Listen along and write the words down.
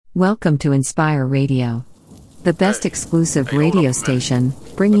Welcome to Enspire Radio, the best exclusive radio station,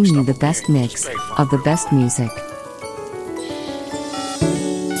 bringing you the best mix of the best music.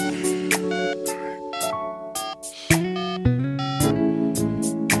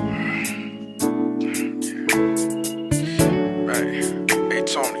 Hey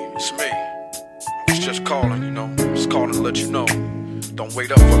Tony, it's me. I was just calling, just calling to let you know. Don't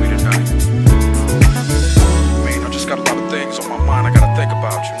wait up for me tonight. I just got a lot of things on my mind I gotta think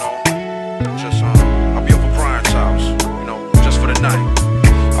about, I'll be over Brian's house, just for the night.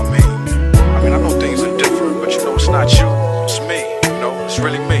 I know things are different, but it's not you, it's me, it's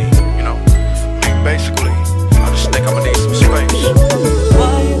really me, basically, I just think I'm gonna need some space.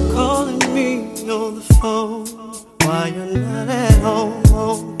 Why you calling me on the phone? Why you're not at home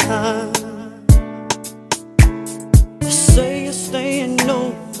all the time? You say you're staying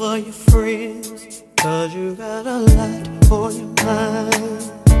over your friends, 'cause you got a lot on your mind.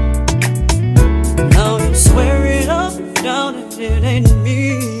 Now you swear it up and down and it ain't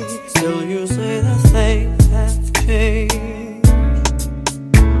me. Still you say that things have changed.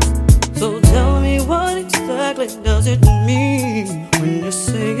 So tell me, what exactly does it mean when you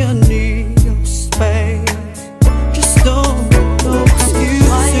say you need your space? Just don't make no excuses.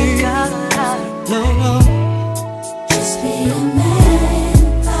 Why you gotta lie? No. Just be a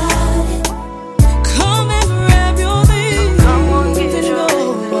man about it. Come and grab your things. I won't get you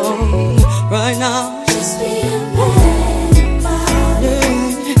right now. Just be a man about it.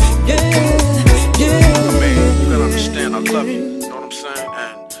 Yeah. Man, you gotta understand, I love you. You know what I'm saying?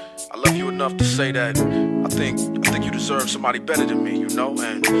 And I love you enough to say that I think you deserve somebody better than me,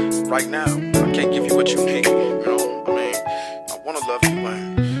 And right now, I can't give you what you need, I wanna love you,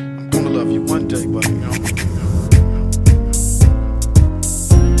 and I'm gonna love you one day, but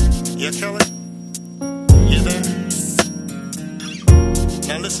Yeah, Kelly? You there?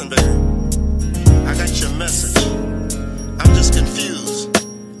 Now listen, baby. I got your message. I'm just confused.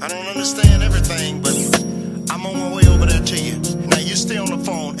 I don't understand everything, but I'm on my way over there to you. Now you stay on the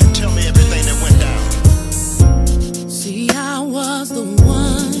phone and tell me everything that went down. See, I was the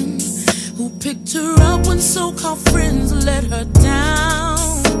one who picked her up when so-called friends let her down.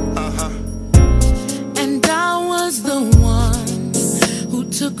 And I was the one who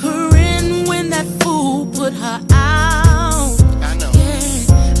took her in when that fool put her out. I know.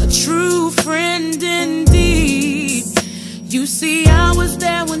 Yeah, a true friend indeed. You see, I was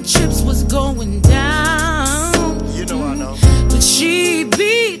there when chips was going down. You know I know. But she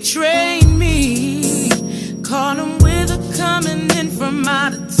betrayed me. Caught him with her coming in from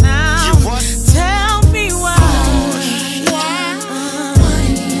out of town. You what? Tell me why.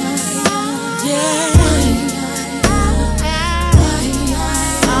 Yeah.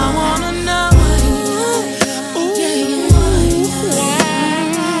 I wanna know.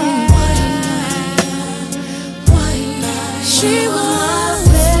 She was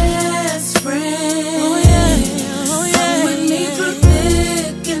my best friend. Oh yeah. With me through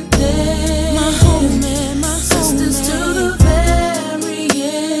thick and thin. My homie, my sisters to the very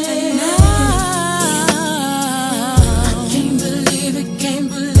end. I can't believe it, can't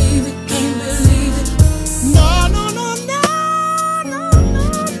believe it, can't believe it. No, no, no, no, no,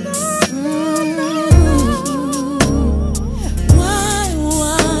 no, no. Why?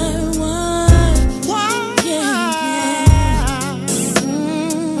 Yeah.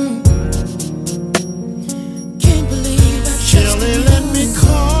 Can't believe I trusted Kelly, you. let me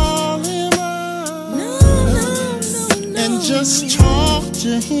call him up No. and just talk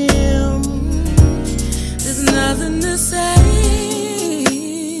to him. There's nothing to say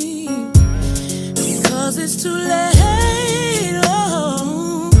because it's too late.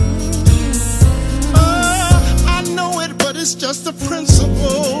 I know it, but it's just the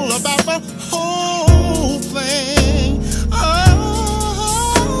principle about the whole thing.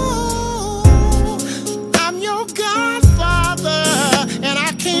 I'm your godfather, and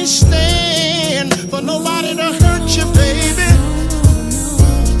I can't stand for nobody to hurt you, baby.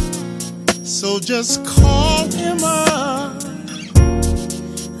 So just call him up.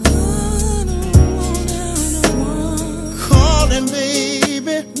 Call him,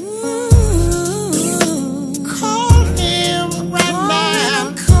 baby. Call him right now.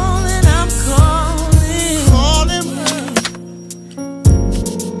 I'm calling. Call him.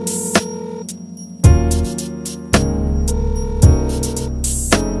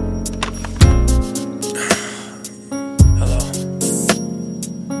 Hello.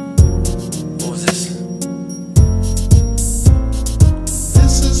 What was this?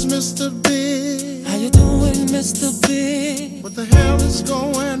 This is Mr. Big. How you doing, Mr. Big? What the hell is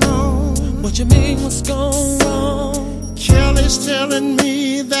going on? What you mean, what's going wrong? Kelly is telling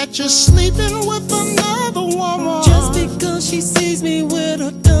me that you're sleeping with another woman. Just because she sees me with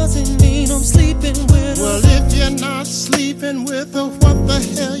her doesn't mean I'm sleeping with her. Well, if you're not sleeping with her, what the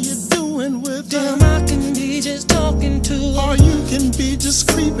hell you doing with her? Damn, I can be just talking to her. Or you can be just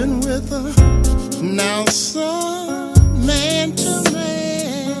creeping with her. Now, son, man to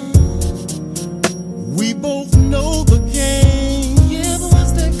man, we both know the game. Yeah, but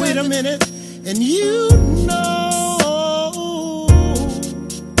what's that? Wait a minute, and you know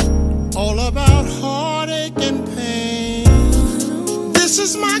all about heartache and pain. This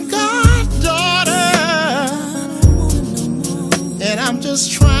is my goddaughter, and I'm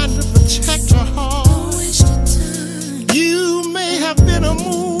just trying to protect her heart. You may have been a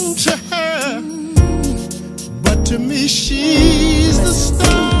moon to her, but to me she's the star.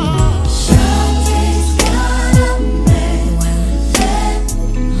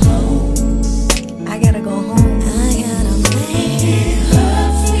 I gotta go home. I got a man. It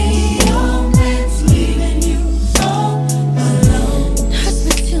hurts me, your man's leaving you all alone. Hurts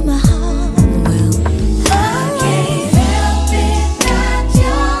me to my heart. Well, I can't help it that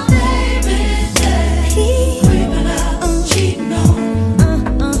your baby's dead. Creeping out, cheating on,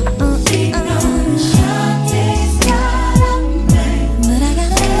 cheating on. Shantae's got a man, but I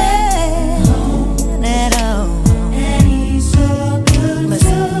got a man.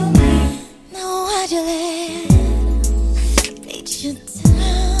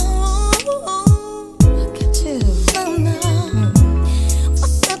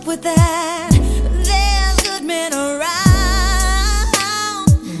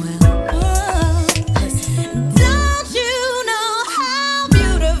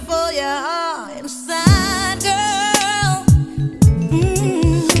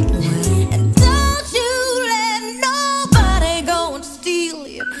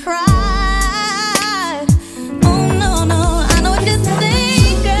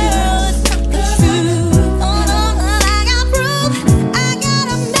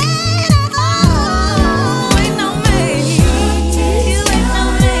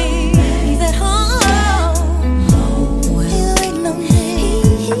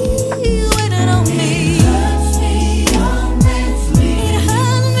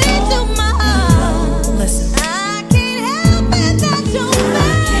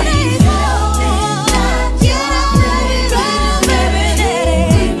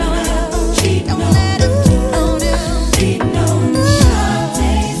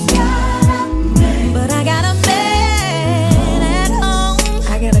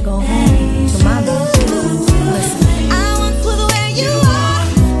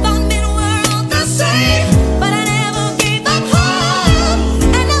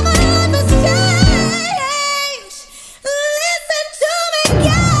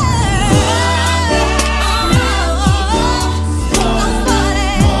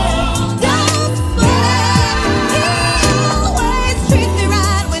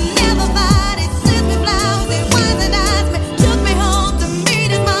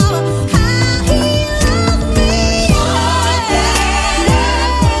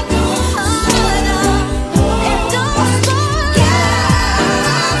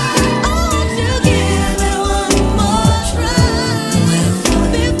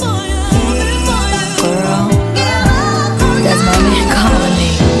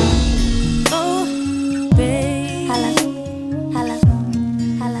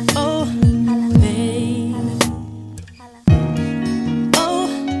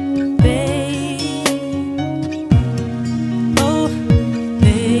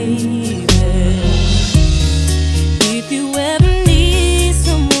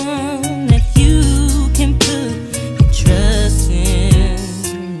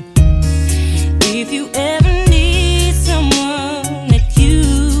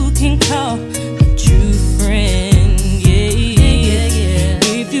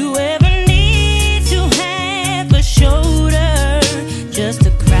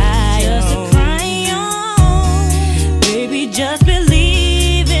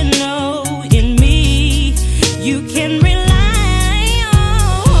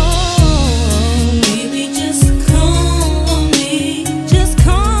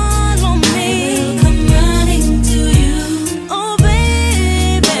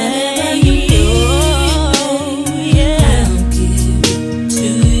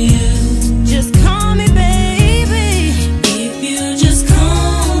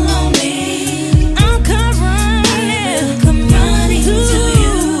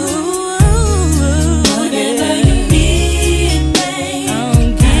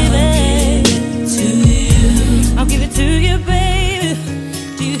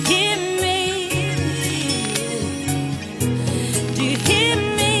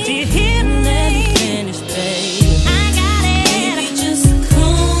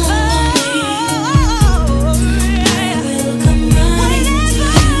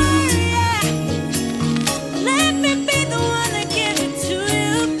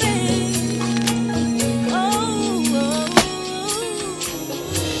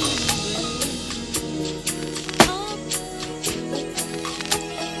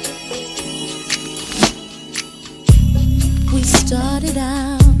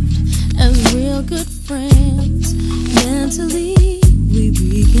 were good friends. Mentally, we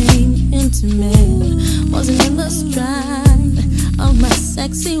became intimate. Wasn't in the stride of my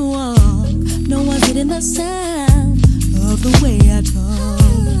sexy walk. No, was it in the sound of the way I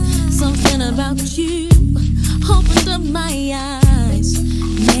talk? Something about you opened up my eyes,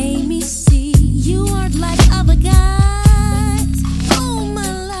 made me see you weren't like other guys. All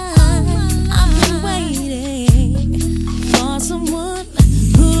my life, I've been waiting for someone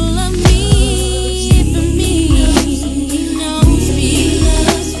who loved me for me. He knows me,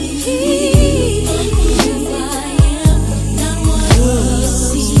 loves me. He knows who I am, not what he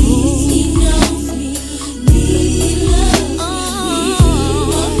sees. He knows me, he loves me. Who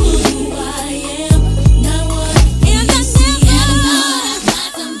I am, not what he sees.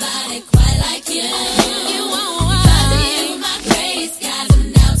 Not somebody quite like you. You won't. You my gray skies have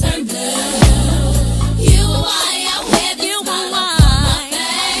now turned blue. You why I wear this smile on my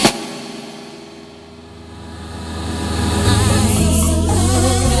face.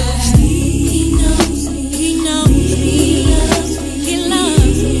 He knows me. He knows me. He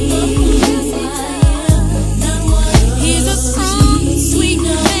loves me. He's a strong, sweet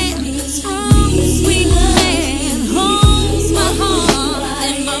man. Strong, sweet man. Holds my heart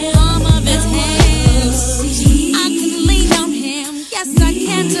in the palm of his hand. I can lean on him. Yes, I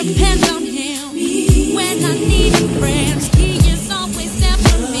can depend on him. When I need friends, he is always there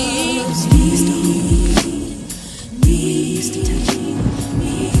for me. Needs to hold me. Needs to touch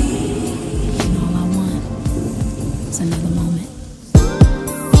me. And all I want is another moment.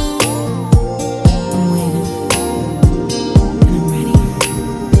 I'm waiting. And I'm ready.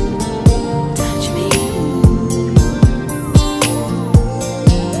 Touch me.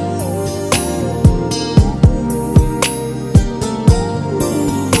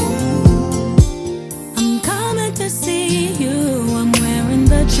 I'm coming to see you. I'm wearing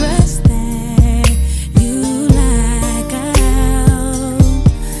the dress that you like. I'll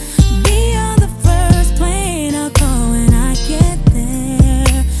be on the first plane I'll call when I get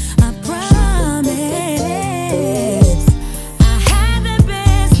there. I promise. I haven't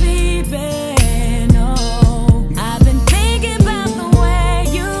been sleeping. No, I've been thinking about the way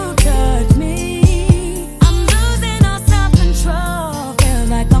you touch me. I'm losing all self-control. Feels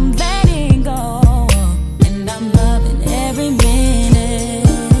like I'm letting go, and I'm loving every minute.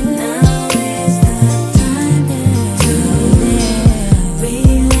 Now is the time to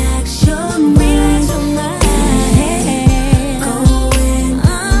relax your mind. Go and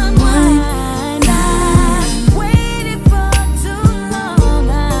unwind. I've waited for too long.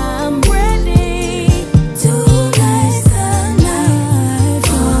 I'm ready to lace the night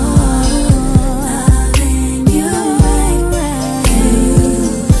for loving you.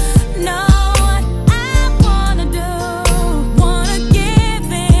 Know what I wanna do, wanna give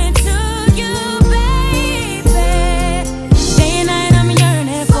it to you, baby. Day and night I'm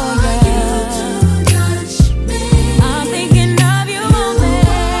yearning for you. I'm thinking of you only.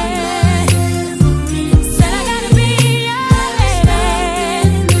 Said I gotta be your lady.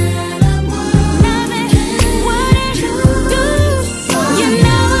 Nothing wouldn't do. You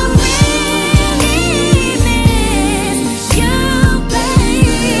know I really miss you,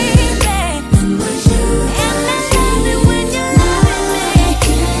 baby. And I love it when you're loving me,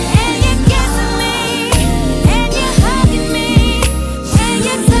 and you're kissing me, and you're hugging me, and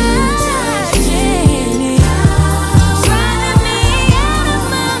you're touching me, driving me out of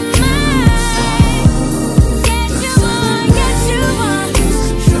my mind. Yes, you are, yes, you are.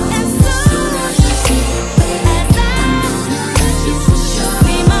 And soon as I see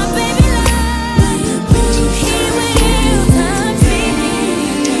my baby love, he will touch me.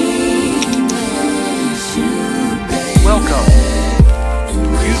 Welcome.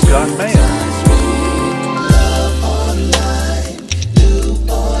 You've got mail.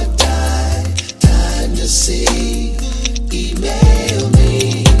 Time to see, email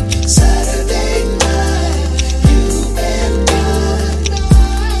me, Saturday night, you and I.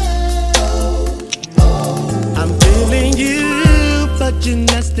 I'm feeling you, but you're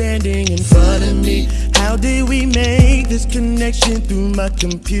not standing in front of me. How did we make this connection through my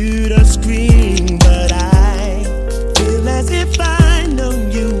computer screen? But I feel as if I know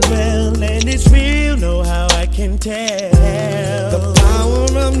you well, and it's real, know how I can tell. The power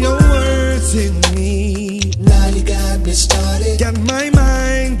of your words in me. Now you got me started. Got my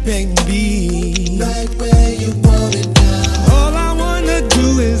mind, baby, right where you want it now. All I wanna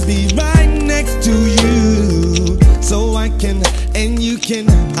do is be right next to you, so I can, and you can.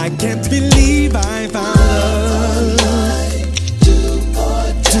 I can't believe I found love. Do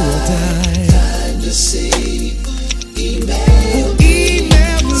or die. Time to see. Email me.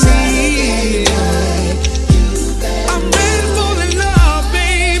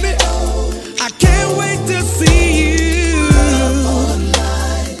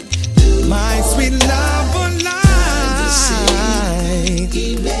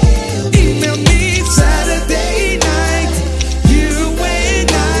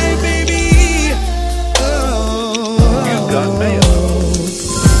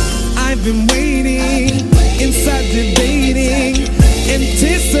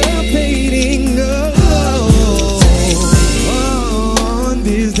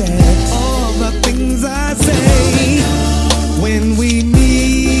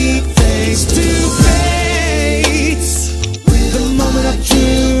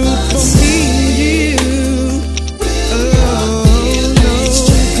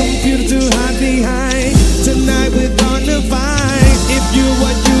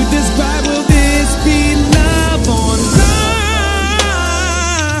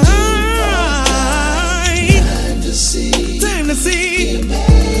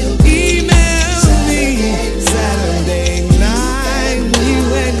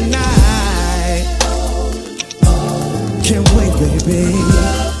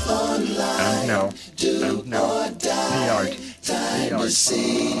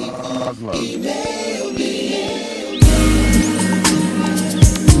 Slow Jams.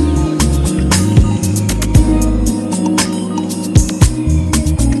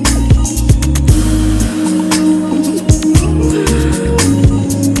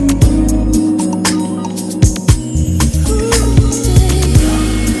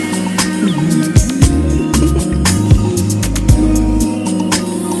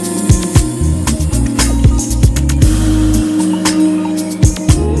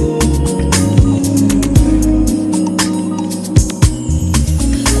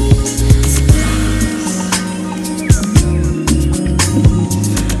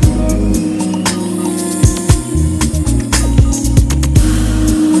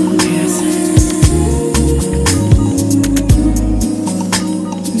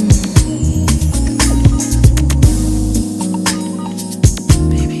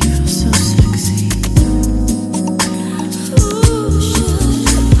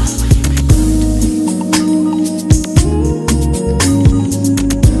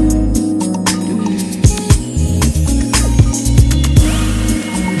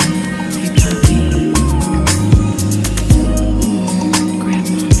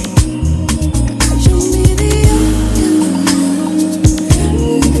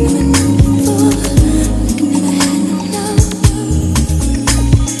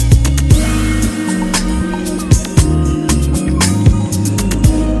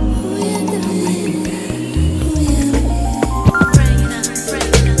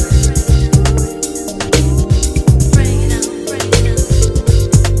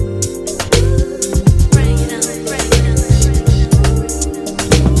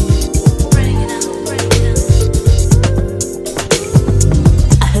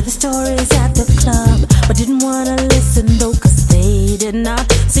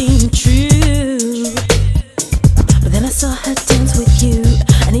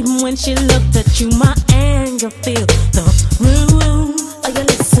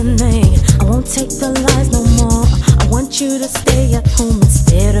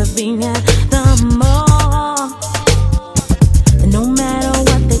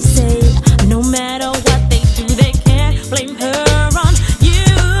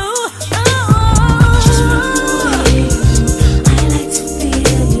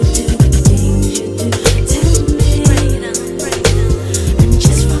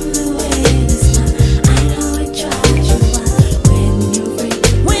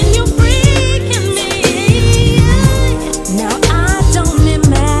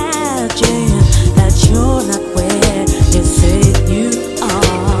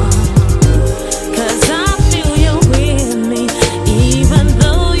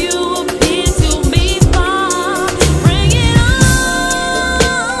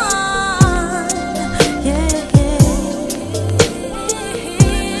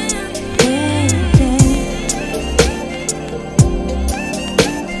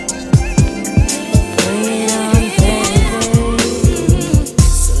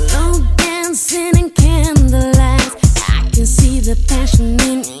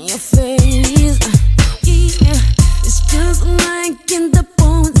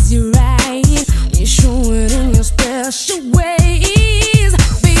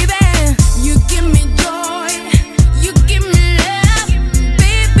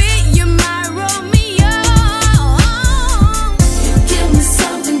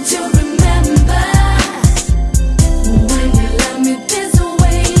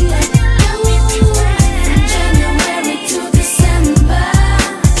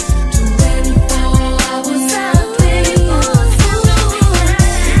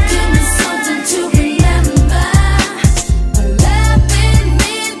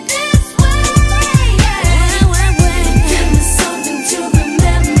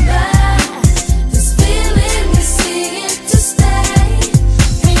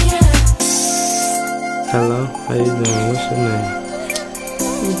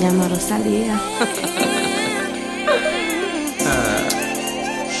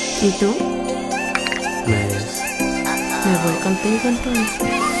 ¿Y tú? Me voy contigo entonces.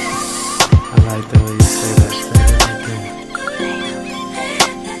 I like the way you say that.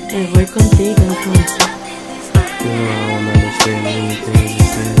 Me voy contigo entonces. You know I don't understand anything you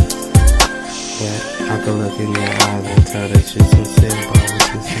say, but I can look in your eyes and tell that you're sincere about what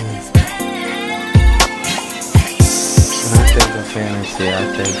you're saying. When I think of fantasy, I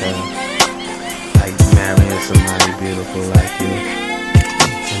think of like marrying somebody beautiful like you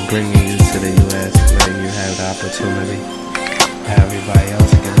and bringing you to the U.S. letting you have the opportunity that everybody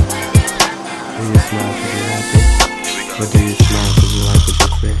else can have. Do you smile because you're happy? Or do you smile because you like what you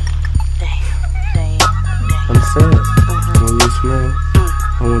feel? I'm serious. When you smile,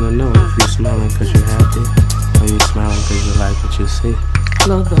 I want to know if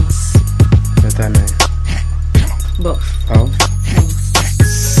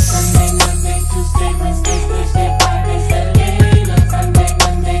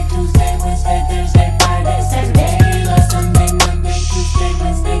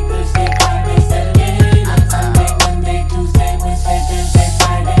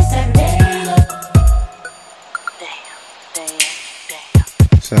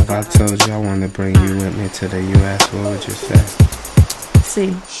to the U.S., what would you say? Sí.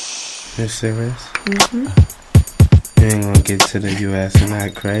 You serious? Mm-hmm. You ain't gonna get to the U.S. and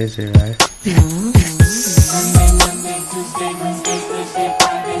act crazy, right? No.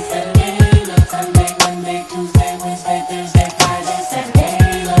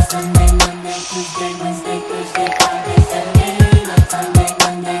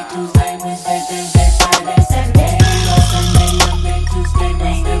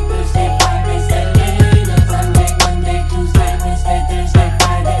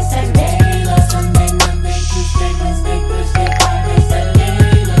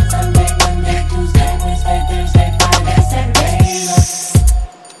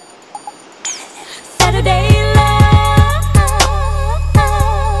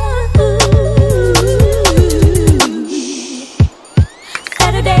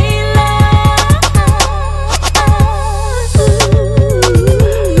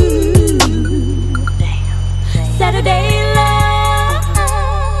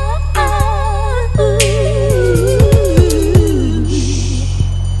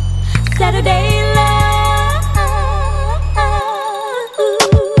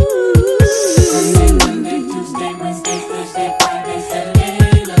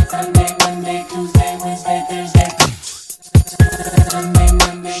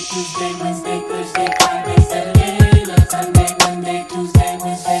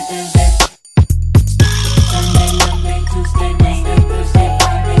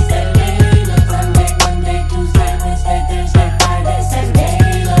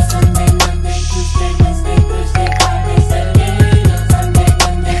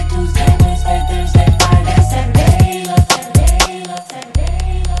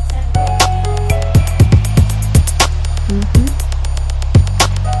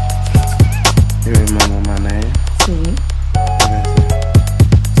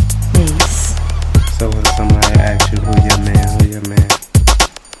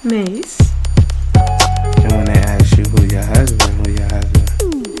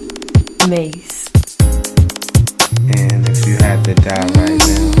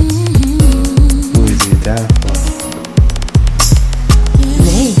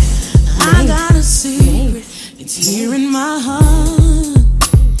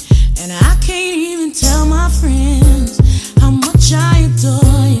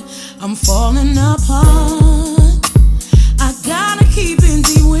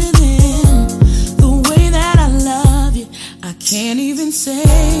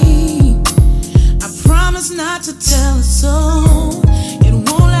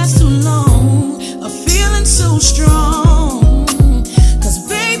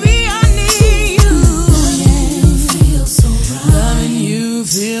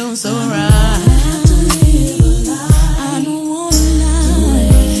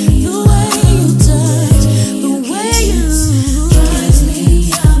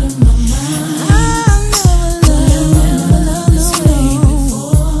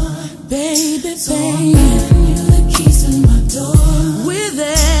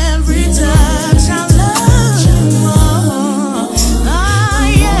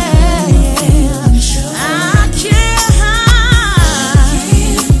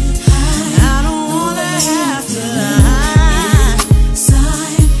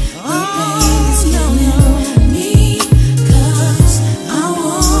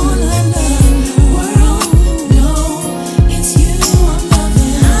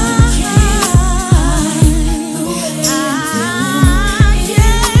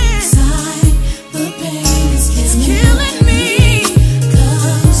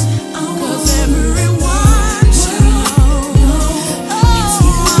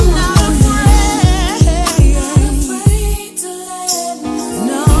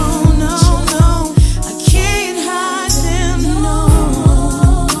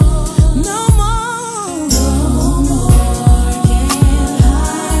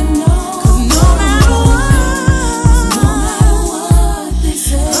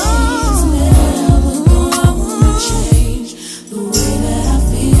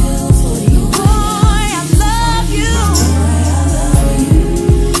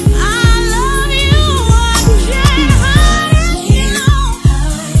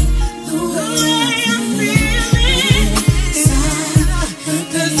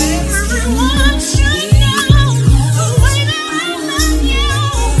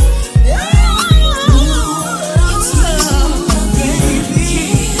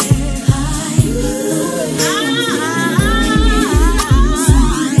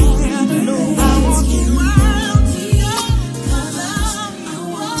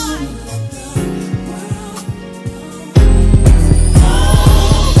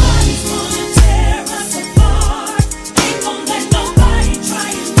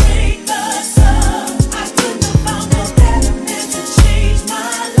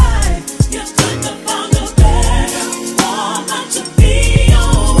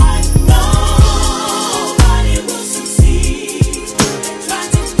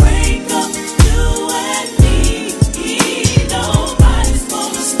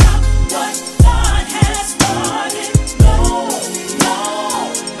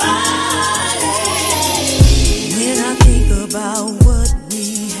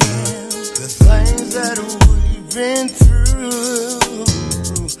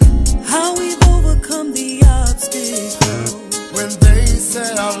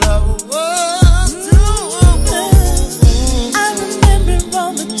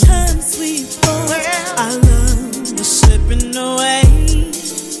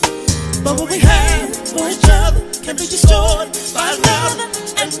 But what we have for each other can be destroyed by another,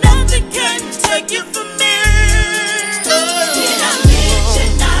 and nothing can take you from me. Did I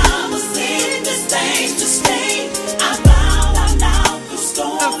mention I was in this thing to stay? I found out now through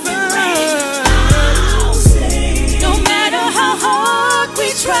storm and rain. I'll stay. No matter how hard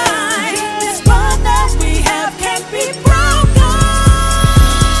we try, this bond that we have can't be broken.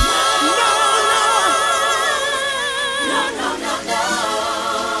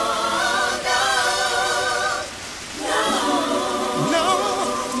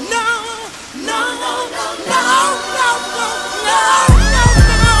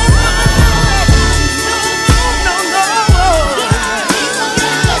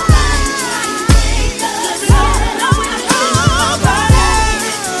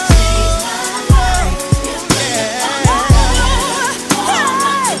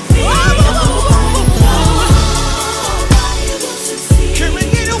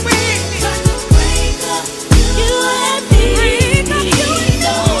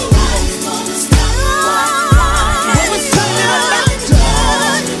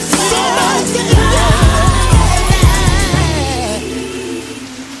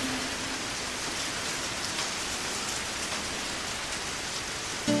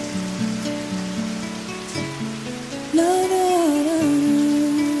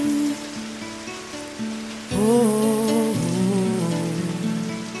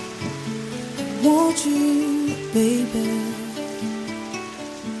 Want you, baby.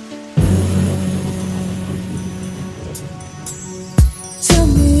 Tell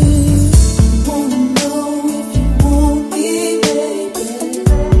me, wanna know if you want me, baby.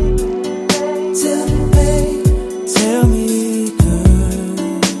 Tell me, girl,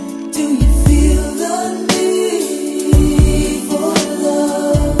 do you feel the need for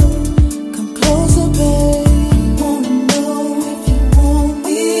love? Come closer, babe. Wanna know if you want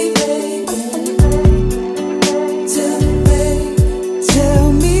me, baby. Tell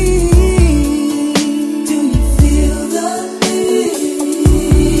me, do you feel the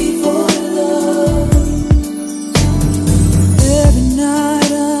need for love? Every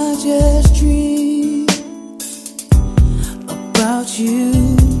night I just dream about you.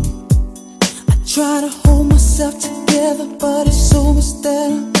 I try to hold myself together, but it's so much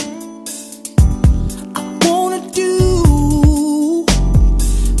that I wanna do.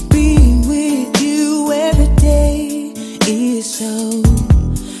 Being with you every day is so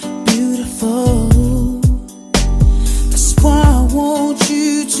beautiful. That's why I want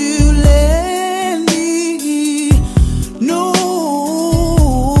you to let me know.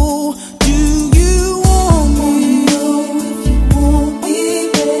 Do you want me? If you want me,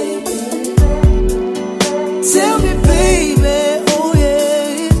 baby. Tell me, baby. Oh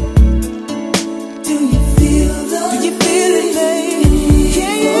yeah. Do you feel it, baby?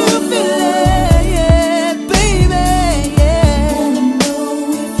 Can you feel it, yeah, baby? Yeah. Wanna know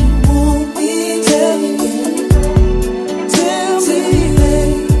if you want me? Tell me,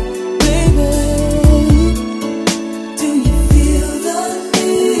 baby. Do you feel the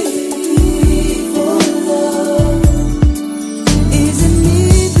need for love? Is it me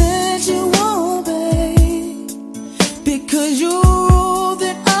that you want, babe? Because you're all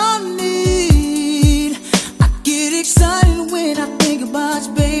that I need. I get excited when I think about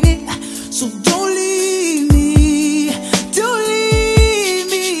you, baby. So don't leave me,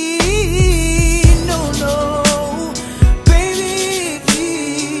 no, baby,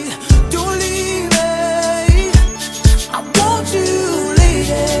 please, don't leave me. I want you,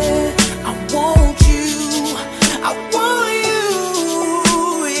 lady, I want you,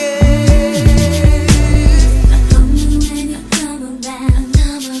 yeah. Come when you come around,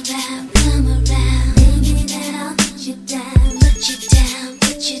 baby, that I'll put you down.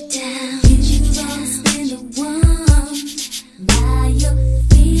 You wanna spend the one, now you're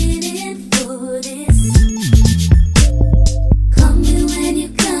feeling for this. Come when you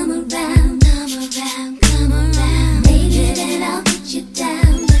come around, baby, that I'll put you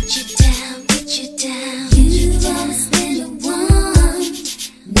down. You wanna spend the one,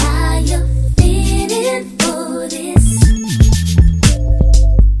 now you're feeling for this.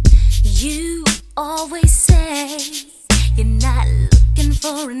 You always say you're not looking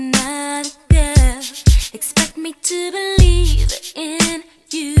for another girl. Expect me to believe in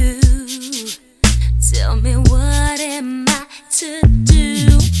you. Tell me, what am I to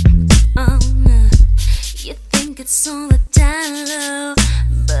do? You think it's on the down low,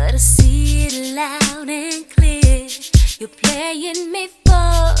 but I see it loud and clear. You're playing me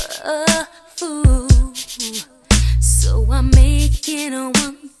for a fool. So I'm making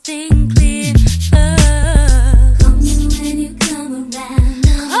one thing clear. Come when you come around.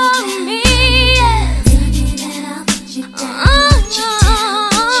 Call me.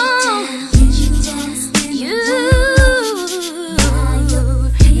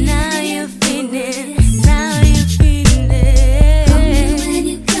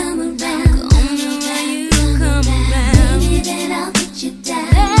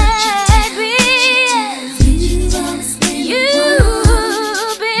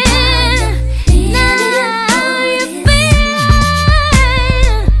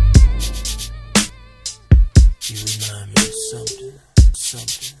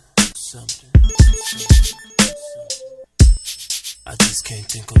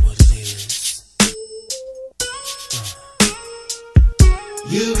 think of what it is.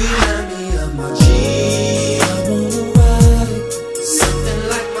 You remind me of my G. I wanna ride it, something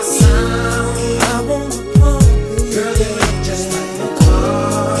like my sound. I wanna pump it, girl, you look just like my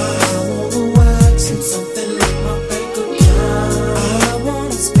car. I wanna wax it, something like my bank account. I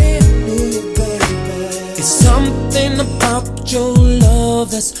wanna spend it, baby. It's something about your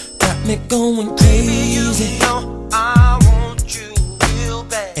love that's got me going crazy. You know I want you real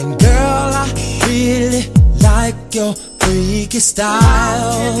bad. And girl, I really like your freaky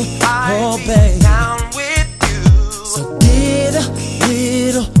style, oh babe. Down with you. So get a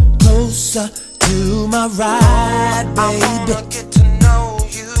little closer to my ride, baby. I wanna get to know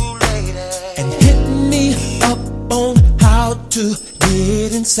you, lady. And hit me up on how to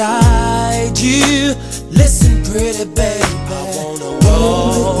get inside you. Listen, pretty baby, I wanna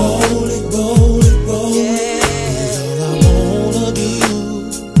roll it, roll it, roll it, yeah. All I wanna do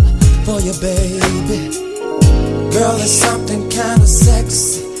for you, baby. Girl, there's something kinda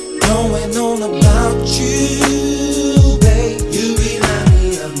sexy going on about you, babe. You remind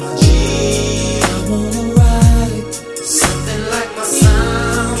me of my G. I wanna ride it, something like my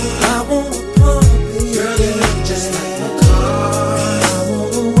sound. I wanna pump it, girl, you look just like my car. I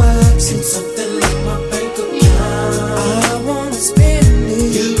wanna wax it, something like my bank account. I wanna spend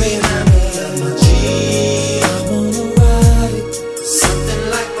it. You remind me of my G. I wanna ride it, something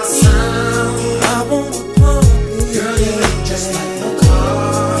like my sound. I wanna pump it, girl, you look just like my car.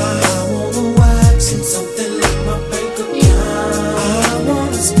 I wanna wax it, something like my bank account. I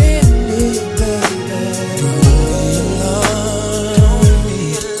wanna spend it, baby. Don't be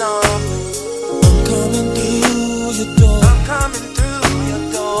alone. I'm coming through your door. I'm coming through your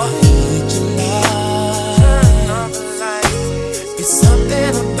door. Hit your light. Turn off the lights. It's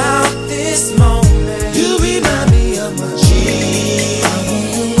something about this moment. You remind me of my G. I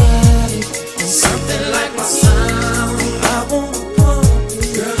wanna ride it, and something like my sound. I wanna pump it,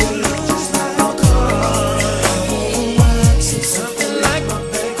 girl, you look just like my car. I wanna wax it, something like my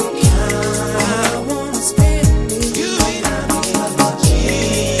bank account. I wanna spend it. You remind me of my G.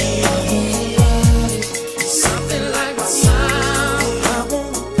 I wanna ride it, something like my sound. I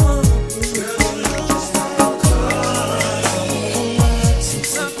wanna pump it, girl, you look just like my car. I wanna wax it,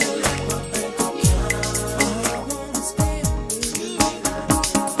 something like my bank account. I wanna spend it. You remind me.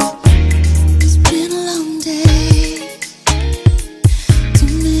 It's been a long day.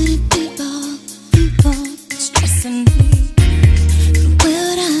 Too many people stressing me. Where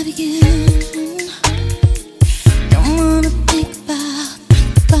would I begin? Don't wanna think about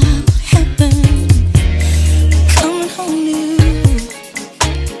what happened. Coming home to you.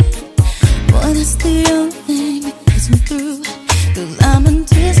 Boy, that's the only thing that gets me through. 'Cause I'm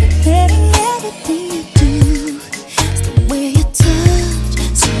anticipating everything you do. It's the way you touch,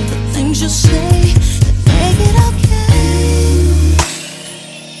 some of the things you say that make it okay. Yeah.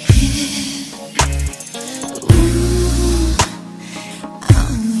 Ooh,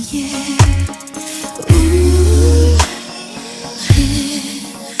 oh yeah. Ooh, yeah.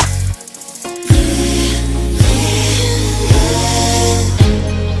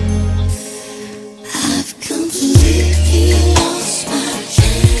 I've completely lost my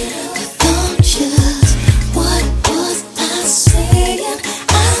train of thought. Just what was I saying?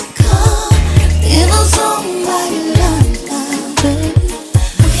 I'm caught in a zone by your love, baby.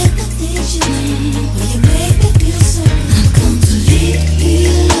 With the things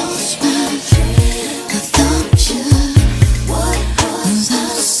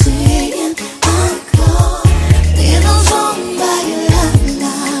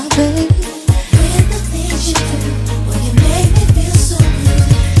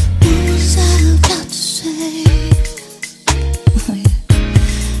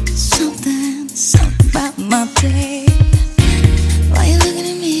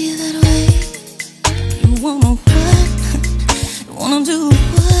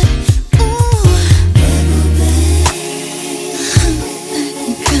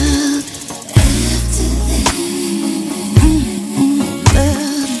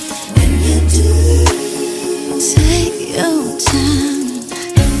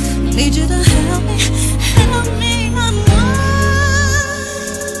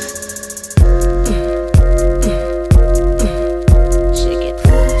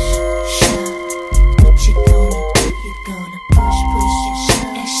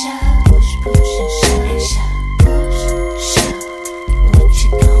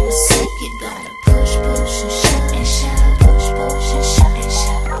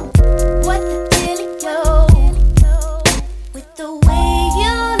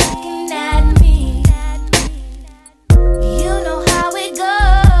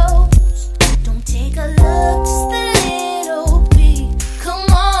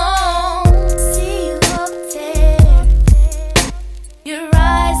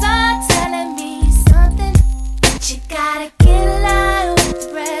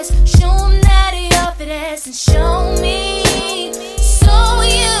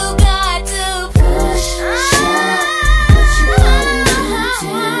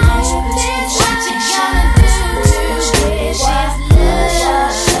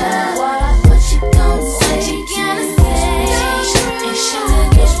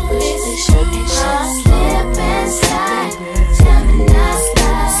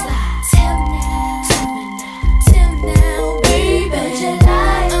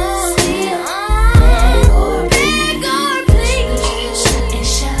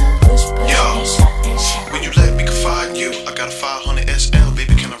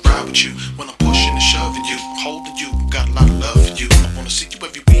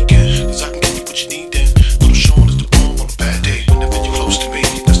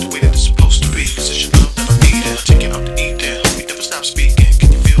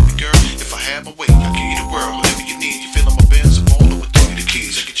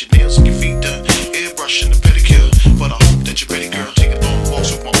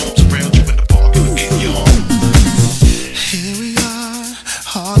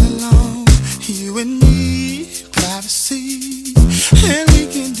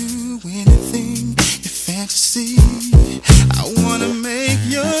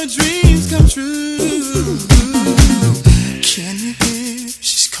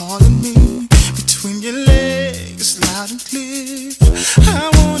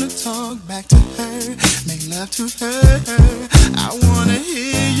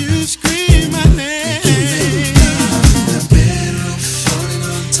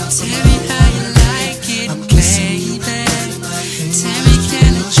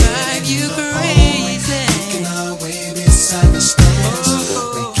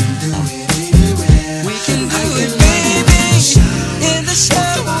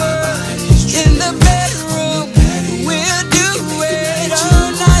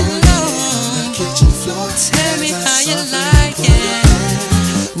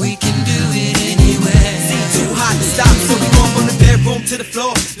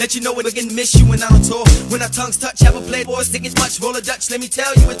let you know it again, miss you when I'm on tour. When our tongues touch, have a playboy, stick as much, roll a Dutch. Let me tell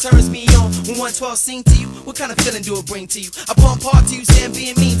you, it turns me on. When 112 sing to you, what kind of feeling do it bring to you? I pump hard to you, say I'm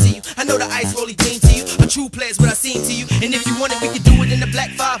being mean to you. I know the ice rolly clean to you. A true player's what I seen to you. And if you want it, we can do it in the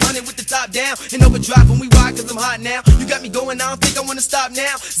black 500 with the top down. And overdrive when we ride, cause I'm hot now. You got me going, I don't think I wanna stop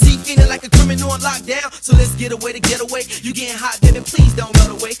now. Z feeling like a criminal on lockdown. So let's get away to get away. You getting hot, baby, please don't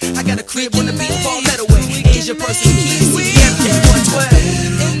run away. I got a crib on the beat, fall let away. Is your person keys? Yeah,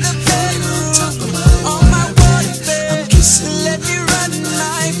 112. In the bedroom, on my water bed, let me run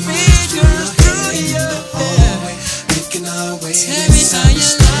my fingers through your hair. Tell me how you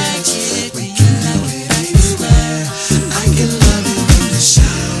like it. We can love it anywhere. I can love it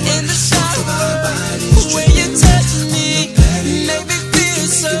in the shower, when you touch me, make me feel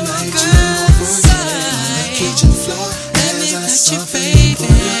so good inside. Let me touch you, baby.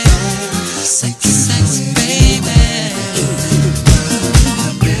 Sexy, sexy, baby.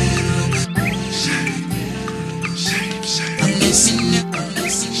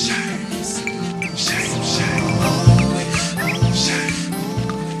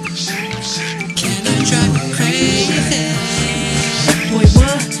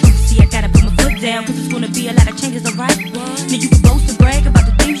 Cause it's gonna be a lot of changes, alright? Now you can boast and brag about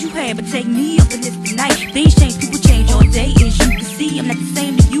the things you had, but take me up the list tonight. Things change, people change all day. As you can see, I'm not the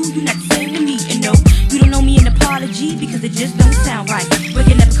same to you, you're not the same to me. And no, you don't know me an apology, because it just don't sound right.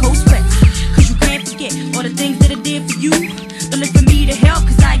 Breaking up cold sweat, cause you can't forget all the things that I did for you. Don't look for me to help,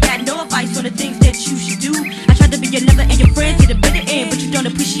 cause I ain't got no advice on the things that you should do. I tried to be your lover and your friend to the bitter end, but you don't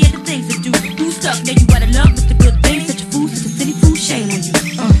appreciate the things I do. Who's stuck? Now you out of love with the good things, such a fool, such a silly fool, shame on you.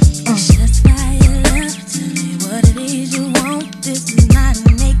 Just why you love, tell me what it is you want. This is not a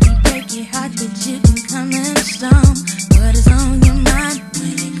make you break your heart, but you can come in strong. What is on your mind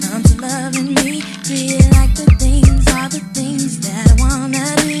when it comes to loving me? Do you like the things, all the things that I wanna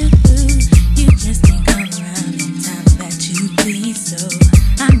do? You just can't come around in time that you please. So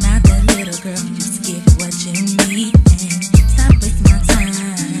I'm not that little girl, just give you what you need and stop wasting my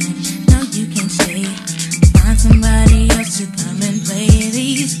time. No, you can't stay. Find somebody else to come and play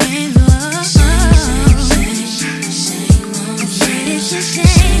these games. It's a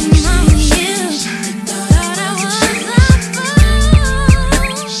shame on you. Thought I was a fool.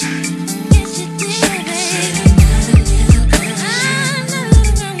 Yes, you did, baby. I'm not a little girl. I'm not a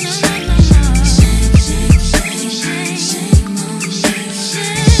little girl. No. Shame on you. Shame.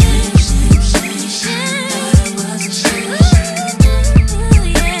 Thought I was a fool.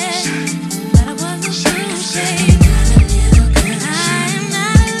 Yeah. Thought I was a fool, baby. I am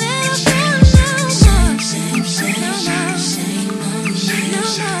not a little girl no more.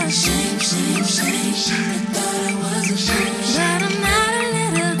 Shame. I thought I was a fool, but I'm not a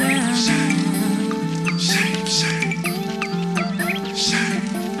little girl.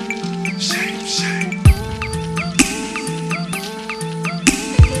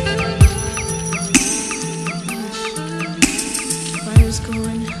 Fire's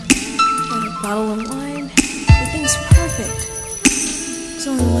going. Got a bottle of wine. Everything's perfect. There's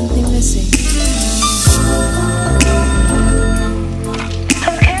only one thing missing.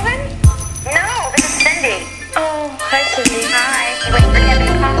 Hi, Cindy. Hi. You waiting for Kevin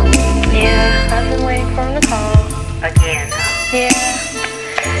to call? Yeah, I've been waiting for him to call. Again, huh? Yeah.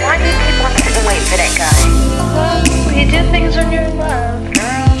 Why do you keep on sitting and waiting for that guy? Well, you do things when you're in love.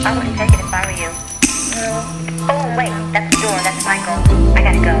 Girl, I wouldn't take it if I were you. No. Oh, wait. That's the door. That's Michael. I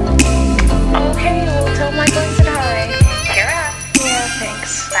gotta go. Okay, well, tell Michael I said hi. Cheer up. Yeah,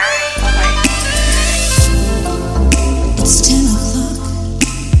 thanks. Bye. It's 10 o'clock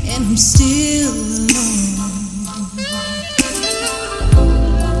and I'm still alone.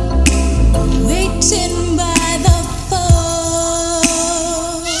 Waiting by the phone.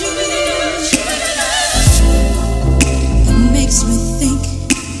 It makes me think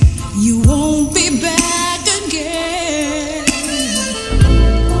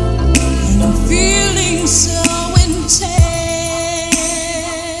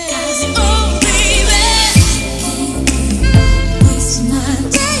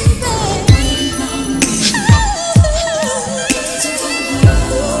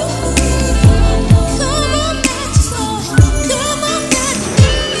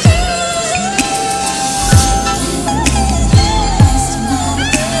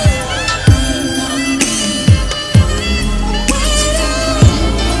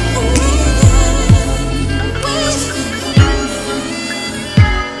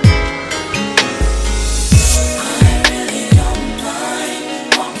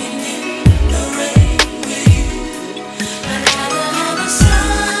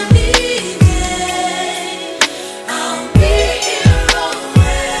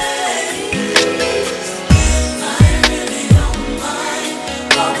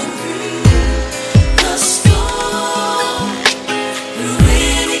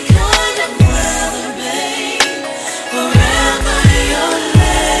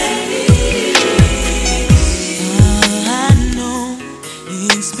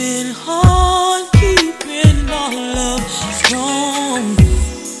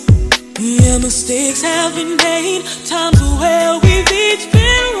where mistakes have been made, times where we've each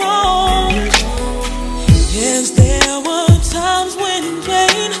been wrong. Yes, there were times when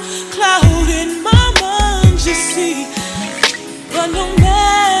pain clouded my mind, you see. But no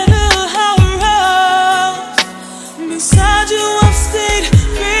matter how rough, beside you I've stayed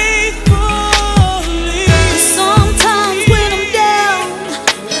faithfully. Sometimes when I'm down,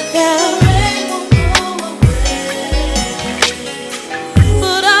 the rain won't go away.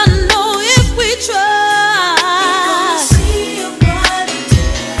 But I know if we try, we'll see a brighter day.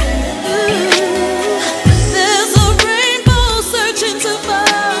 There's a rainbow searching to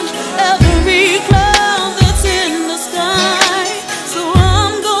find every cloud that's in the sky. So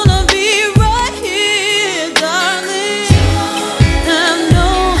I'm gonna be right here, darling. And no,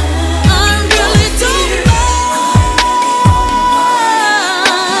 I really don't mind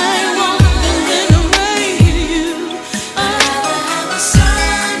walking in the rain with you. I'd rather have a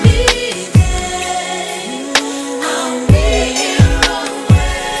sunny day. I'll be here away.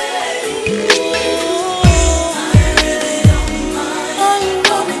 I really don't mind. I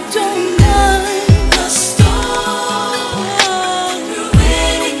really don't mind the storm through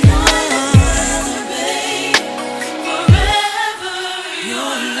any kind of weather, babe. Forever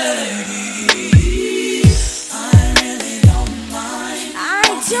your lady. I really don't mind. I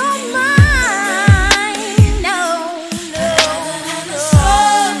don't mind. No, no, no.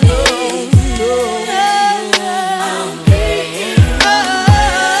 I'll be here.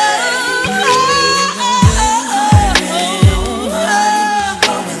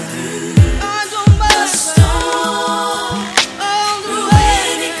 I don't mind the storm through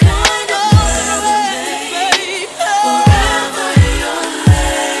any kind of weather, babe. Forever your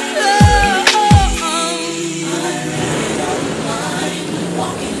lady. I really don't mind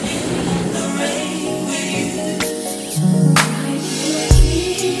walking in the rain with you. Wipe your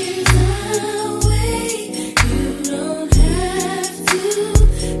tears away. You don't have to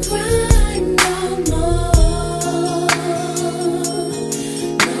cry no more.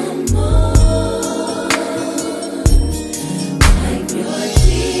 No more. Wipe your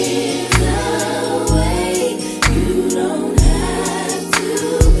tears away. You don't have to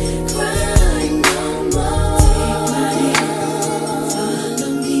cry no more. Take my hand,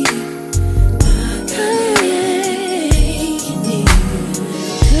 follow me.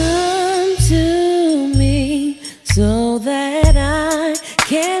 Come to me so that I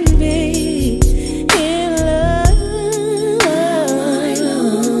can be in love.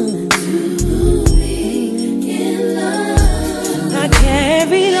 To be in love. I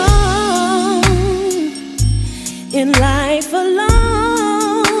carried on in life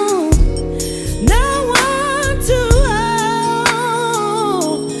alone. No one to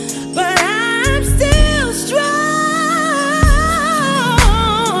hold, but I'm still strong.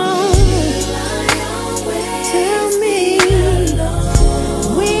 Tell me,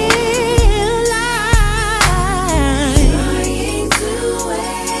 will I? Trying to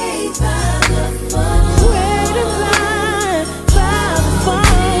wait by the phone. Wait a line by the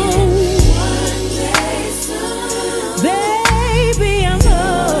phone. One day soon, baby.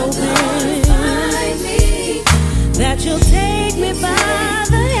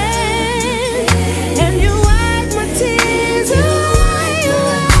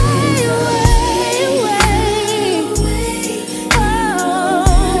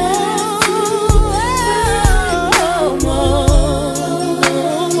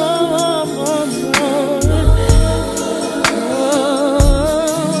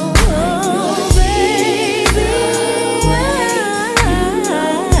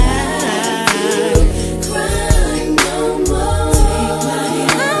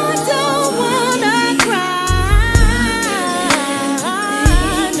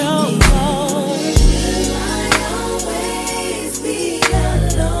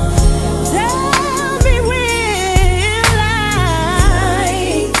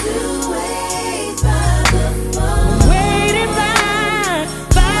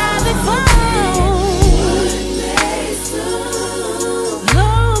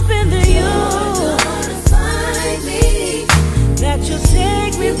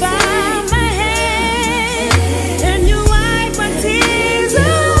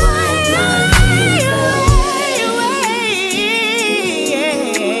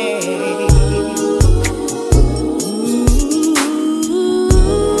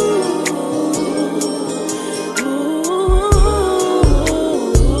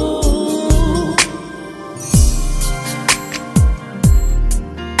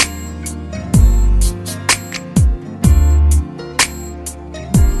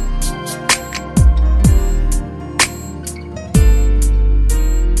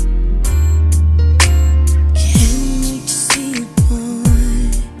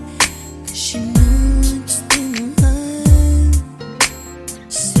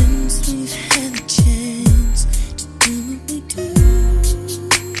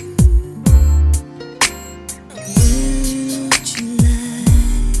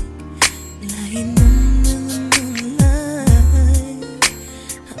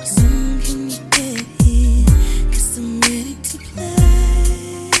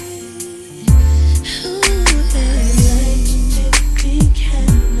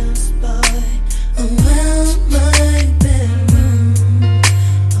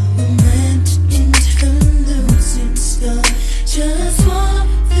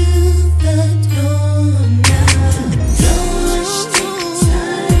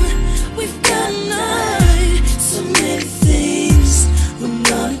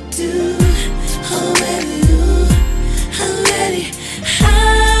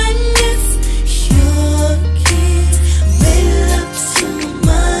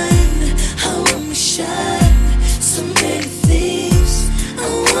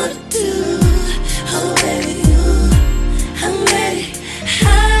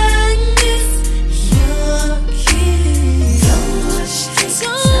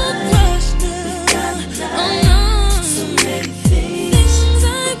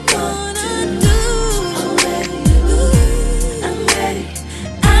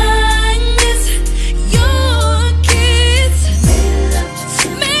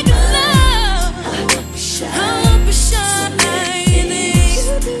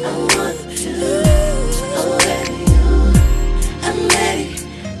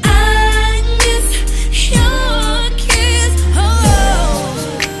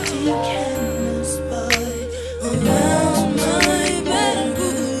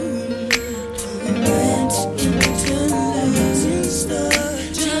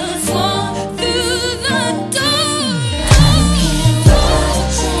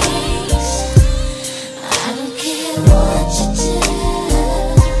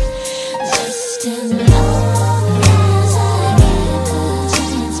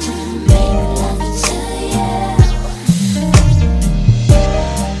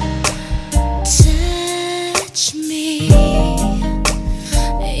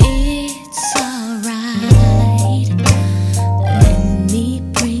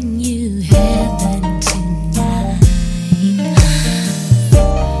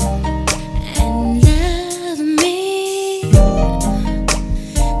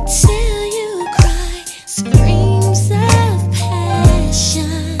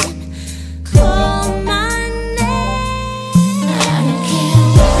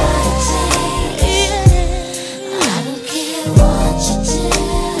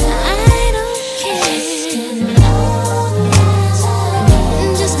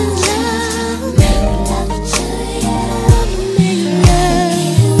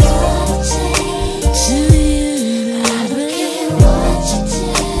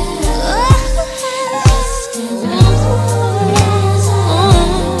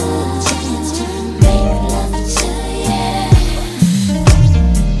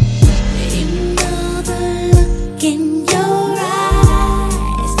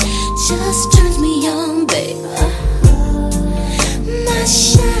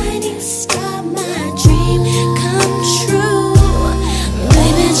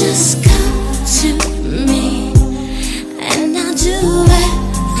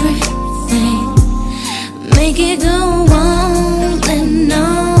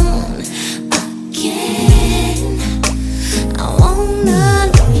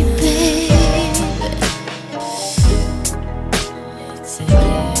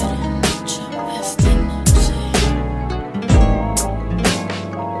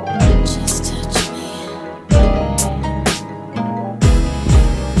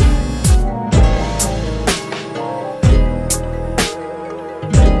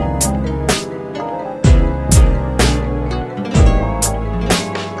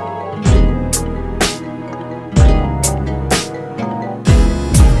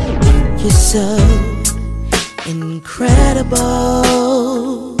 so incredible.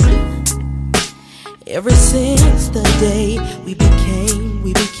 Ever since the day we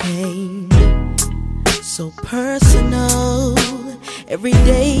became so personal. Every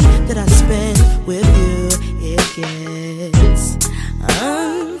day that I spend with you, it gets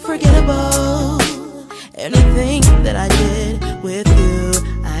unforgettable. Anything that I did with you,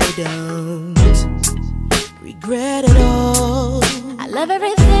 I don't regret it all. I love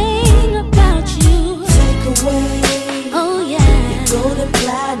everything about you. Take away, oh yeah, your golden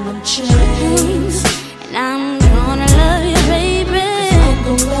platinum chains, and I'm gonna love you, baby.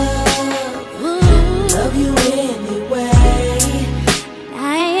 'Cause I'm gonna love you anyway.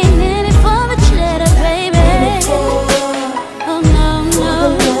 I ain't in it for the cheddar, baby. Oh no, no.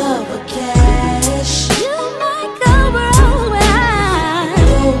 For the love of cash. You might go broke, but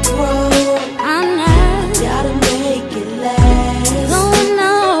I know. Gotta make it last. Going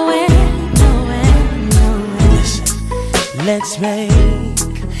nowhere, nowhere, nowhere. Listen, let's make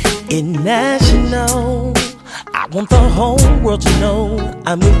it national. I want the whole world to know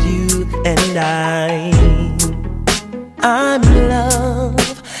I'm with you and I'm in love.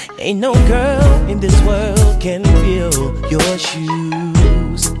 Ain't no girl in this world can fill your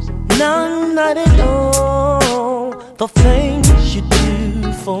shoes. No, not at all. The things you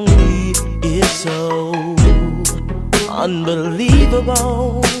do for me is so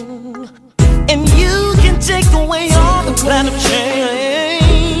unbelievable. And you can take away all the platinum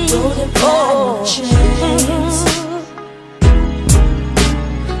chains. Oh, chains.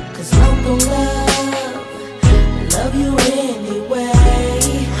 'Cause I'm gonna love you anyway.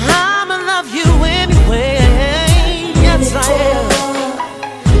 I'ma love you anyway. Yes, I am.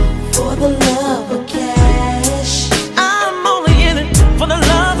 For the love of cash. I'm only in it for the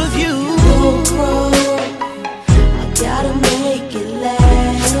love of you. I gotta make it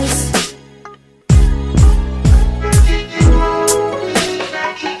last.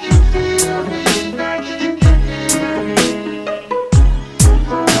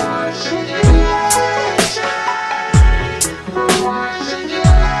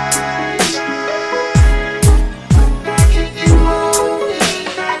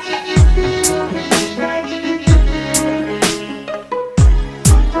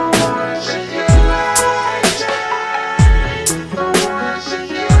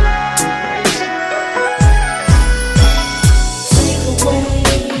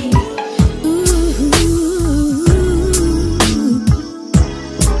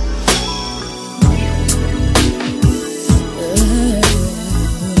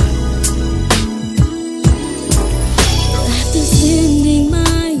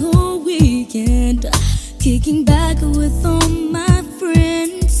 Kicking back with all my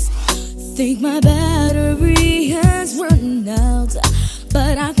friends. Think my battery has run out,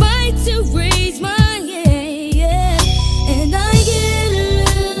 but I fight to raise my head. And I get a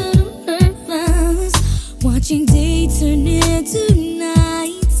little nervous, watching day turn into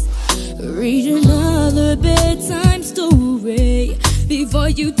night. Read another bedtime story before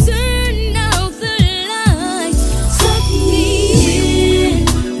you turn out the lights. Tuck me in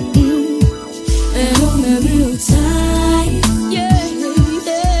and hold me real tight. Yeah, yeah,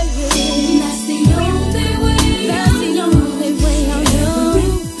 yeah. That's the only way. That's the only way I know.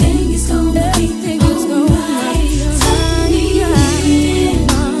 Everything is gonna be alright. Tuck me in,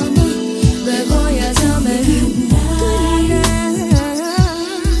 mama, before you tell me goodnight.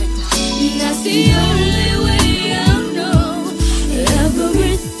 That's the only way I know.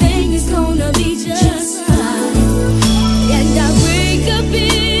 Everything is gonna be just fine. And I wake up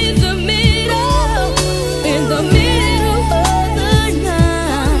in the middle of the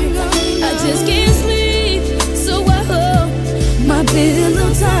night. I just can't sleep, so I hold my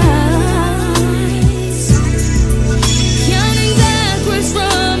pillow tight. Counting backwards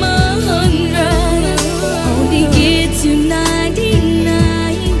from 100, only get to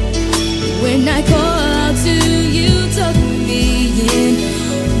 99. When I call out to you, tuck me in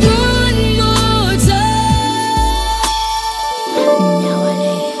one more time. Now I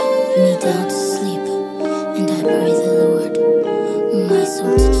lay me down to sleep, and I pray the Lord my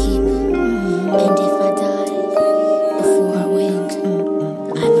soul to keep. And if I die before I wake,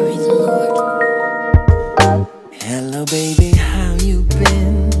 I pray the Lord. Hello baby, how you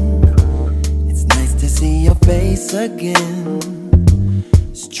been? It's nice to see your face again.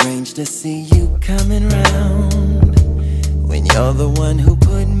 Strange to see you coming round when you're the one who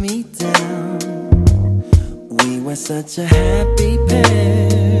put me down. We were such a happy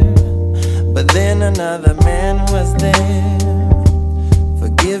pair, but then another man was there.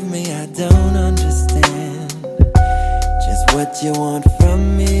 Forgive me, I don't understand just what you want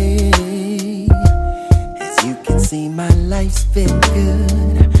from me. life's been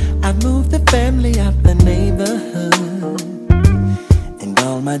good. I've moved the family out the neighborhood, and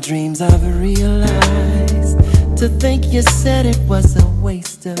all my dreams I've realized. To think you said it was a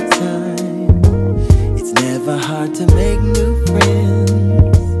waste of time. It's never hard to make new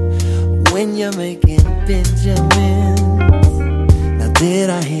friends when you're making Benjamins. Now did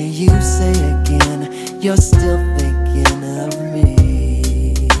I hear you say again, you're still thinking of me?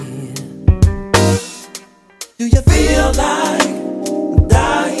 Do you feel like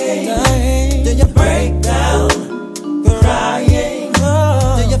dying? Do you break down crying?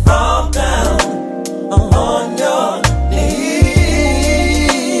 Do you fall down on your knees?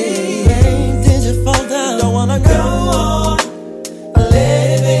 Did you fall down? Don't wanna go on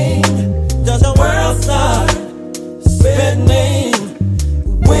living. Does the world start spinning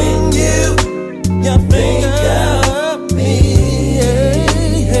when you think of me?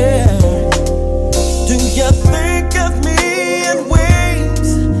 Do you think of me in ways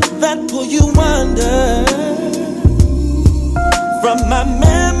that pull you under? From my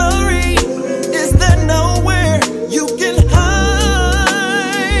memory, is there nowhere you can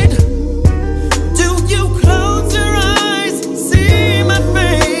hide? Do you close your eyes, see my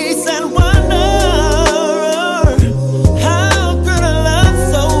face and wonder, how could a love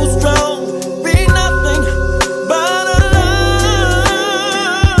so strong be nothing but a lie?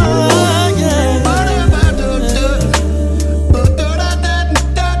 Yeah.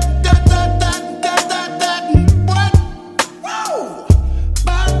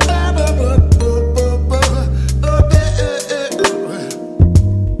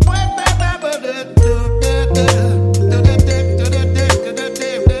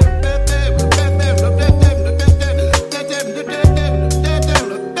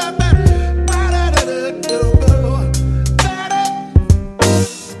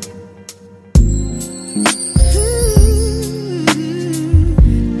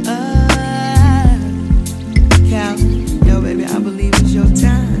 Cal, yo, baby, I believe it's your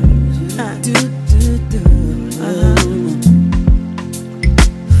time.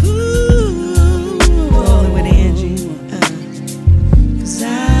 Rolling with Angie. 'Cause I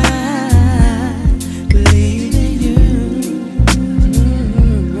believe in you.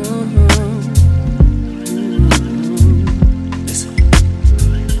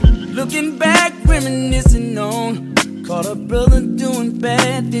 Looking back, reminiscing on. Caught a brother doing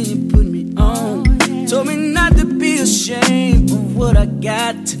bad, then you put me on. Told me not to be ashamed of what I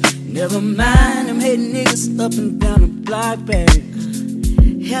got. Never mind, I'm hating niggas up and down the block, baby.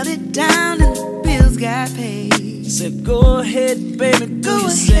 Held it down and the bills got paid. Said go ahead, baby, do your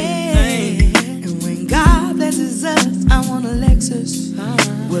same thing. And when God blesses us, I want a Lexus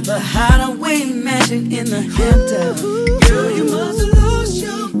with a hideaway mansion in the Hamptons. Girl, you must have lost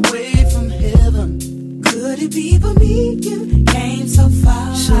your way from heaven. Could it be for me? You came so far.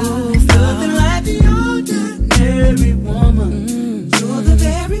 Nothing like the ordinary woman. You're the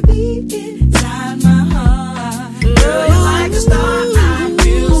very beat inside my heart. Girl, you're like a star. I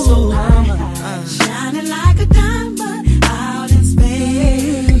feel so humble. Shining like a diamond out in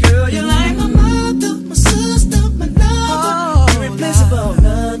space. Girl, you're like my mother, my sister, my lover. Irreplaceable,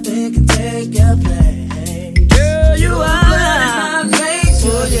 nothing can take your place. Girl, you are my face.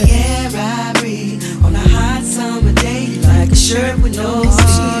 For the air I breathe on a hot summer day, like a shirt with no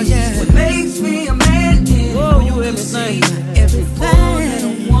sleeves. What makes me a man is you everything, everything that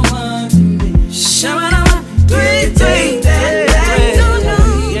a woman can be. Shabba-dabba, three,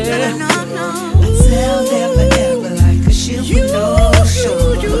 no. I tell them forever like a ship with no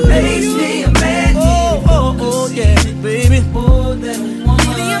shore. What makes me a man is yeah, baby, more than a woman.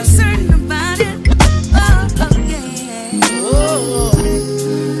 Baby, I'm certain about it.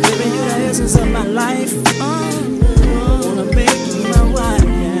 Baby, you're the essence of my life. Wanna make you my wife,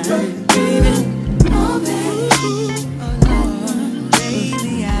 yeah. Baby, oh baby,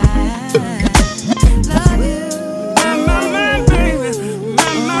 baby, I love you. My baby,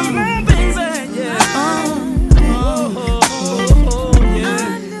 my baby, yeah. Yeah. I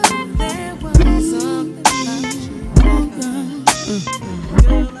knew there was something about you.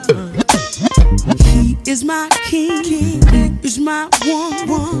 He is my king, he is my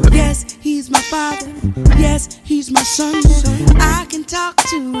one. Yes, he's my father. Yes, he's my son. I can talk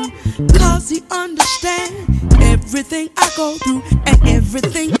to him, cause he understands everything I go through and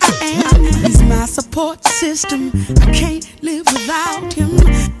everything I am. He's my support system, I can't live without him.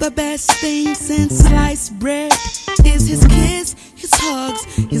 The best thing since sliced bread is his kiss, his hugs,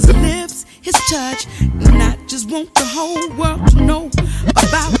 his lips, his touch. And I just want the whole world to know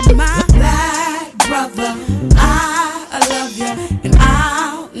about my black brother. I love you, and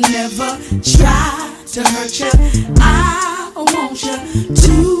I'll never try to hurt you.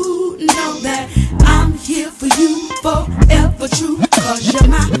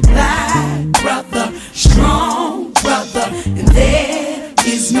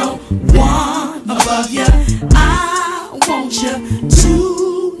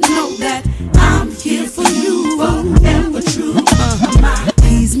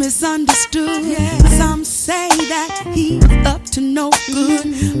 misunderstood. Some say that he's up to no good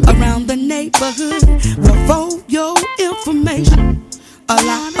around the neighborhood. But for your information, a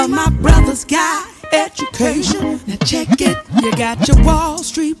lot of my brothers got education. Now check it. You got your Wall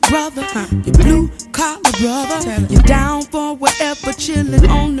Street brother, your blue collar brother, you're down for whatever, chilling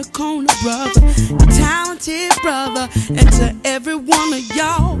on the corner brother, your talented brother, and to every one of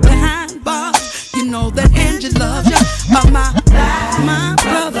y'all behind bars, you know that Angie loves you. My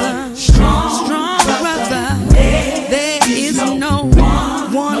brother, strong brother. There is no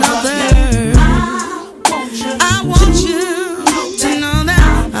one other. I want you to know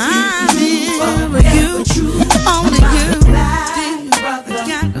that I'm here with you, only you.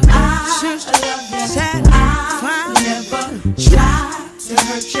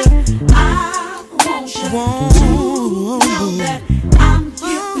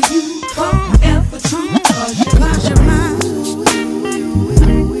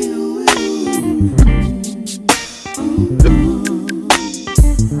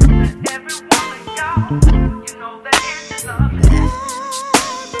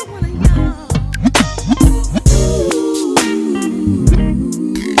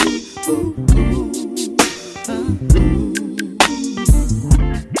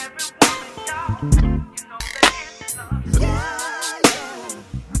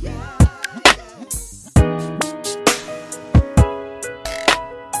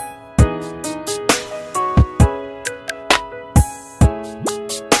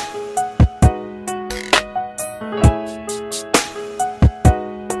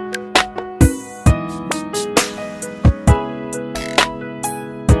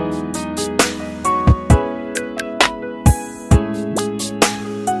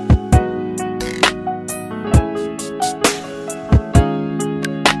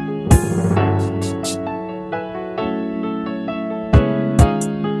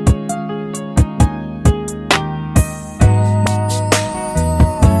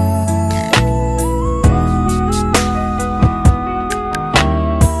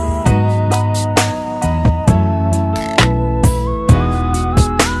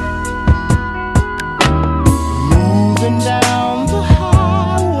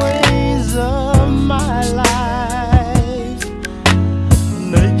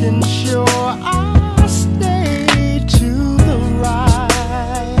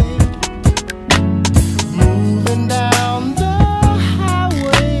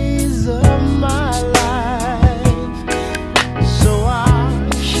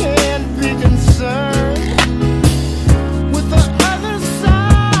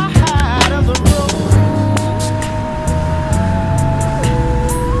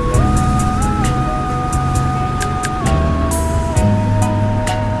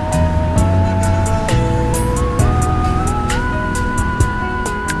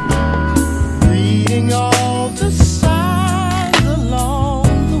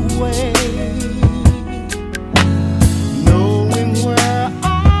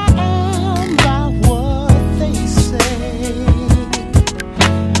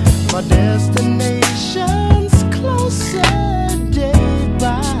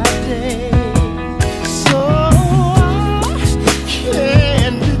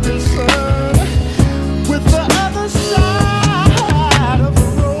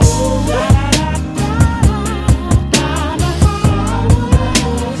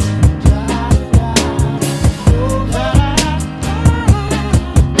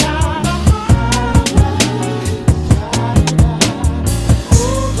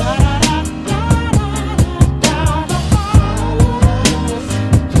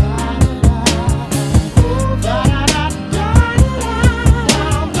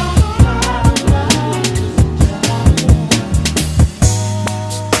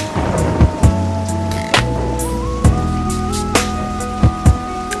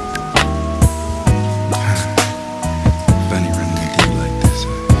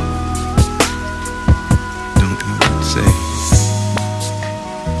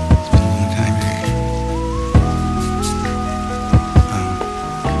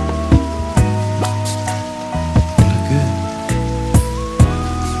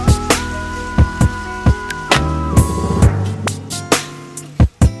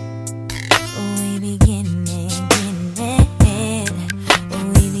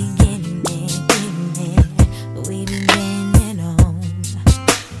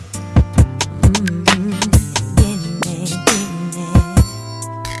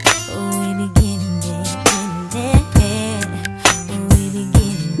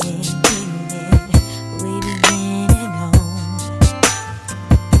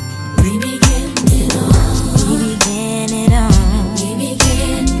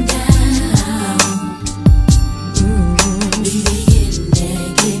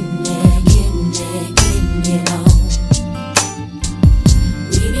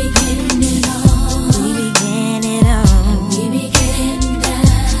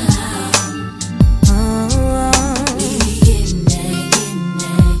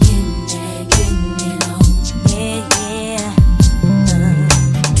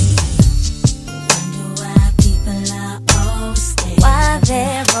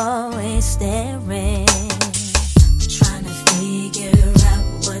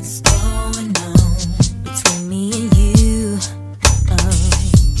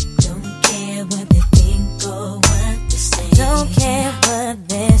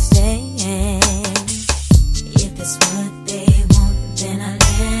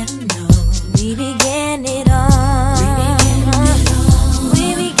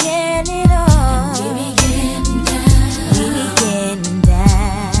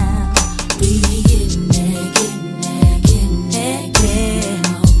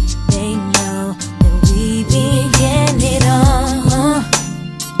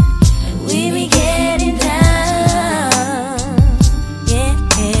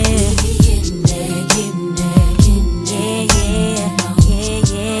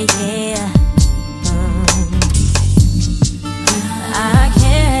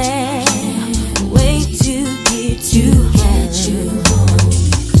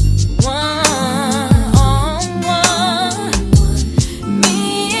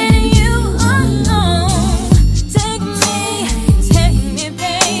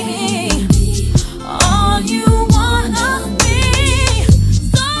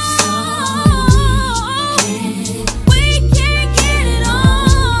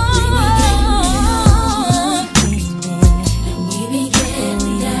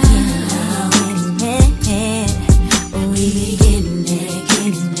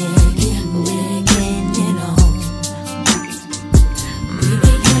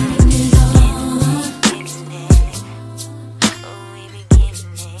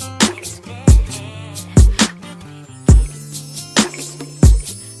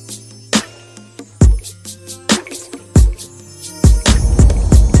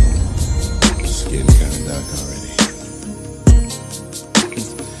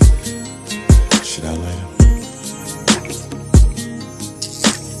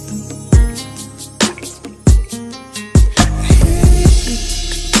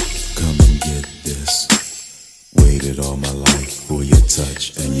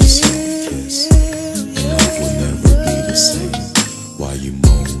 while you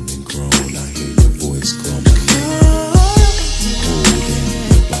moan and groan, I hear your voice call my name. Holding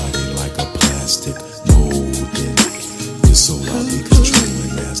your body like a plastic molding. Your soul I'll be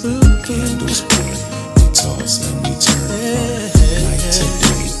controlling as the candles burn. We toss and we turn from night to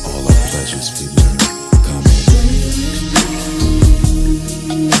day. All our pleasures we learn. Come in.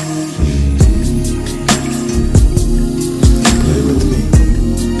 Play with me.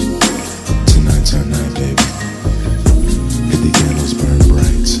 Tonight, baby. Hit the candles burn bright.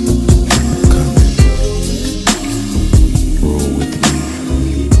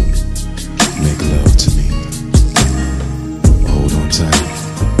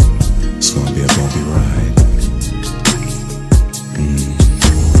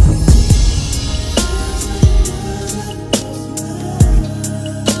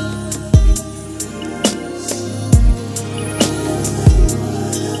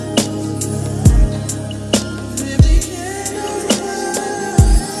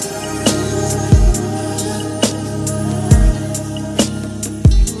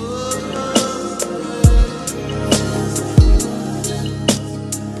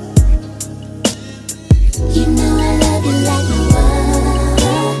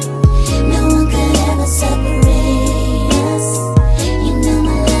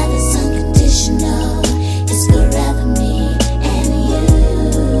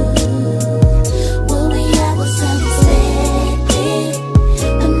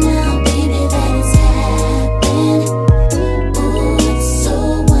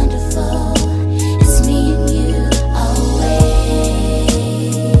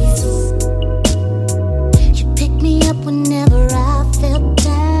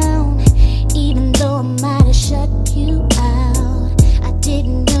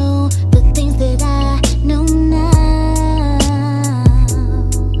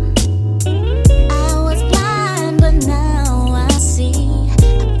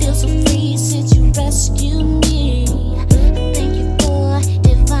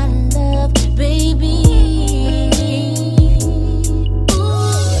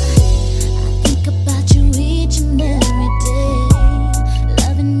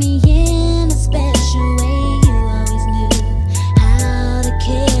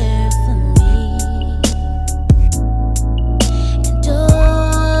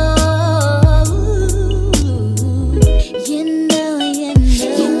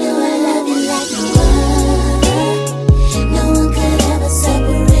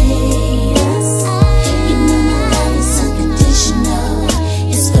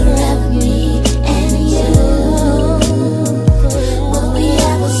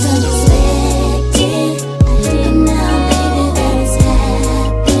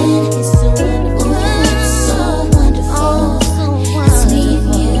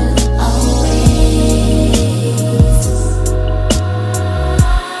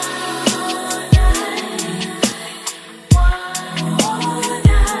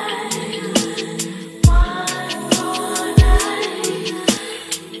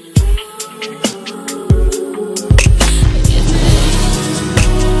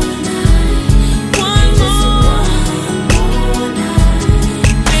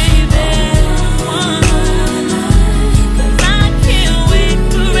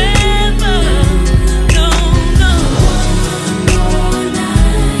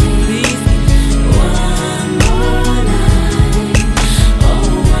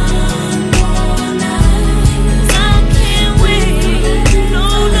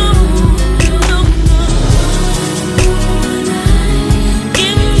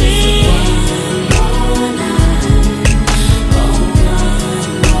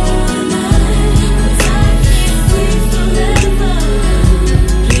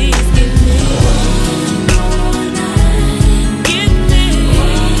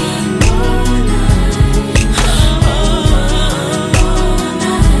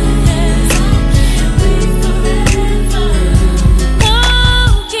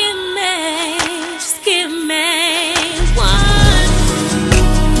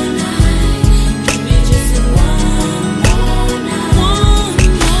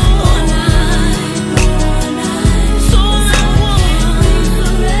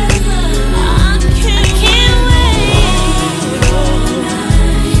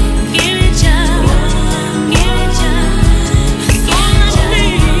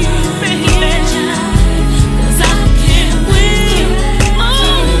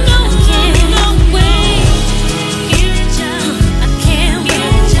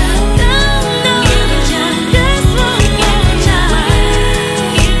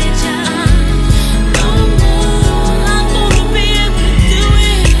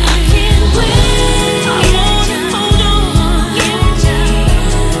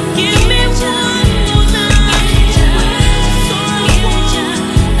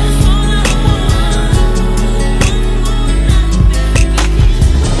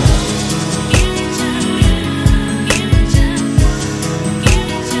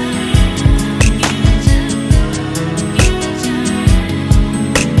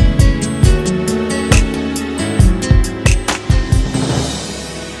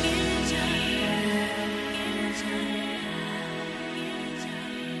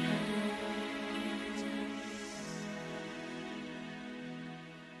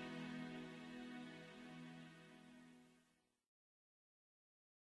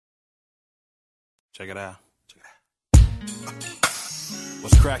 Check it out.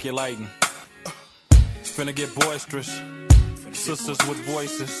 What's crackulating? Finna get boisterous. Sisters with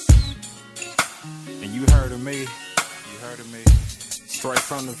voices. And you heard of me. Straight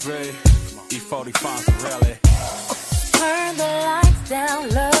from the V. E45 rally. Turn the lights down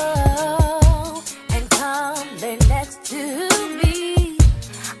low and come lay next to me.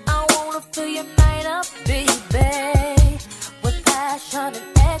 I wanna fill your night up, baby, with passion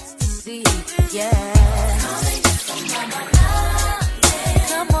and ecstasy. Yeah.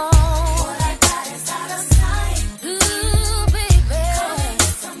 Come on. What I got is out of sight. Ooh, baby. Come and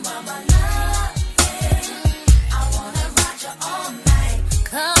get some of my love. I wanna ride you all night.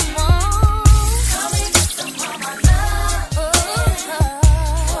 Come on. Come and get some of my love.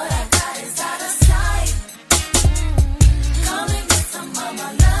 What I got is out of sight. Come and get some of my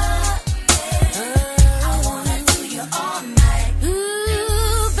love. I wanna do you all night.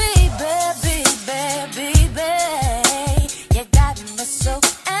 Ooh, baby, baby, baby. You got me so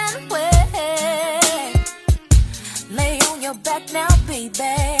and wet. Lay on your back now,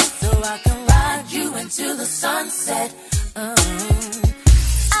 baby, so I can ride you into the sunset. I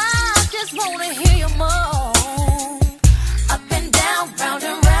just wanna hear you moan. Up and down, round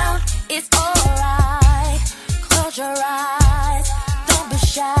and round, it's alright. Close your eyes, don't be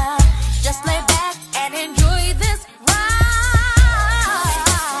shy. Just lay back and enjoy this ride.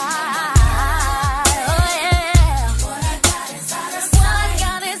 Oh yeah. What I got is out of sight. What I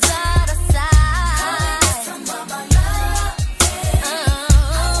got is out of sight. Come and get some of my love. I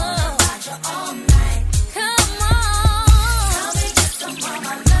wanna ride you all night. Come on. Come and get some of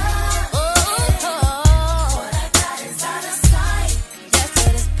my love. What I got is out of sight. Yes,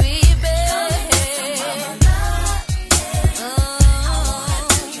 it is, baby. Come and get some of my love. I wanna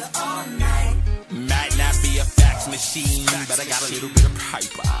do you all night. Might not be a fax machine, but I got a little bit of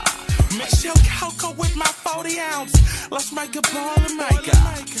paper. Mix your cocoa with my 40 ounce. Let's make a ball of maker.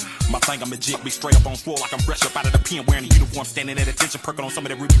 My thing, I'm a jig, be straight up on swole like I'm fresh up out of the pen, wearing a uniform, standing at attention, perking on some of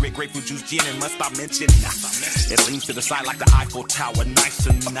that ruby red grapefruit juice gin, and must I mention, it leans to the side like the Eiffel Tower, nice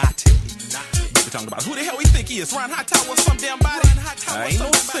and knotty. Baby talking about who the hell we think he is, Ron Hightower, some damn body. Ain't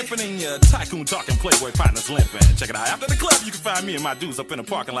no sipping in your tycoon talking Playboy partners limping. Check it out, after the club you can find me and my dudes up in the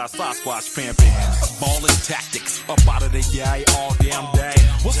parking lot, Sasquatch pimping. Ballin' tactics, up out of the yay all damn day.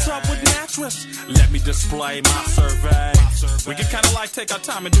 What's up with mattress? Let me display my survey. We can kinda like take our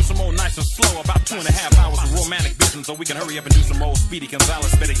time and do some old nice and slow. About 2.5 hours of romantic business, so we can hurry up and do some old Speedy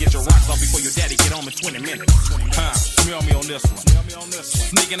Gonzales. Better get your rocks off before your daddy get home in 20 minutes. Smell me on this one.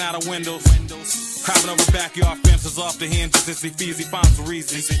 Sneaking out of windows, hopping over backyard fences off the hinges. It's Easy finds a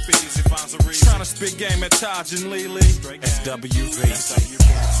reason. Trying to spit game at Taj and Lily. SWV.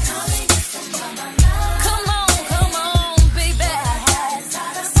 Come on, baby.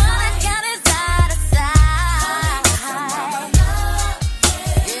 What I got is out of sight.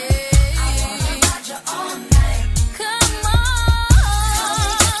 Yeah. I wanna ride you all night. Come on.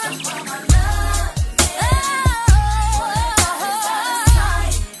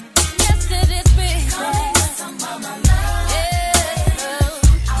 Yes, it is, baby. Some of my love.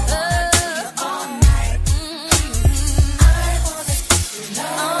 I wanna do you all night. I wanna get you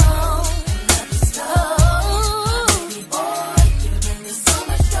love. Baby boy, you bring me so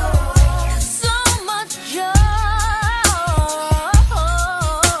much joy. So much joy.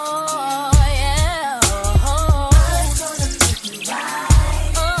 Yeah. I'm gonna make you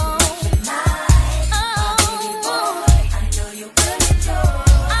right. Tonight. Baby boy, I know you will enjoy.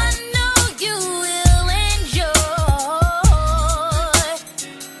 I know you will enjoy.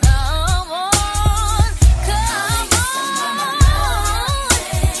 Come on.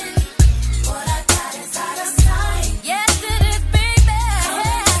 What I got is out of sight. Yes, it is, baby. I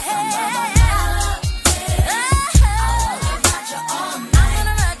wanna ride you all night. I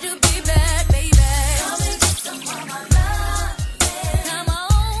wanna ride you, baby. Come and get some of my love. Come on.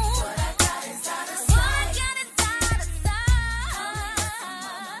 What I got is out of sight.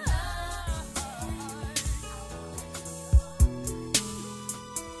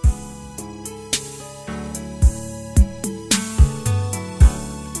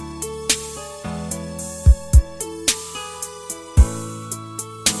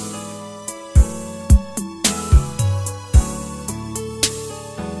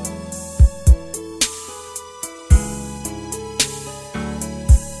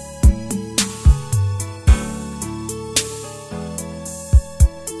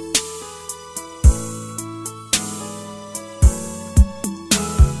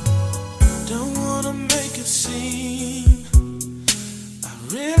 Don't wanna make it seem I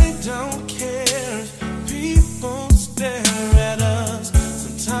really don't care if people stare at us.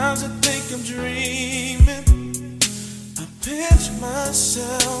 Sometimes I think like I'm dreaming. I pinch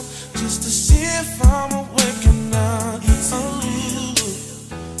myself just to see if I'm awake or not.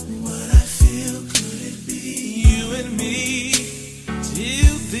 What I feel, could it be you and me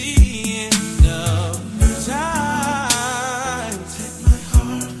till the end of time? Take my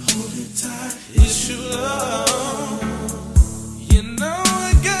heart, hold it tight. It's true love. You know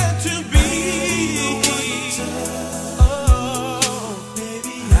I got to be. Oh,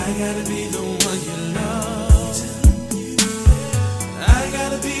 baby, I gotta be the one you love. I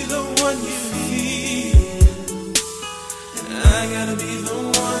gotta be the one you feel. I gotta be the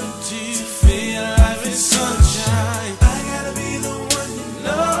one to feel life is sunshine. I gotta be the one you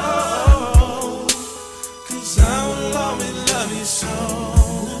know, 'cause I will always love you so.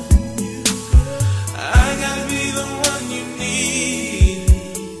 I gotta be the one you need.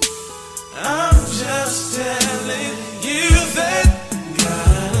 I'm just telling you that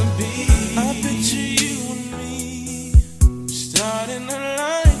gotta be. I picture you and me starting a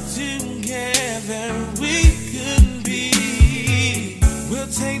life together. We could be.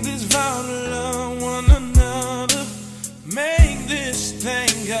 We'll take this vow to love one another. Make this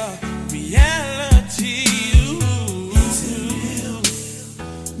thing a reality.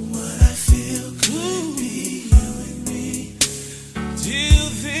 What I feel could be you and me till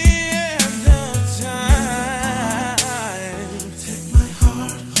the end of time. Take my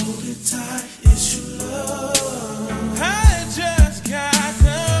heart, hold it tight. It's your love. I just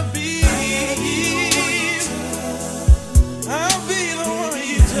gotta be. I'll be the one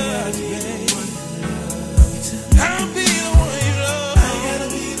you touch, babe. I'll be the one you love. I gotta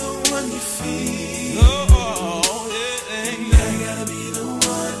be the one you feel. Oh, yeah. I gotta be the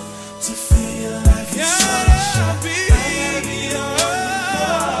one to feel like it's sunshine. I gotta be the one,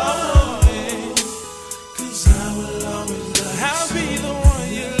 'cause I will always love you. I'll be the one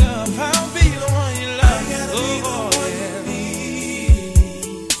you love. I'll be the one you love. I gotta be the one you need.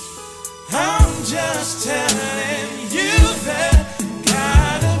 I'm just telling you that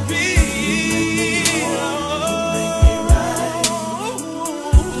gotta be.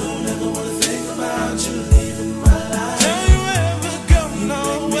 Don't ever wanna think about you leaving my life. Don't you ever go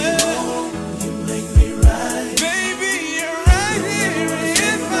nowhere. You make me right. Baby, you're right here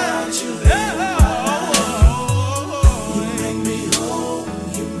in my love. You make me whole.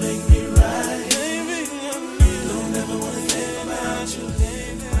 You make me right. Baby, don't ever wanna think about you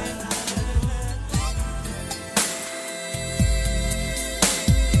leaving my life.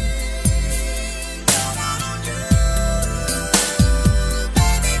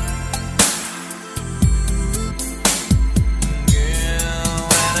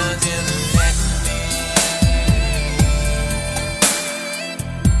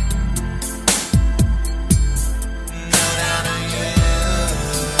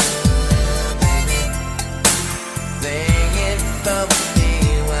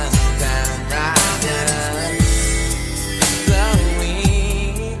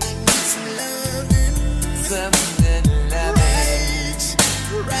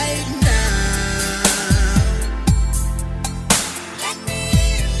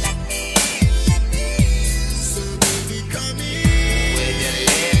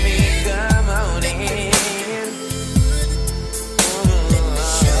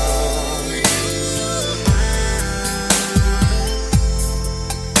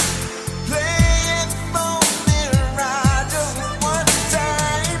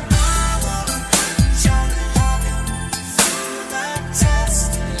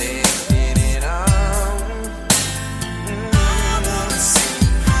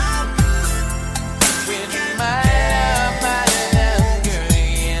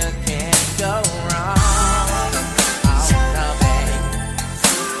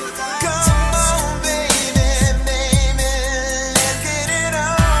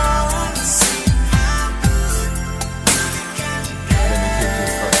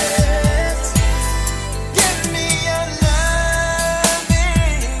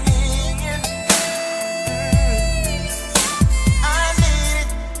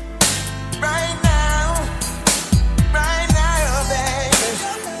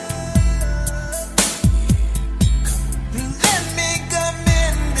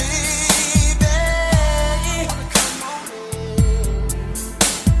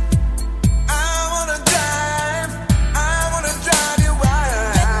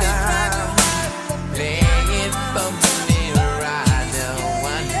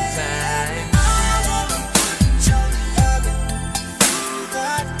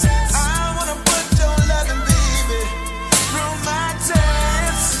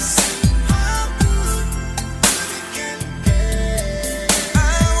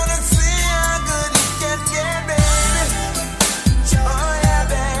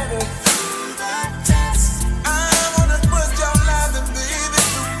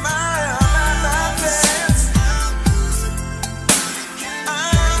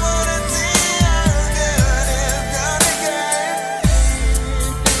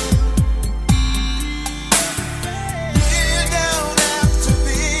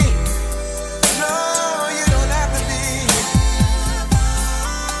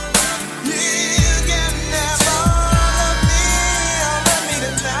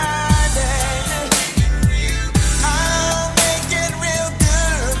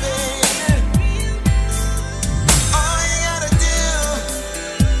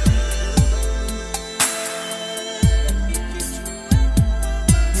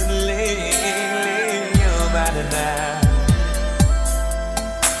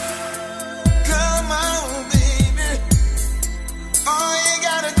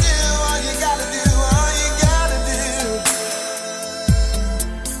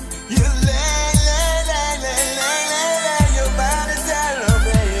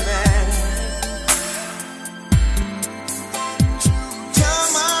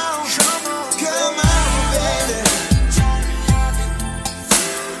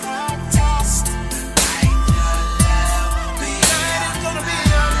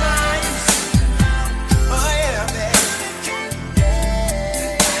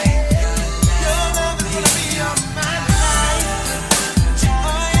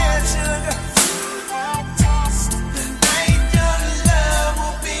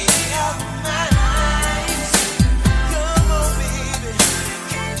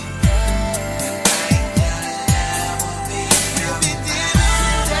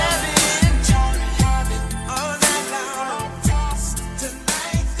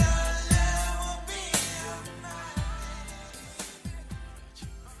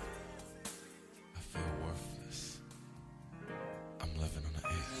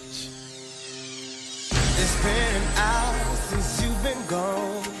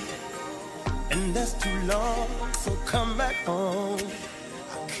 too long, so come back home.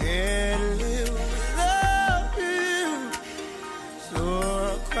 I can't live without you, so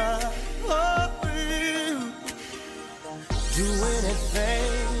I'll cry for you. Do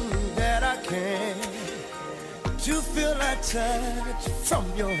anything that I can to feel that touch from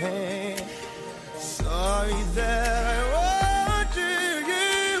your hand. Sorry that I want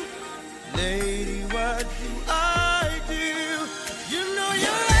you, lady, what do I do? You know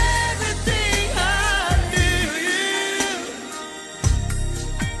you're everything I do.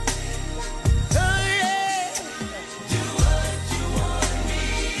 Oh yeah. Do what you want me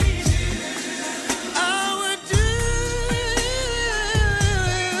to. I would do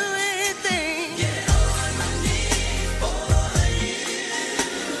anything. Get on my knees for you.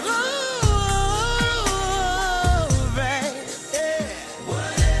 Oh, baby.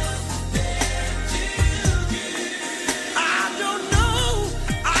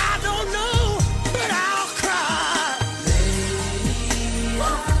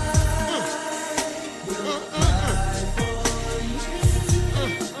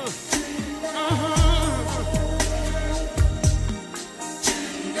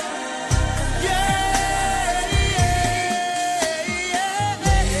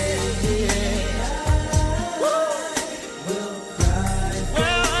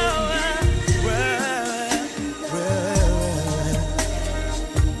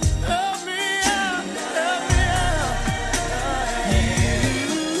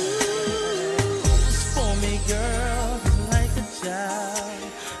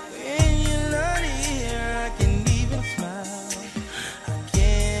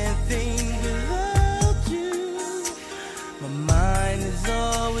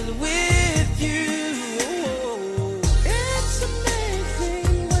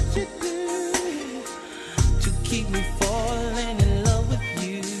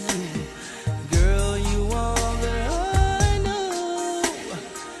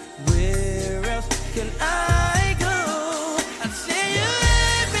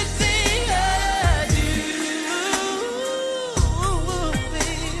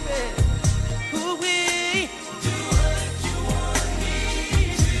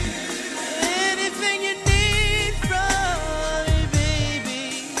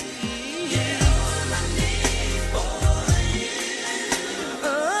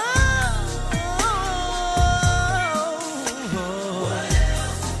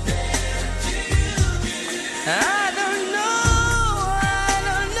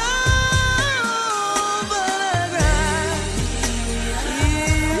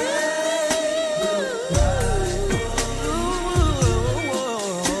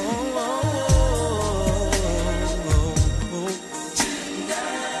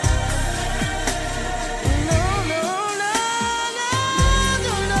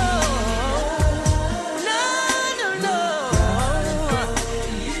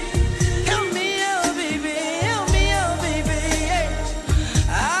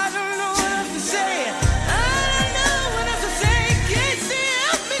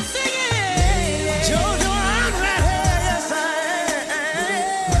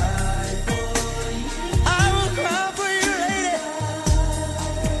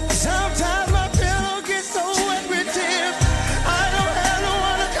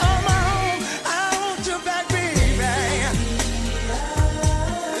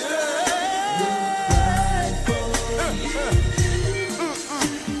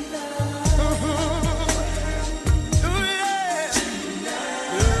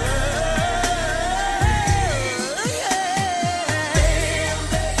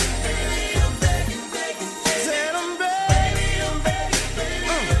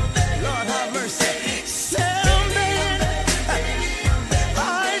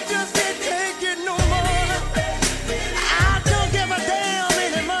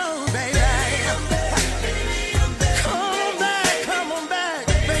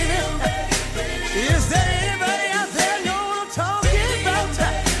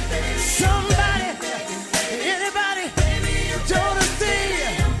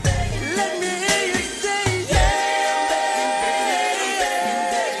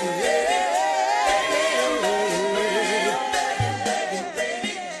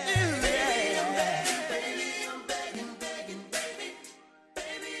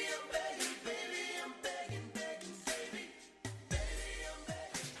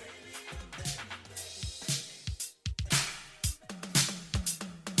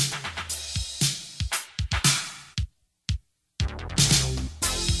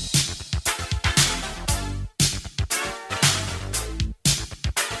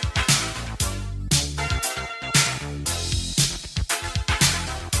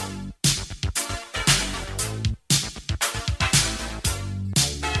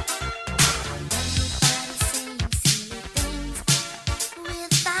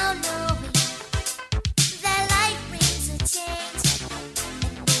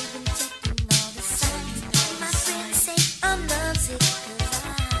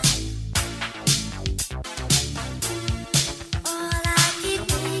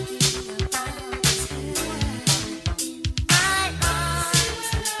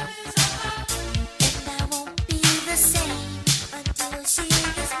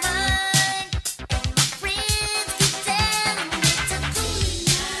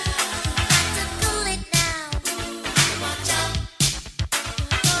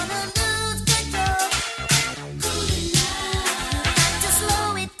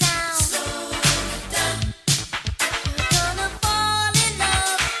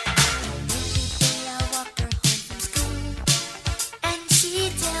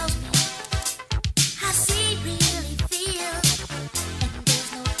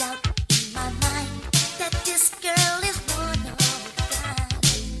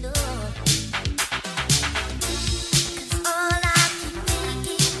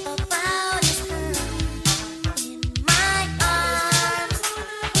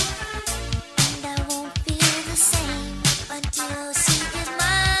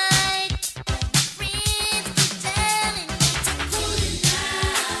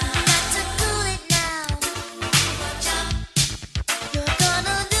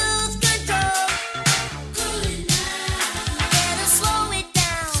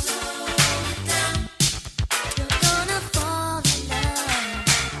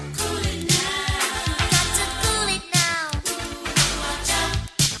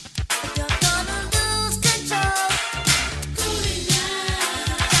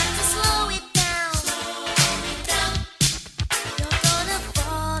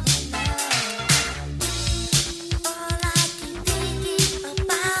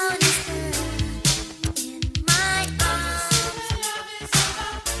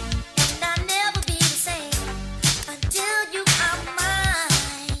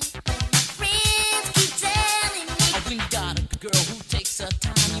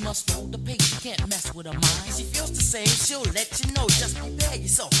 prepare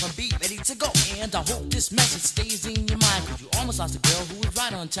yourself and be ready to go. And I hope this message stays in your mind, cause you almost lost a girl who was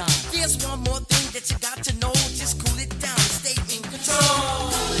right on time. There's one more thing that you got to know. Just cool it down and stay in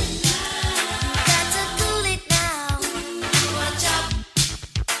control. Got to cool it now. Watch out.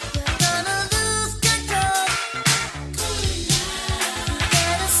 You're gonna lose control.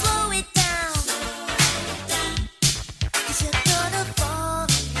 Better slow it down. 'Cause you're gonna fall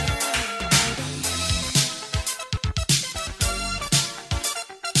in love.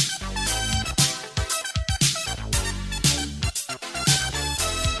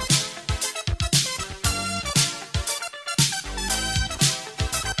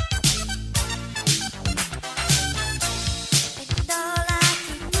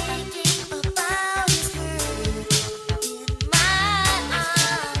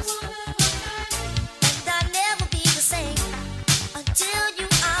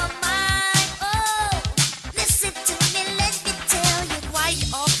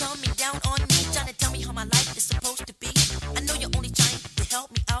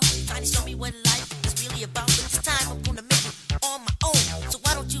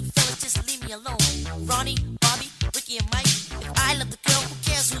 Ronnie, Bobby, Ricky, and Mike. If I love the girl, who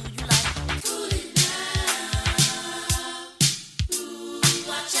cares who you like? Cool it now. Ooh,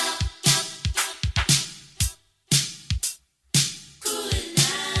 watch out. Cool it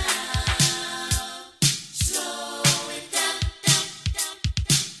now. Slow it down.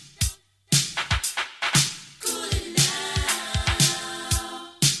 Cool it now.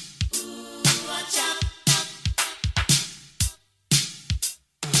 Ooh, watch out.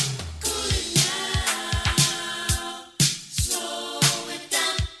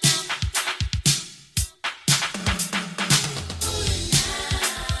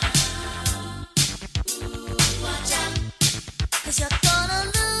 Cause you're gonna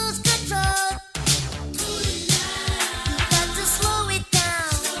lose control. You got to slow it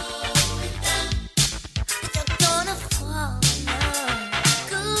down. You're gonna fall in love.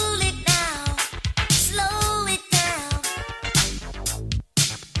 Cool it now. Slow it down.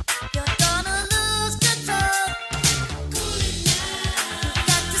 You're gonna lose control. You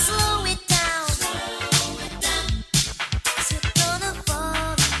got to slow it down. 'Cause you're gonna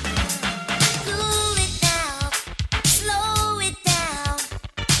fall in love. Cool it now. Slow it down.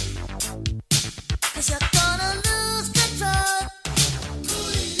 'Cause you're gonna lose control.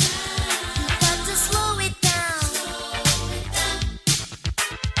 You got to slow it down. Cool it now.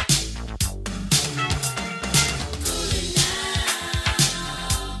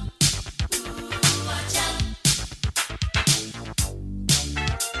 Ooh, watch out.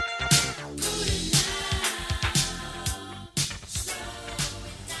 Cool it now. Slow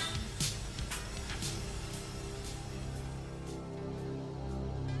it down.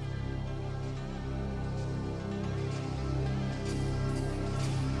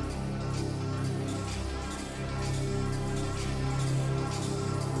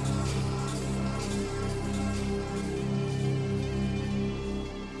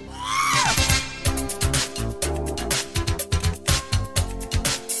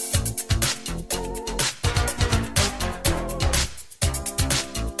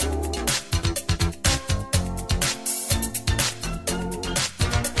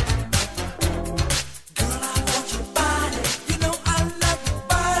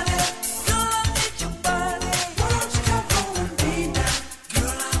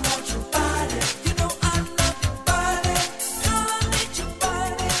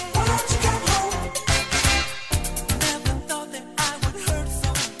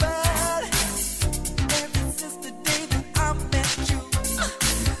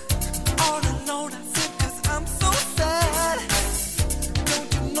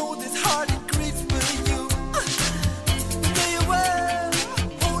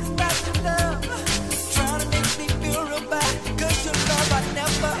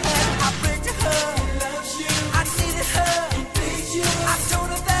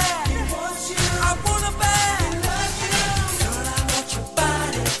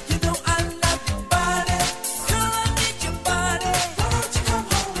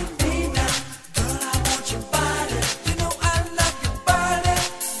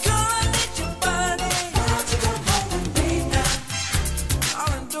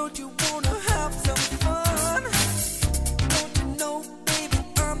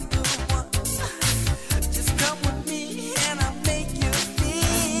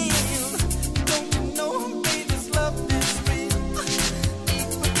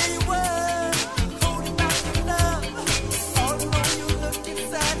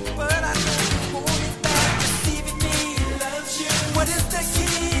 What is the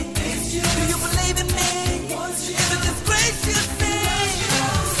key? Do you believe in me? Is it this gracious thing?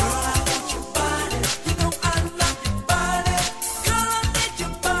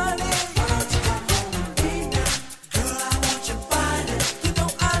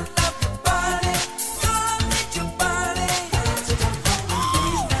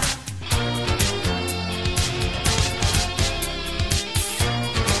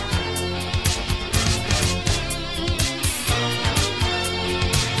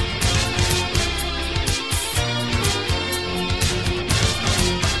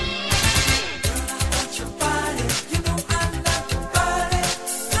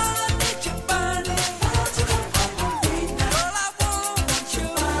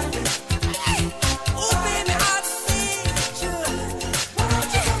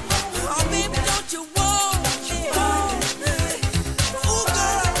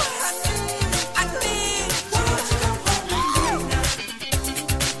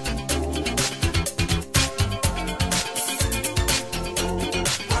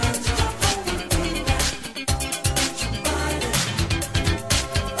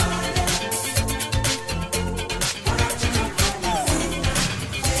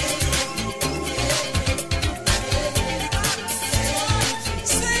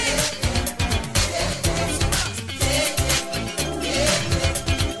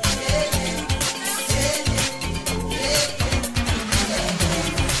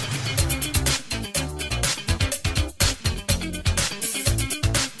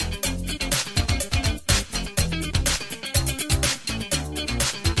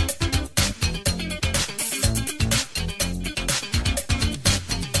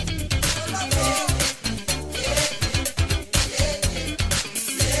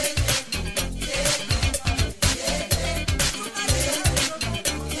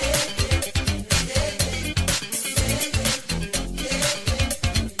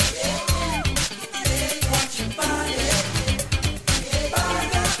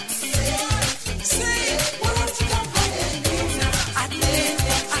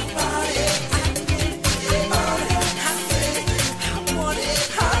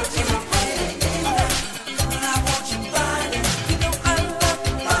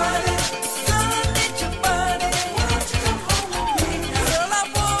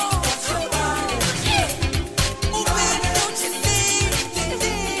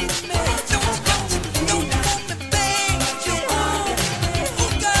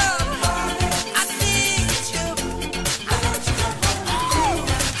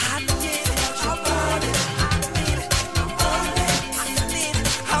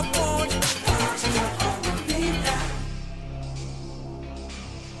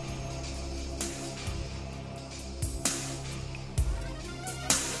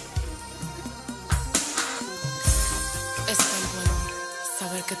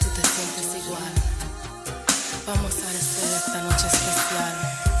 gozar esta noche especial.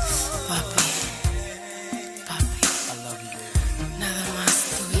 Papi, papi. I love you. Nada más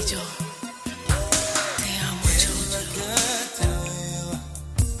tú y yo. Te amo, Jojo.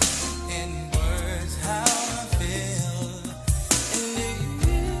 In words how I feel, and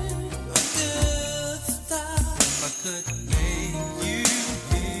you a good style. If I could make you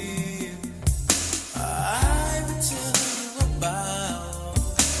feel, I would tell you about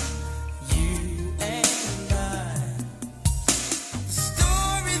you and I. The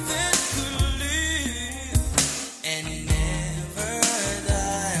story that could live and never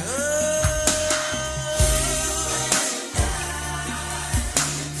die.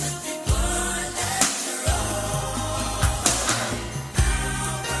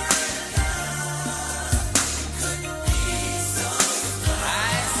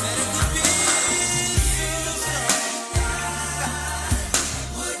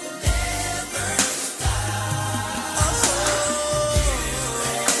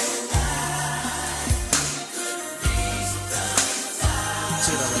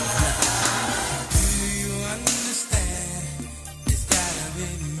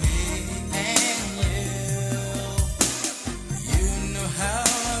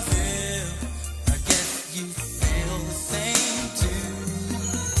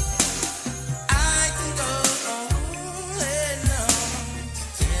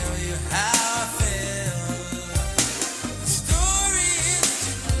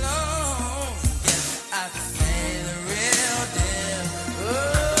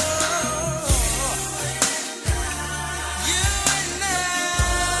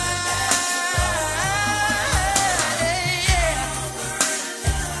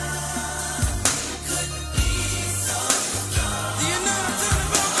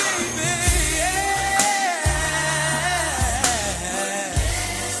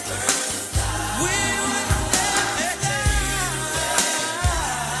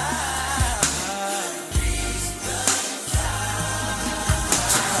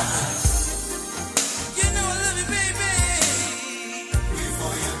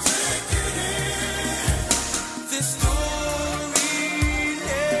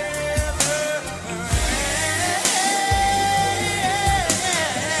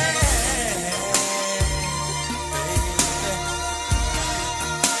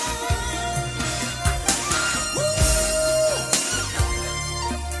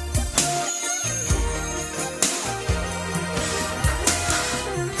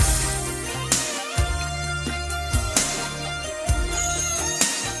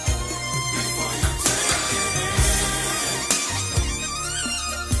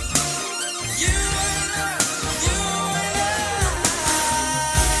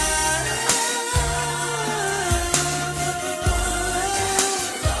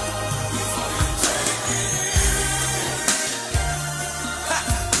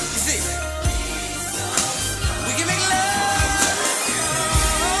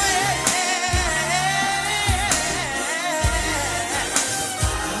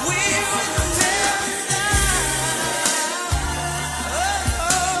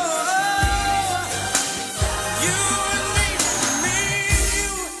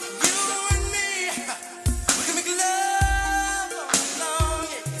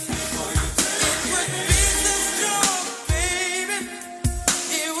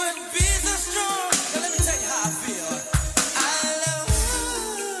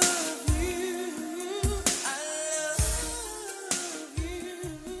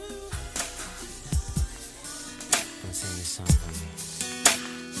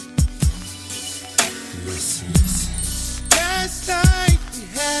 Last night we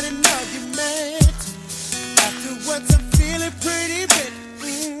had an argument. Afterwards I'm feeling pretty bit.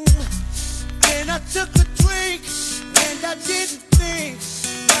 Then I took a drink and I didn't think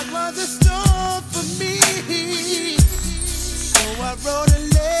that was a storm for me. So I wrote a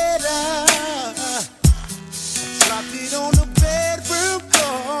letter, I dropped it on the bedroom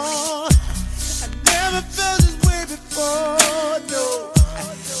floor. I never felt this way before, no.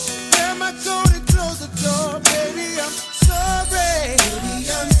 Am I gonna close the door, baby? I'm sorry. Baby,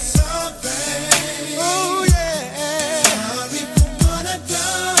 I'm sorry. Oh yeah. Sorry for what I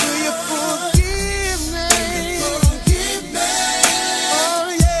done. Do you forgive me? Forgive me. Oh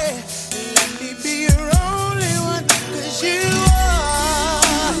yeah. Let me be your only one, 'cause you are.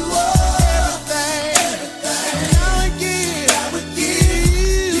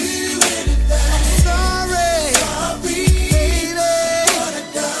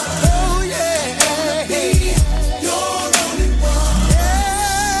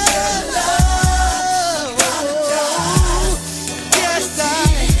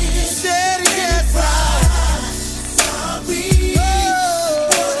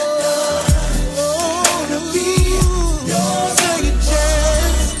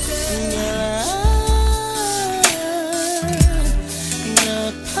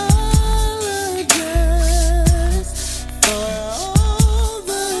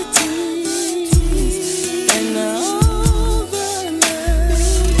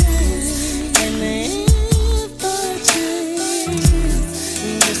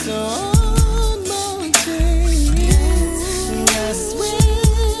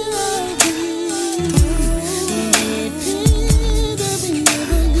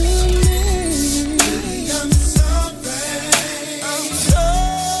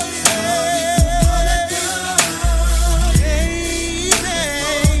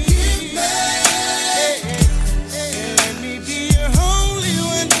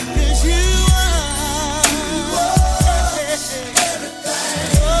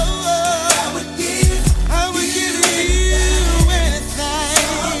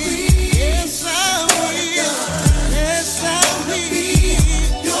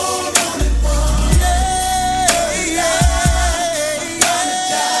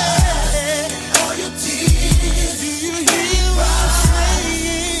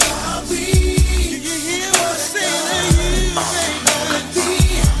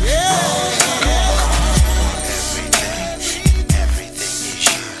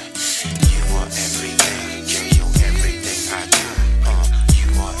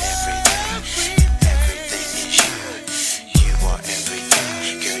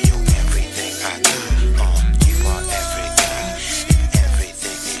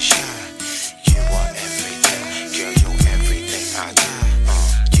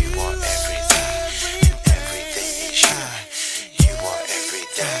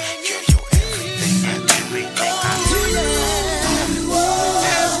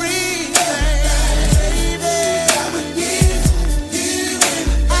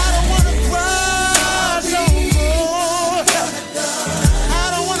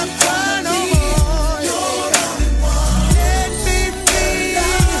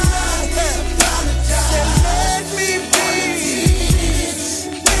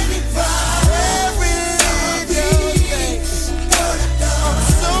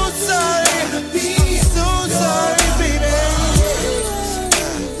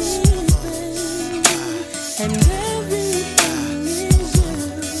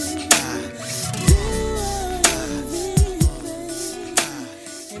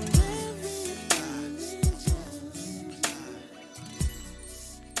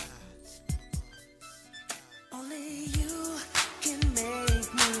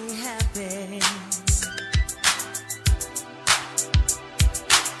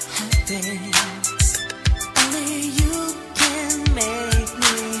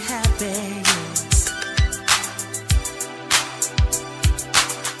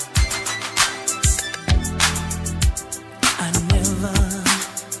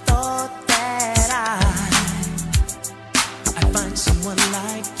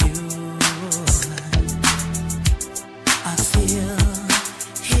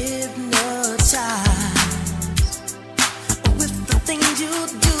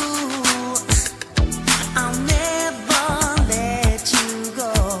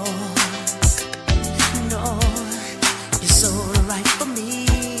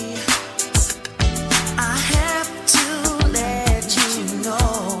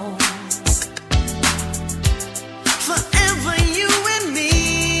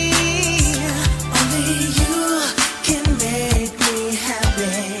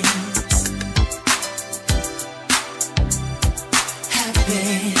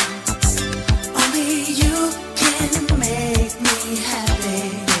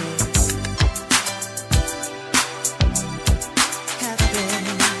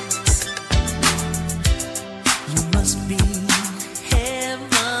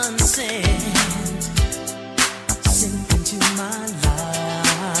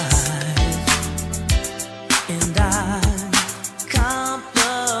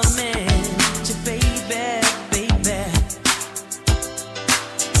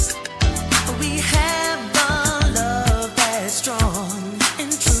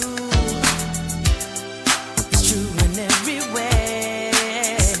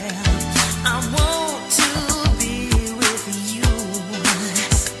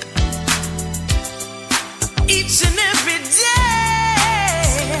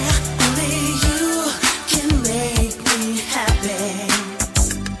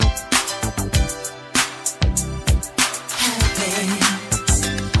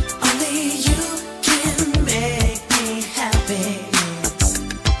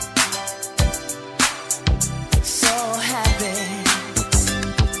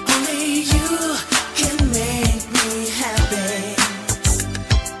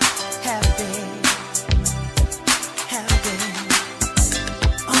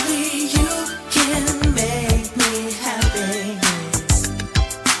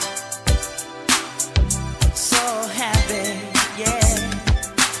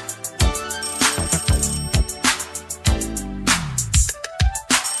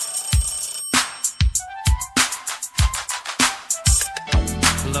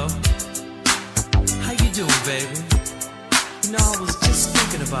 Hello. How you doing, baby? You know, I was just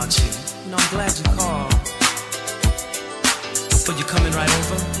thinking about you. You know, I'm glad you called. But you coming right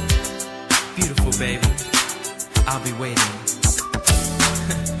over? Beautiful, baby. I'll be waiting.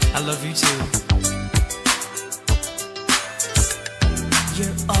 I love you too.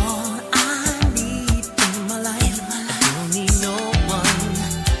 You're all I need in my life. I don't need no one.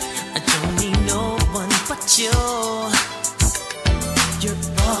 I don't need no one but you. You're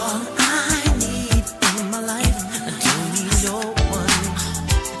all I need in my life. I don't need no one.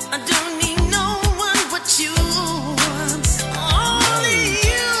 I don't need no one but you. Only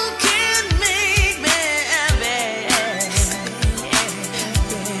you can make me happy.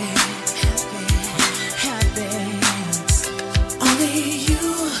 Only you.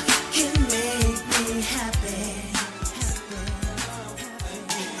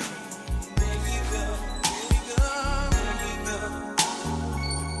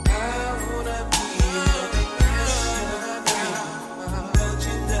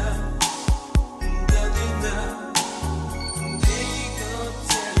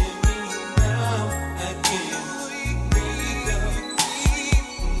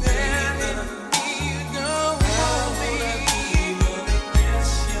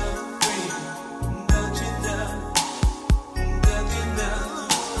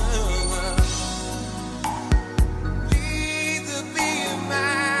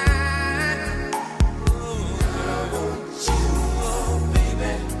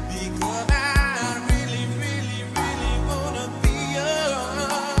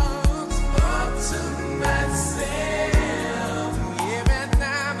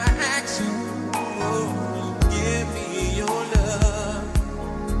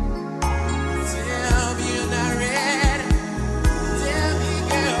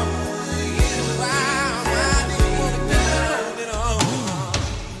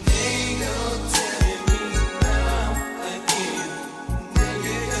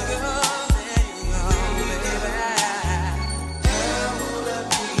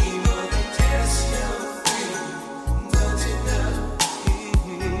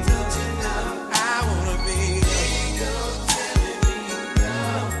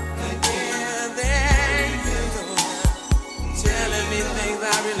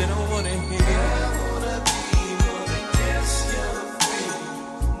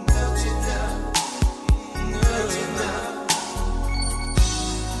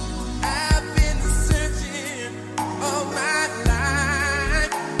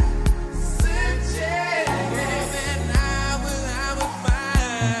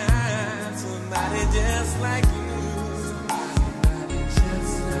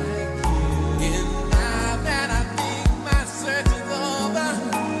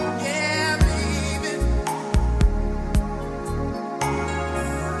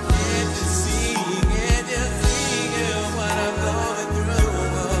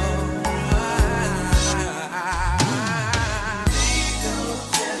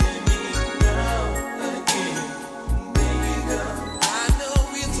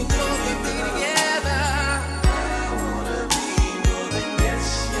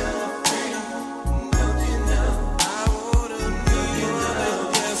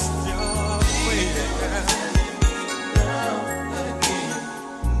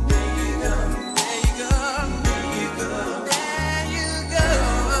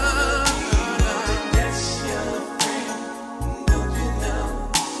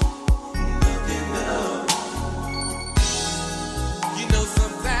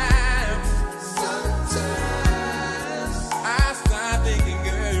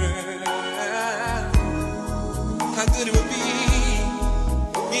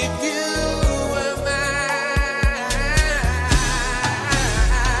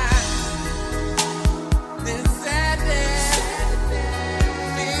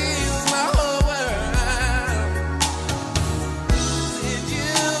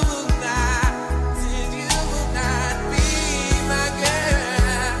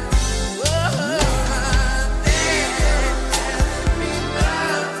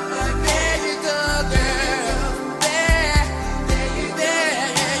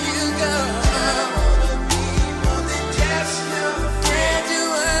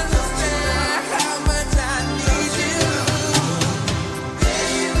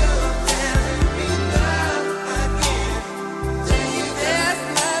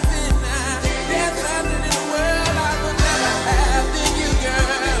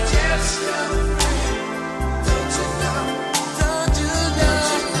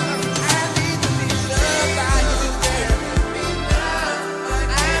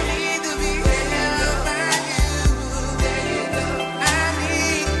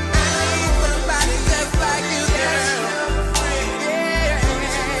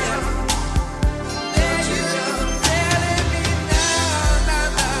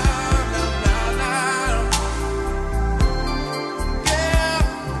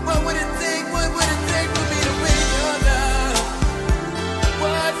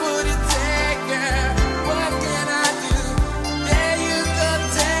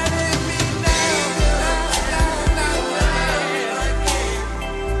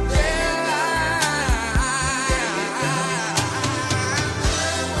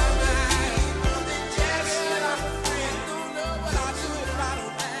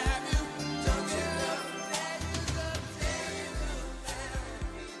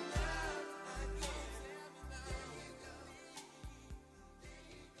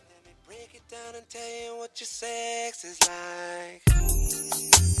 what your sex is like.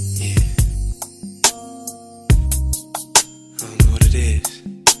 Yeah. I don't know what it is.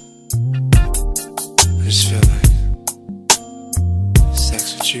 I just feel like sex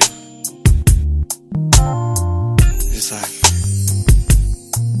with you.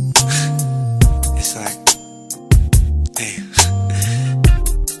 It's like, damn.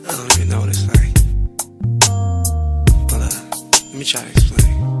 I don't even know what it's like. But let me try to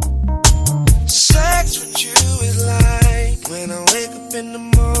explain. Sex with you is like when I wake up in the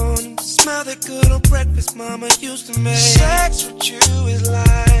morning, smell that good old breakfast mama used to make. Sex with you is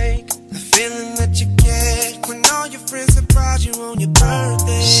like the feeling that you get when all your friends surprise you on your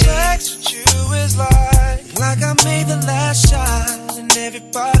birthday. Sex with you is like I made the last shot and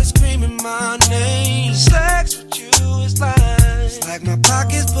everybody screaming my name. Sex with you is like my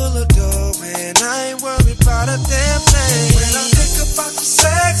pocket's full of dough and I ain't worried about a damn thing. When I think about the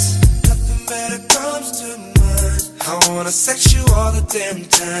sex, nothing better comes to mind. I wanna sex you all the damn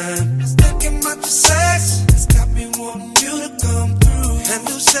time. Just thinking about the sex, it's got me wanting you to come through and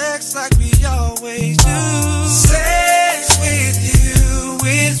do sex like we always do. Sex with you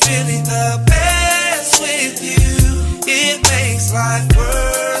is really the best with you. It makes life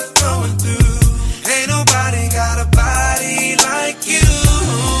worth going through. Ain't nobody got a body like you.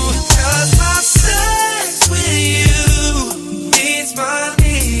 Cause my sex with you meets my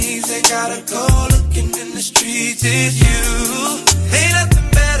needs. Ain't gotta go looking in the streets. It's you. Ain't nothing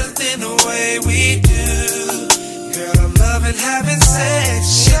better than the way we do. Girl, I'm loving having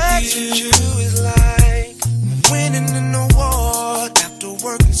sex with you. Is like winning an award after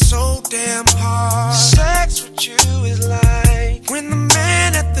working so damn hard. Sex with you is like when the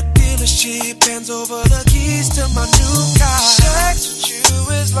man at the dealership hands over the keys to my new car. Sex with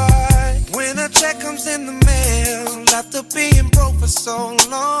you is like when a check comes in the mail after being broke for so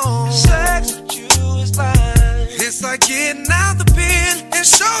long. Sex with you is like it's like getting out the pen and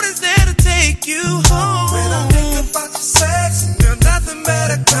shoulders there to take you home. When I think about your sex, girl, nothing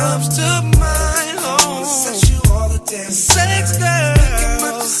better comes to mind. Oh, sex you all the damn sex, girl. Thinking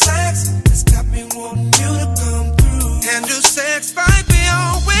about the sex, it's got me wanting you to come through and do sex like we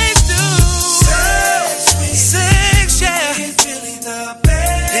always do. Sex, yeah, it's really the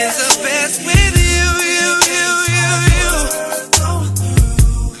best. It's the best with you.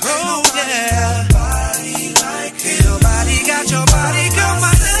 Oh yeah. Ain't nobody got your body, girl.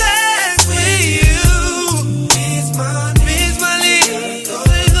 My sex with you is my lead. Ain't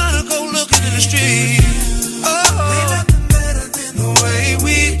gonna go looking in the street. Oh, ain't nothing better than the way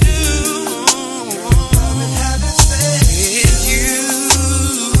we do. Having sex with you.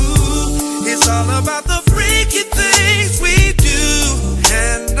 It's all about the freaky things we do,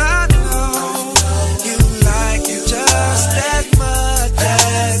 and I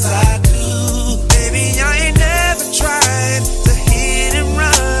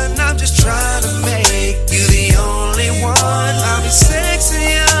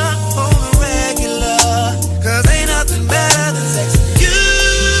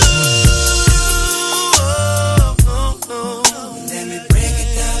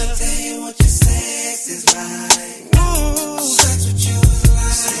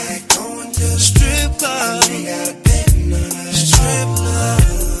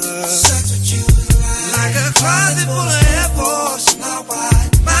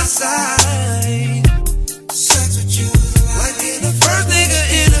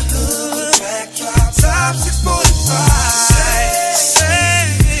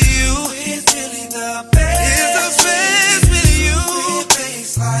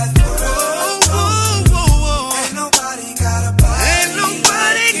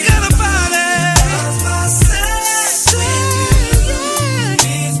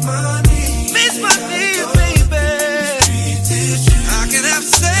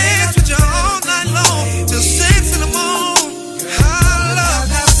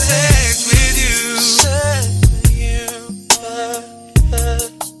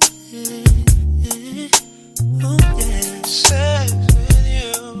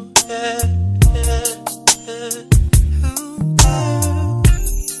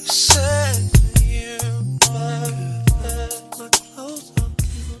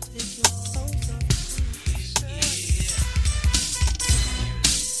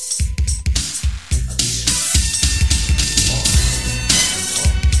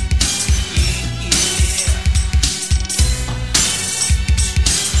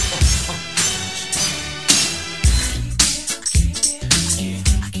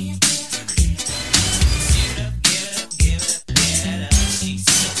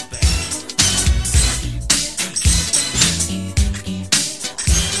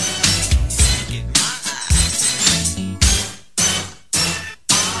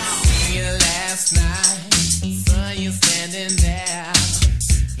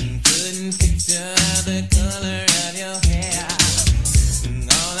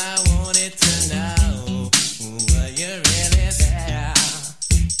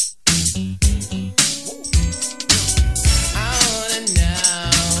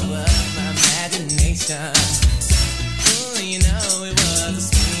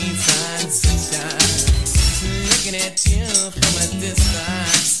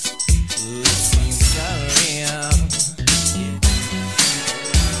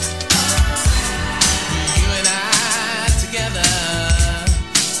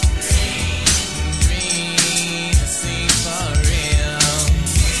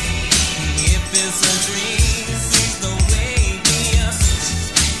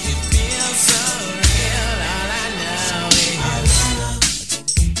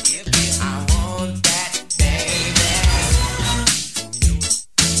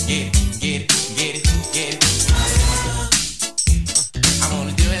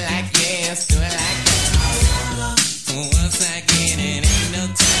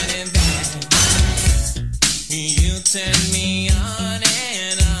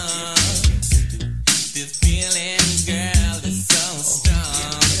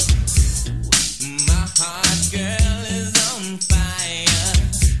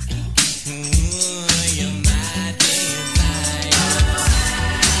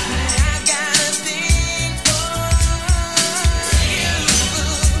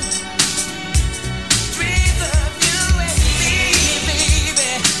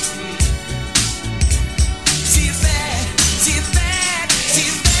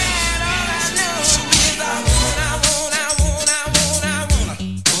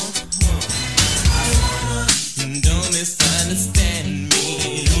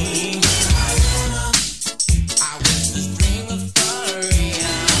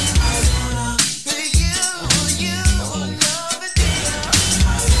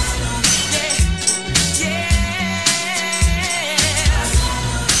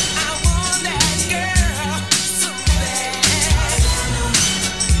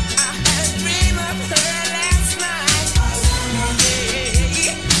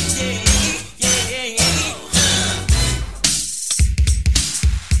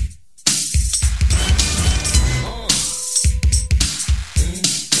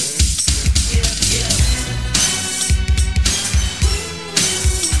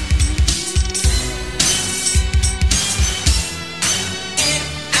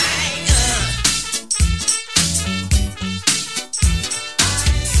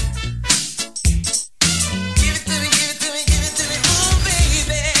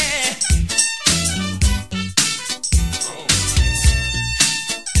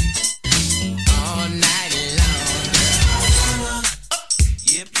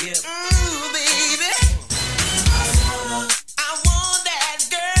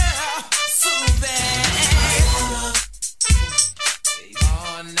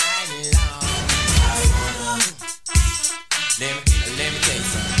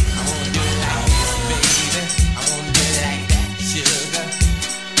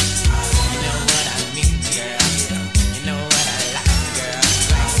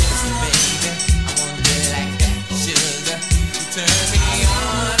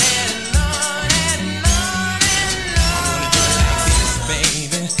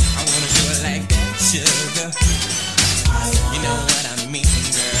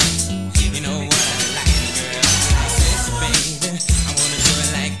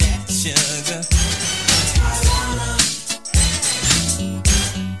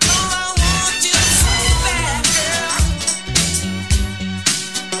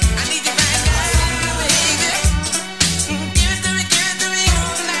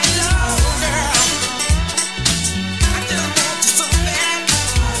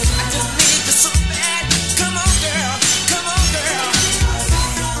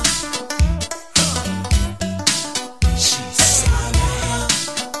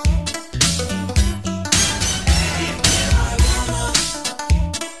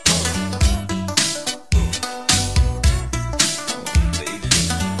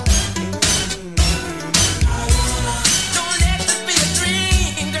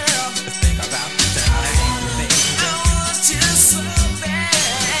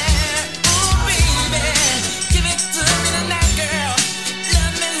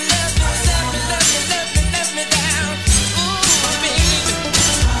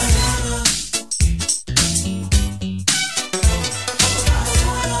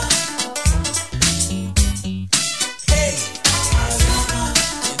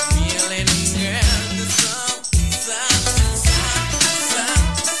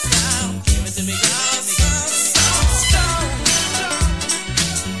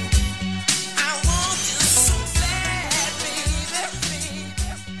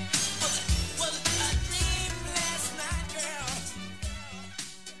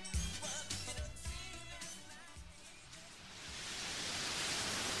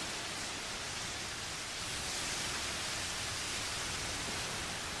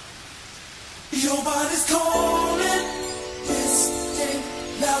Your body's calling, distant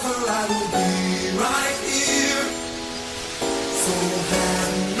lover, I will be right here. So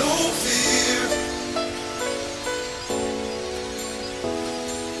have no fear.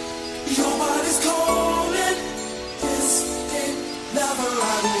 Your body's calling, distant lover,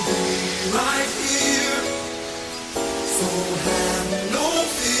 I will be right here. So have no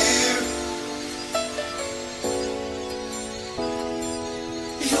fear.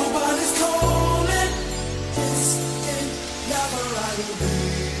 Your body's calling, distant lover, I will be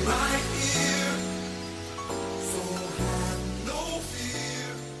right here. So have no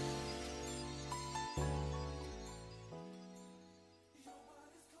fear.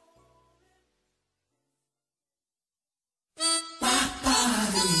 My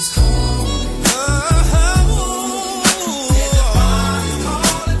body's calling.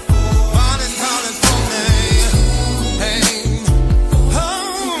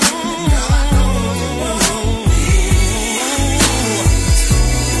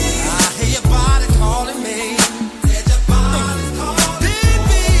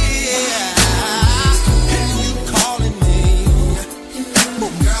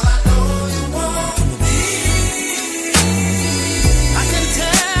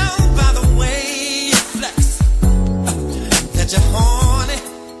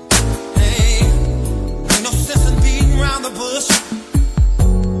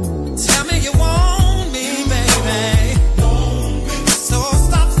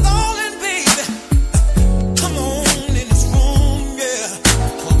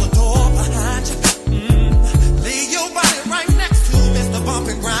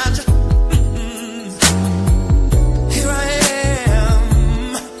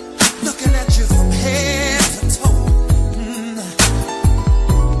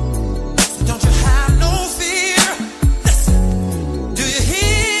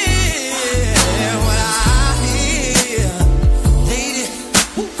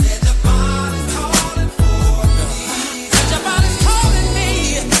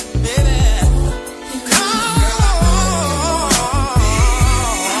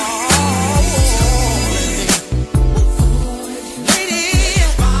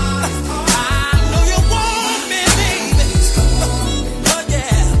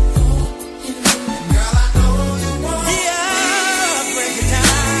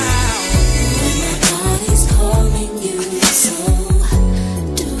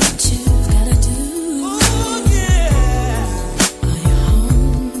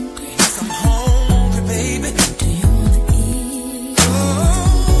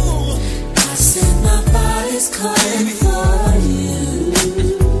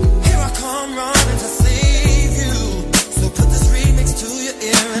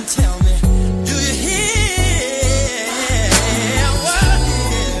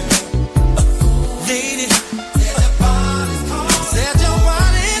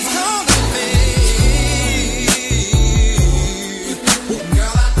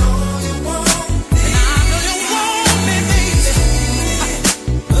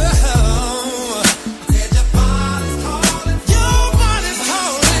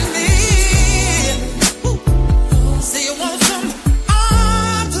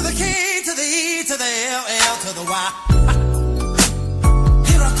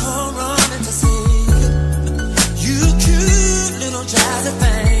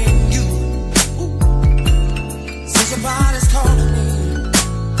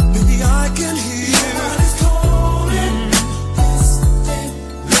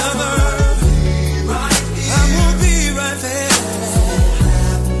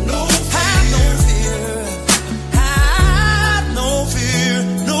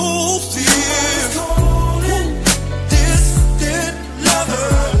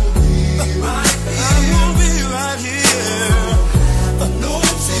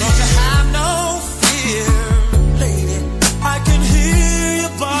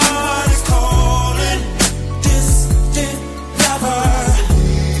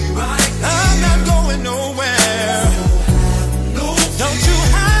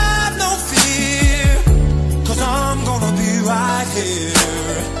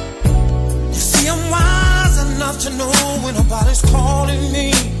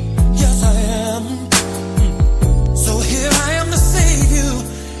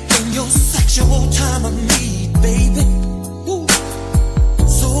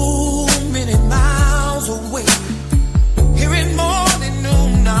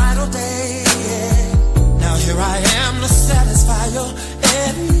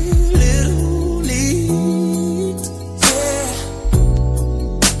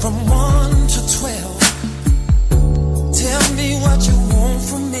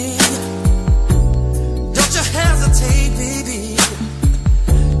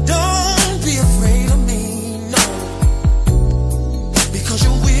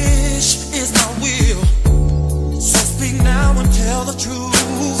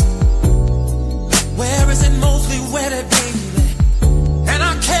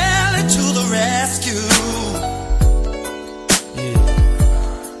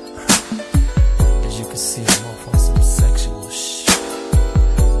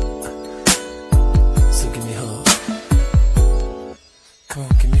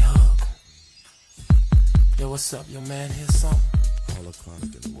 What's up, yo, man? Here's something. All the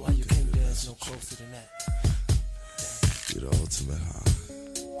chronic in the Why you can't dance no closer than that? You're the ultimate high.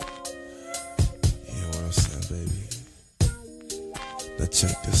 You know what I'm saying, baby? Now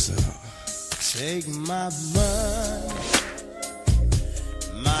check this out. Take my money,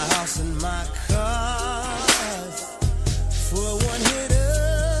 my house and my cars for one hit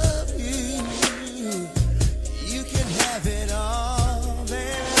of you. You can have it all,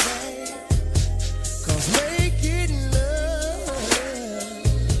 baby. 'Cause making love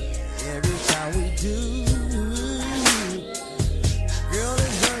every time we do, girl,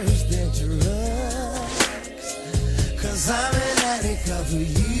 is worse than drugs. 'Cause I'm an addict of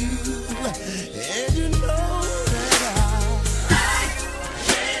you. And you know that I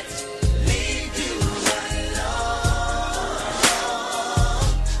can't leave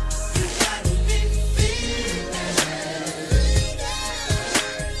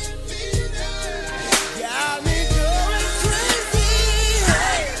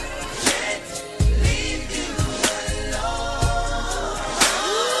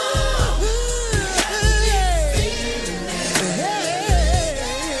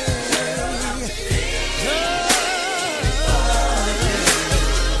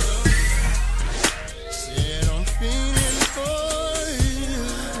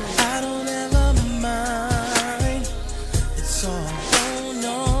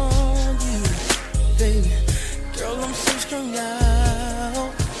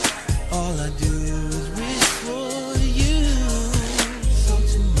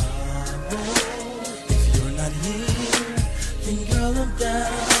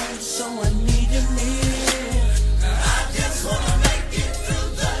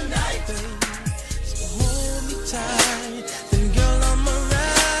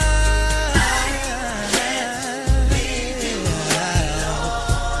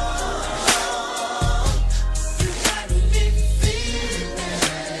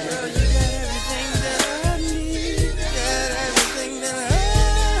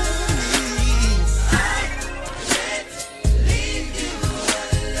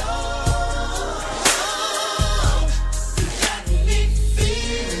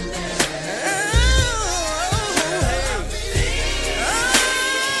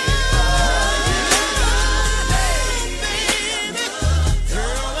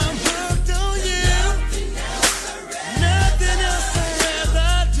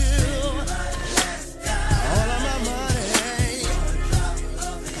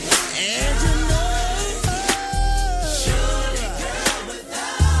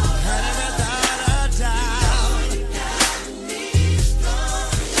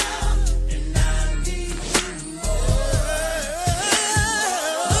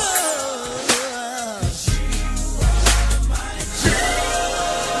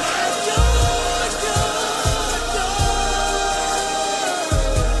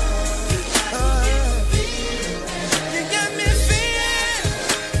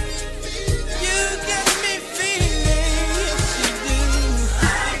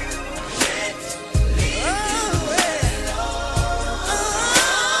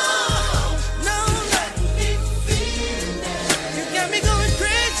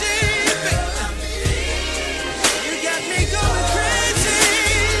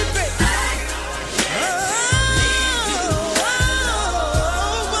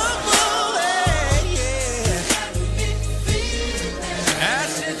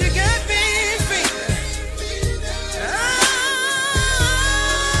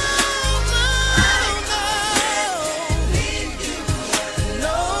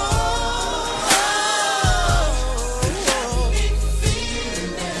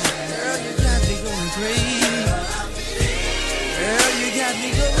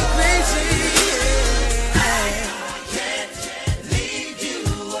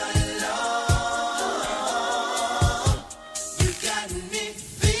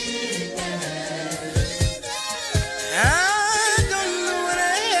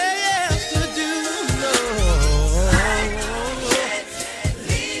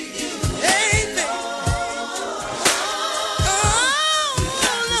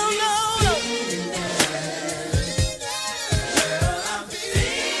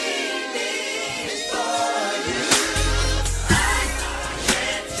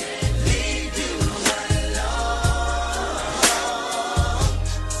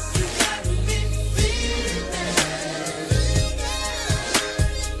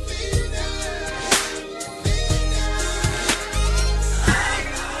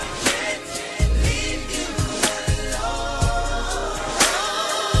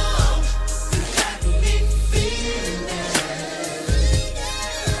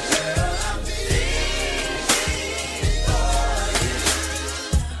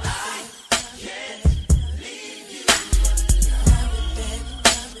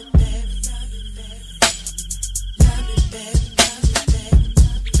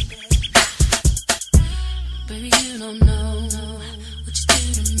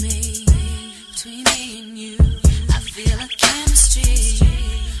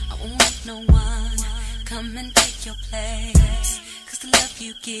your place. 'Cause the love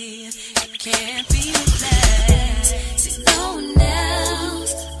you give, it can't be replaced. See, no one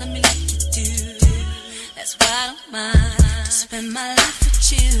else, let me like you do. That's why I don't mind to spend my life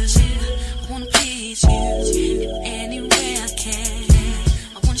with you. I wanna please you in any way I can.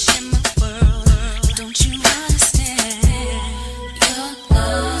 I wanna share my world, but don't you understand? Your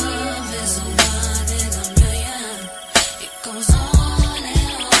love is a one in a million. It goes on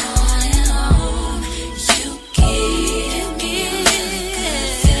and on and on. You give me a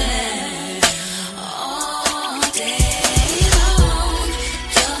good feeling all day long.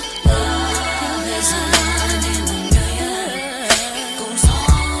 Your love is a one in a million. It goes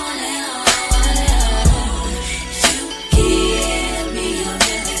on and on and on. You give me a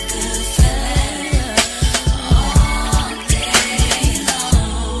really good feeling all day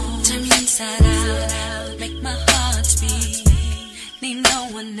long. Turn me inside out, make my heart beat. Need no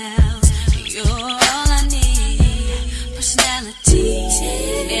one else, you're all I need. Personality,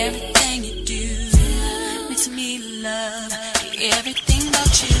 everything you do makes me love everything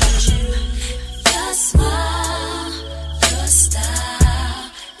about you. Your smile, your style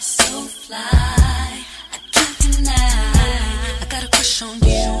is so fly, I can't deny. I got a crush on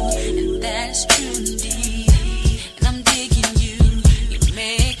you, and that is true indeed. And I'm digging you, you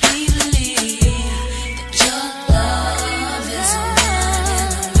make me believe that your love is a one in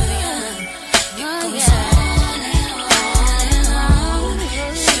a million. It goes on and on and on.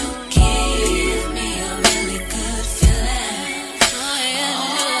 You give me a really good feeling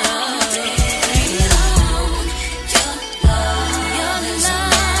all day long. Your love is a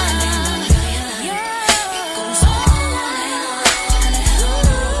one in a million. It goes on and on and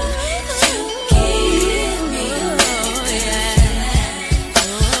on. You give me a really good feeling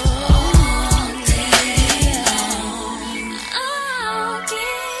all day long. I'll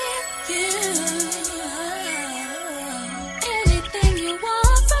give you anything you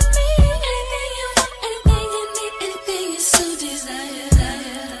want from me. Anything you want, anything you need, anything you so desire.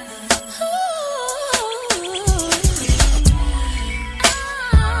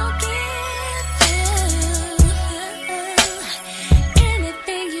 I'll give you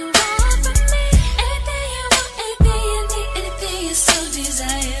anything you want from me. Anything you want, anything you need, anything you so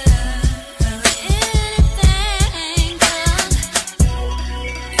desire. Anything, 'cause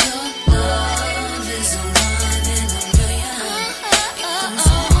your love is a one in a million. It goes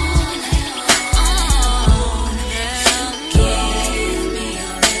on and on. You give me a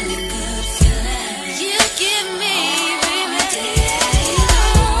really good feeling. You give me all day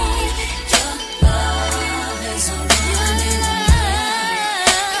long. Your love is a one in a million.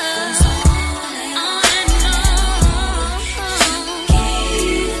 It goes on and on. You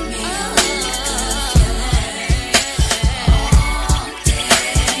give me a really good feeling all day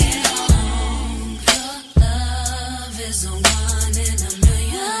long. Your love is a one in a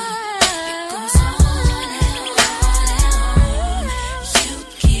million. It goes on and on. You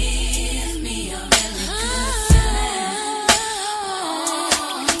give me a really good feeling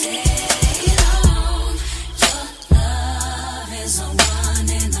all day long. Your love is a one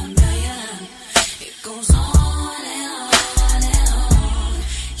in a million. It goes on and on and on.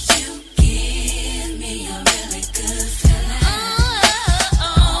 You give me a really good feeling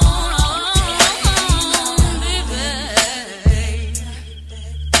all day long, baby.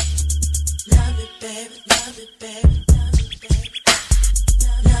 Love it, baby, love it, baby, love it, baby.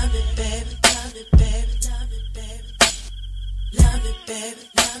 Love it, baby, love it, baby, love it, baby. Love it, baby,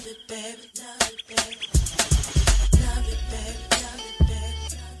 love it, baby, love it, baby. Love it, baby, love it, baby,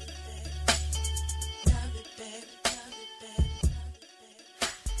 love it, baby. Love it, baby, love it, baby, love it, baby.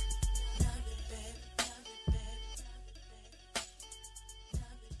 Love it, baby, love it, baby, love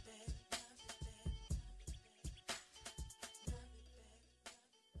it, baby. Love it, baby, love it, baby, love it, baby.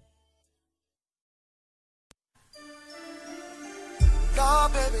 No,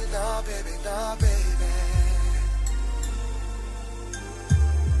 baby, no, baby, no, baby.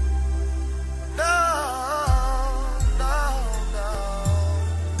 No, no, no.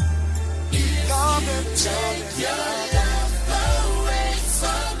 No, baby, Take your love away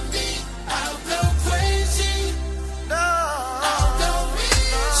from me. I'll go crazy. no. I'll go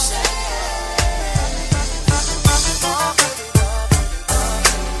insane. No, baby, no,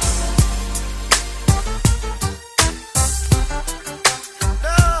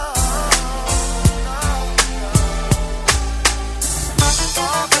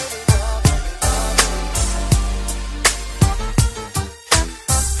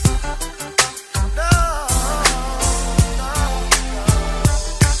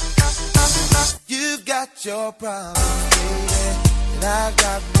 your problems, baby, and I've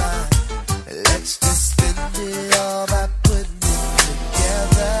got mine. Let's just spend find it all by putting it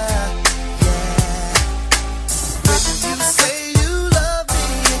together. Yeah. When you say you love me,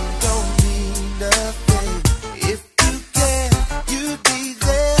 it don't mean nothing. If you care, you'd be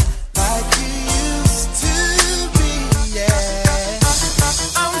there like you used to be. Yeah.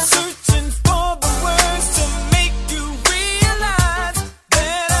 I'm searching for the words to make you realize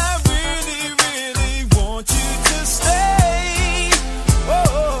that I really, really want you to stay.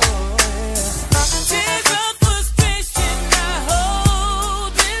 Oh, yeah. Tears of frustration I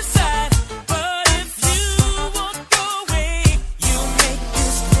hold inside, but if you walk away, you make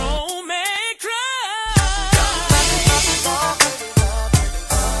this grown man cry.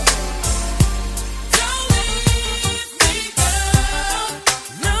 Don't leave me, girl.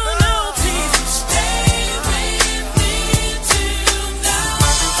 No, no, please stay with me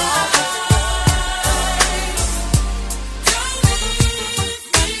tonight. Don't leave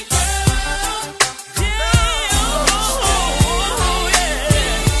me, girl.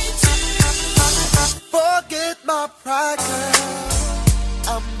 Forget my pride, girl.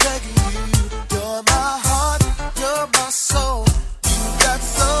 I'm begging you. You're my heart, you're my soul. You got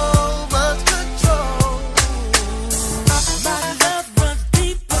so much control. My love runs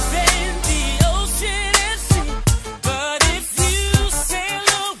deeper than the ocean and sea. But if you sail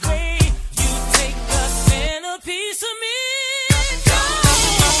away, you take a centerpiece of me.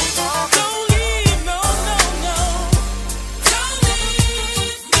 Don't leave, no, no, no. Don't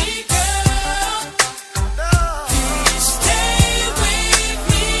leave me, girl. Please stay with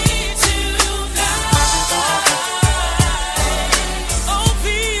me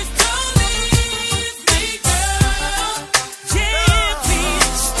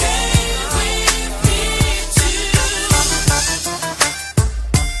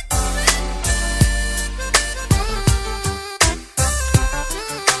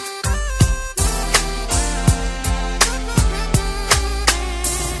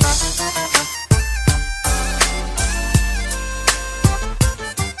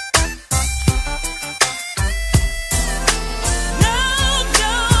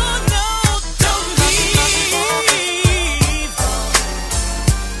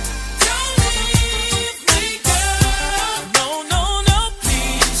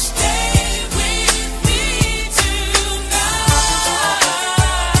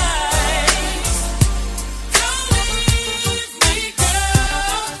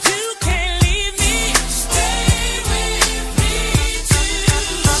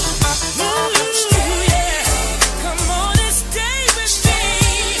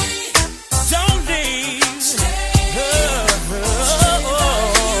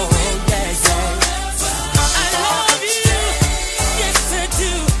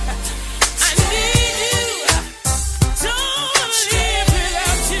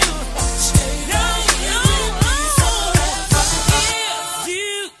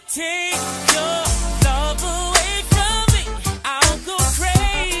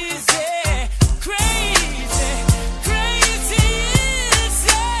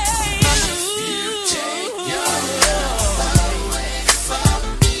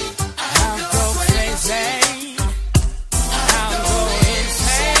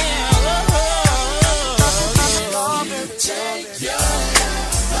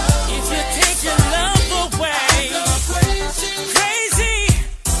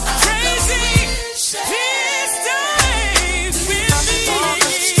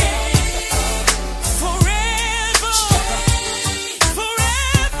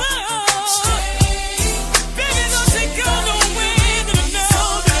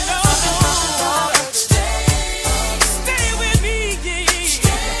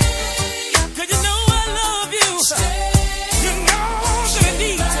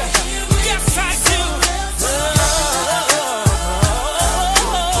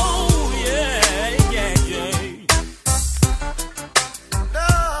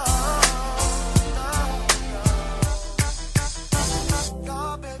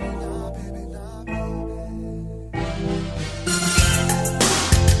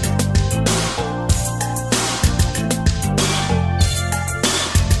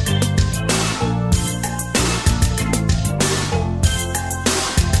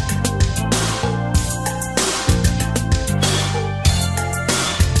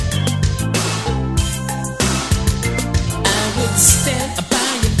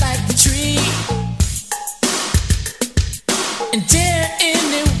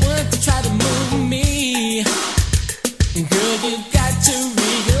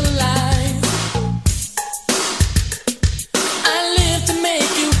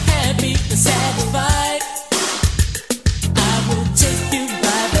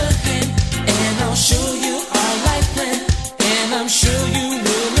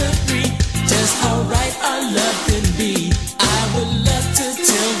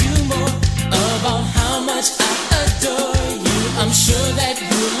much I adore you. I'm sure that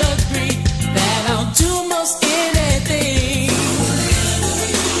you'll agree that I'll do most anything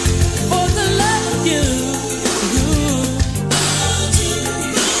for the love of you.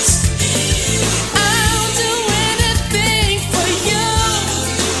 I'll do anything for you.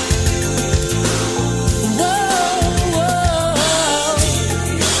 Whoa, whoa.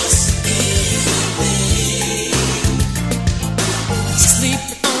 Sleep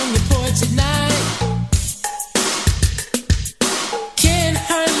on your porch at night. Can't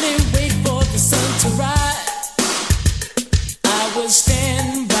hardly wait for the sun to rise. I will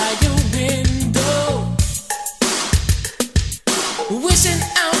stand by your window, wishing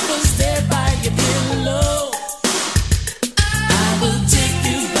I was there by your pillow. I will take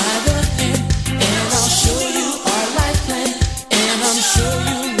you by the hand, and I'll show you our life plan, and I'm sure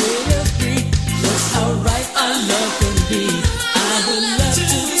you will agree just how right our love can be. I would love to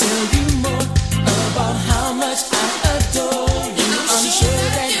tell you more about how much I adore you. I'm sure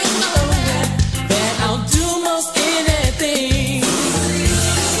that you're aware that I'll do most anything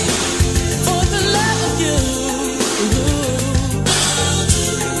for the love of you.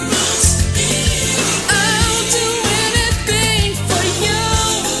 I'll do anything for you.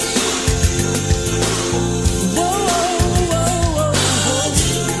 Whoa, whoa, whoa,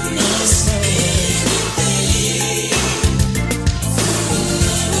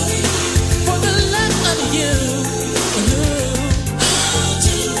 for the love of you.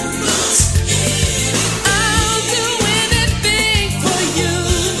 I'll do anything for you.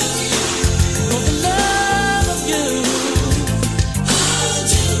 For the love of you.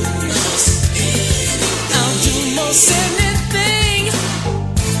 I'll do most anything.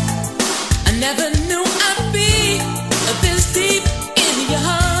 I never knew I'd be this deep in your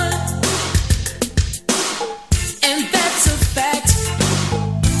heart, and that's a fact.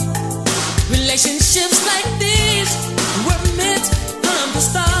 Relationships like these were meant from the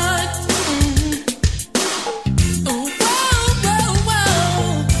start. Whoa, whoa, whoa.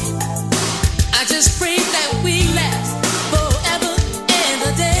 I just pray that we last forever and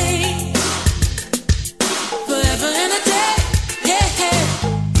a day. Forever and a day, yeah.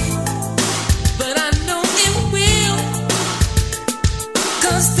 But I know it will,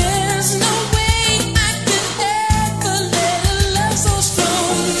 'cause there's no way I could ever let a love so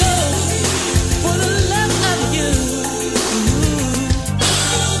strong go. For the love of you.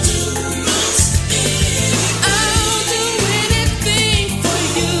 I'll do anything for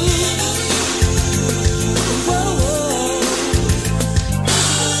you. Whoa, whoa.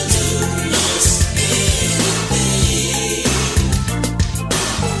 I'll do most anything.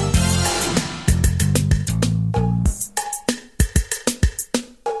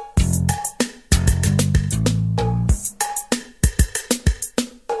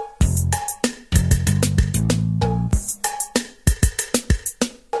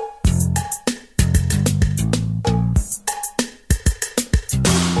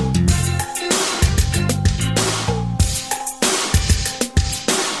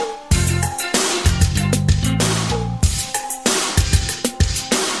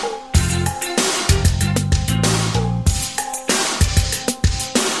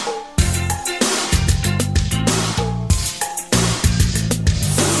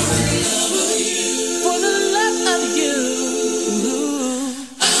 For the love of you.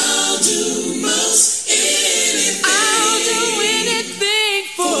 I'll do most anything. I'll do anything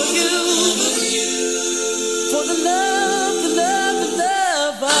for you. For the love, the love, the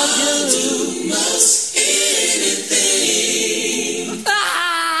love of you. I'll do most anything. Ah!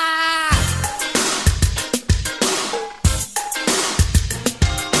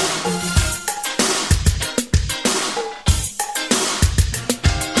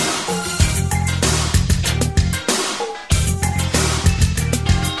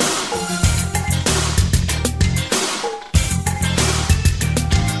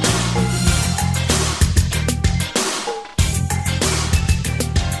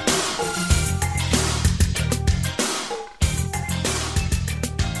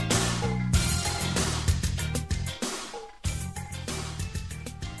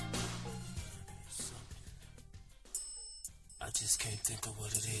 I just can't think of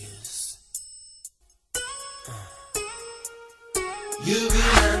what it is. You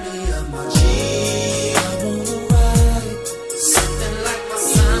remind me of my G. I wanna ride something like my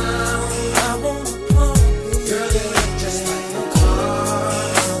sound. I wanna pump it. Girl, you look just like a car.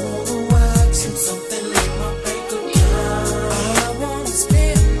 I wanna wax and something like my bank account. I wanna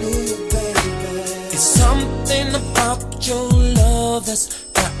spend it, baby. It's something about your love that's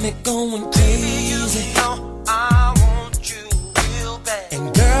got me going crazy. I want you real bad. And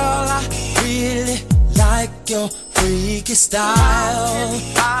girl, I really like your freaky style.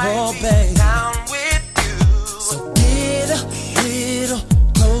 Oh, baby. So get a little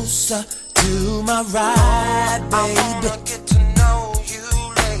closer to my ride, baby. I wanna get to know you,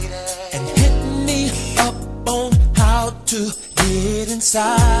 lady. And hit me up on how to get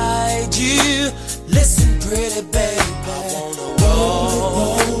inside you. Listen, pretty baby, I wanna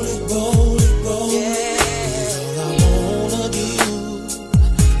roll it, roll it, roll it. Yeah, all I wanna do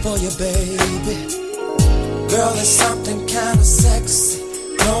for you, baby. Girl, there's something kinda sexy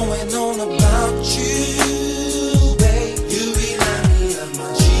going on about you, babe. You remind me of my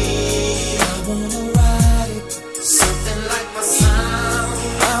G. I wanna ride it, something like my sound.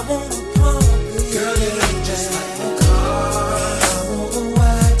 I wanna pump it, girl, it ain't just like a car. I wanna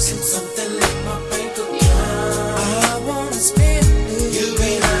wax it, something like my bank account. I wanna spend it, you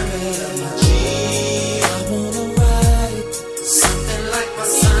remind me of my G. I wanna ride it, something like my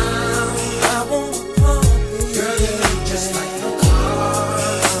sound. I wanna pump it, girl, it ain't just like a car.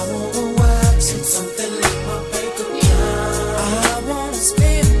 I wanna wax it, something like my bank account. I wanna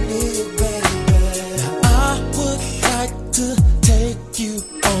spend it, baby. Now I would like to take you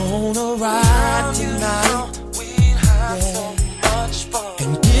on a ride tonight. We'd have so much fun.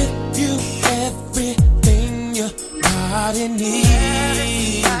 And give you everything your body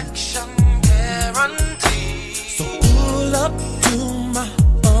needs. Action guarantee. So pull up to my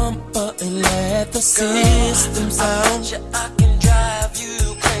bumper and let the system I sound. bet you I can drive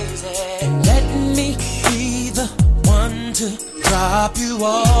you crazy. And let me be the one to drop you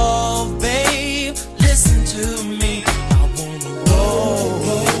off, babe. Listen to me. I wanna roll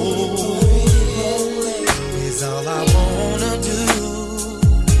it. Is all I wanna do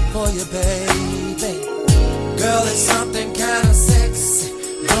for you, baby. Girl, there's something kinda sexy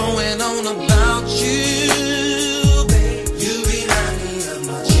going on about you, babe. You remind me of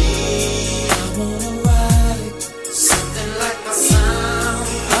my G. I wanna ride it, something like my sound.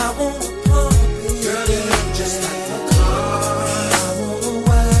 I wanna pump it, girl, it ain't just like a car. I wanna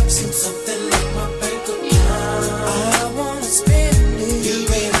wax it, something like my bank account. I wanna spend it, you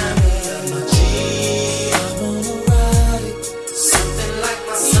remind me of my G. I wanna ride it, something like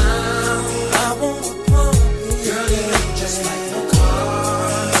my sound. I wanna pump it, girl, it ain't just like a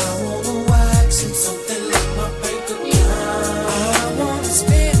car. I wanna wax it, something like my bank account. I wanna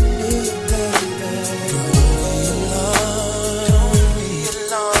spend it, baby. Don't be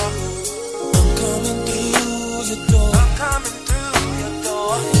alone. I'm coming through your door. I'm coming through your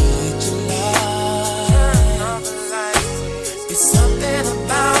door. Hit your light. Turn on the lights. It's something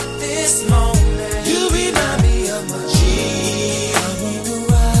about this moment. You remind me of my G. I wanna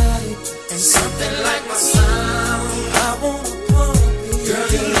ride it, and something like my sound. I wanna pump it, girl,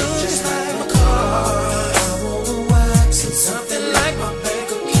 you look just like my car. I wanna wax it, something like my bank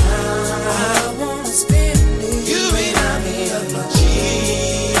account. I wanna spend it, you remind me of my G.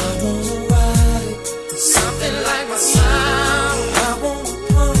 I wanna ride it, something like my sound. I wanna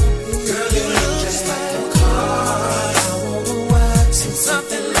pump it, girl, you look just like my car. I wanna wax it,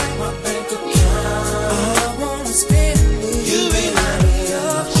 something like my bank account. I wanna spend it, you remind me of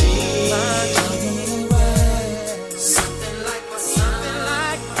my G. I wanna ride it, something like my sound.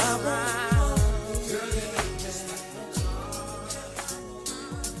 I wanna pump it, girl, you look just like my car.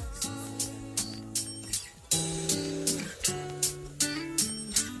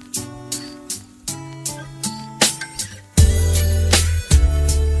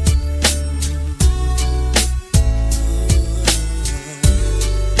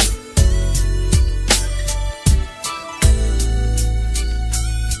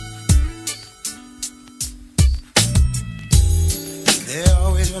 They're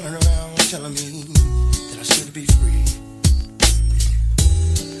always running around telling me that I should be free.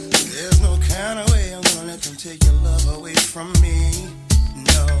 There's no kind of way I'm gonna let them take your love away from me.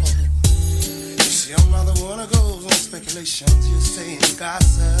 No. You see, I'm not the one who goes on speculations, you say and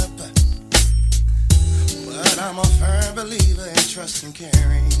gossip. But I'm a firm believer in trusting,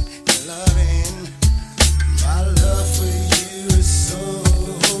 caring, and loving. My love for you is so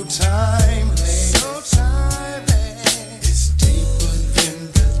timeless. So timeless. It's deeper than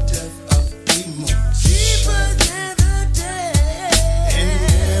the depth of emotion. Deeper than the depth. And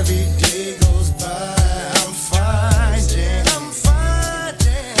every day goes by, I'm finding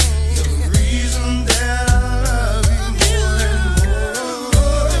the reason that I love you more and more.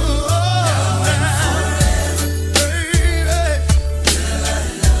 Now and forever, baby. Will I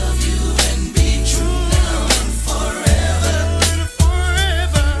love you and be true now and forever?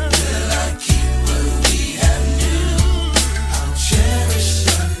 Will I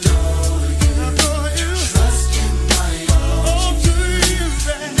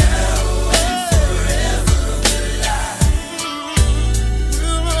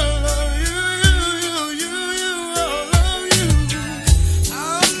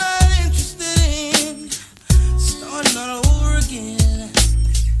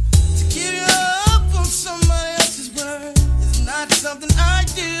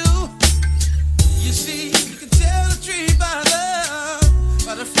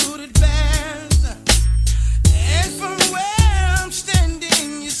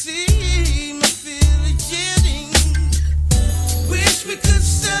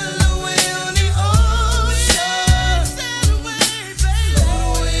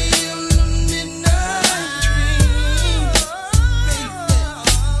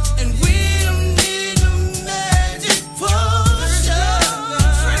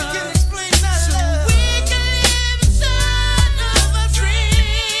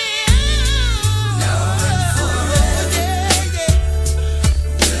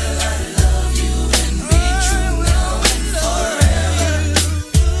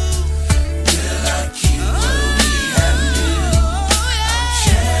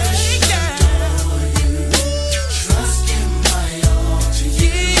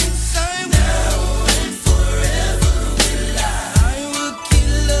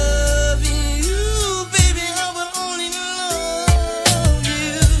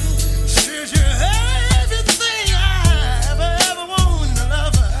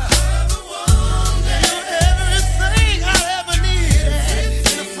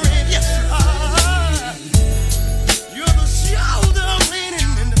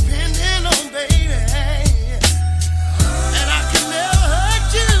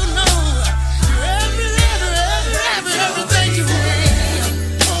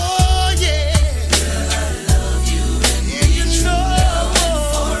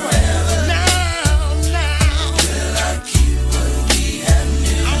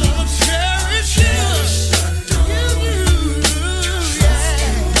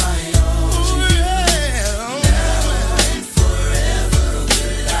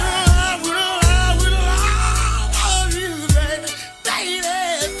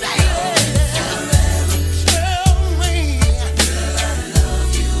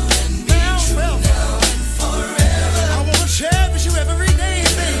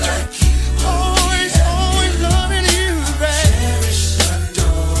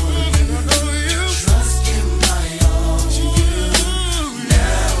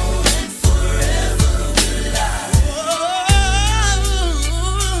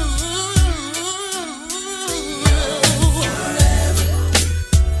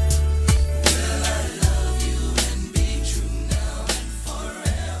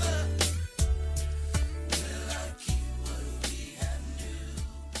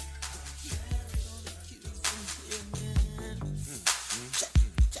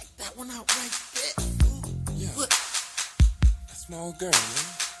one out right there. Yeah. What? A small girl,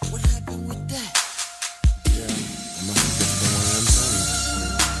 man. What happened with that? Yeah, I must have just been one of them things.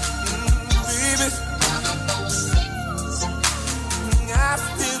 Baby, I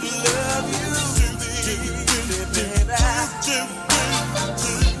still love you, baby.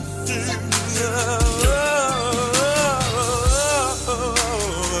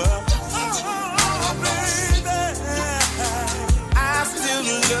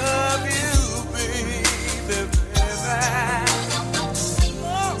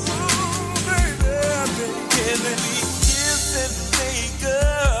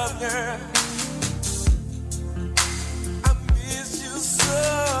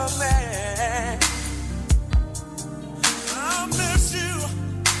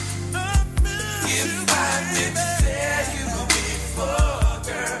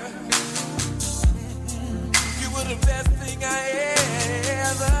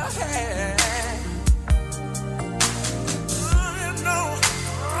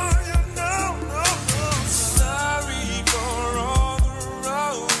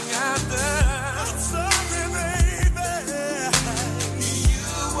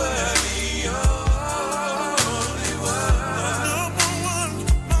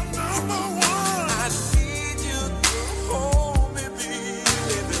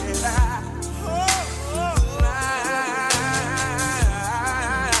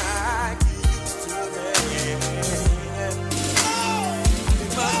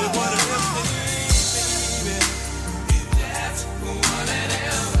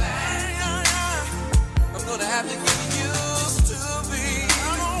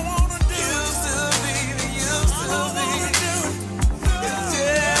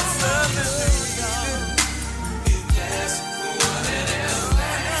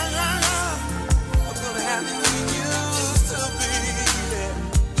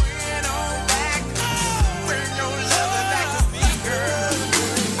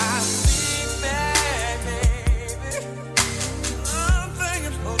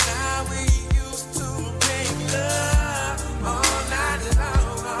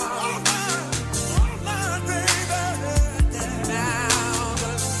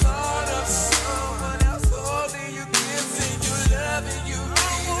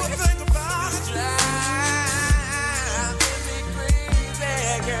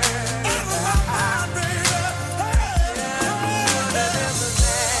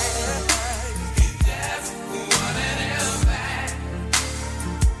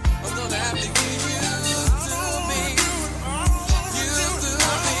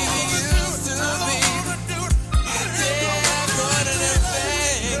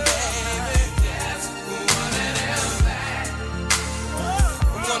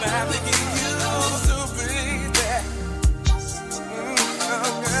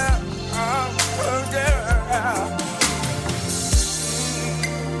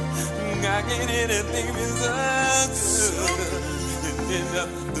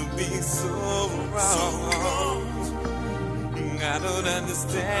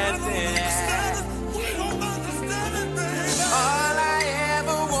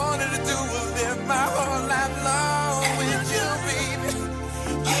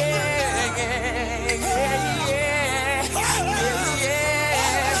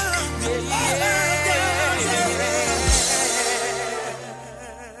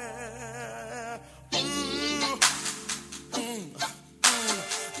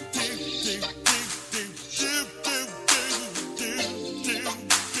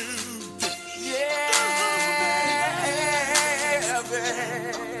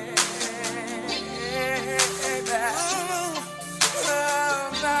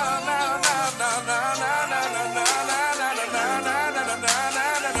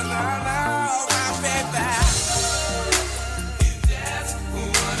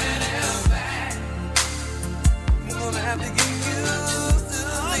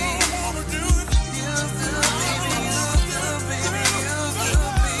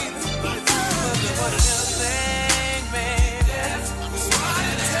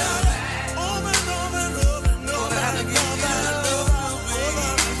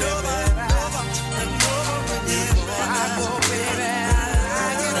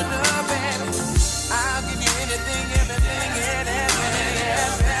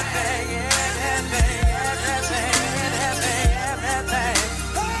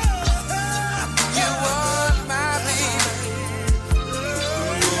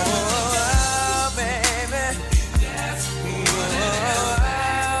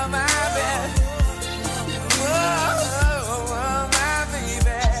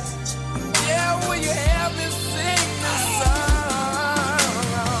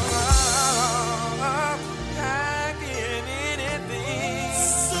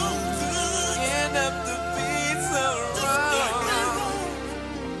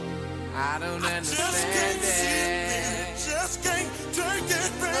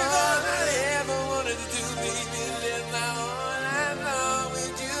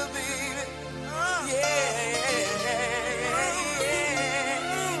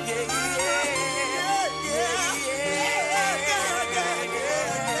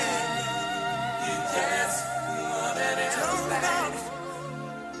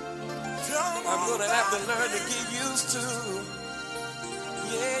 I'm gonna have to learn to get used to.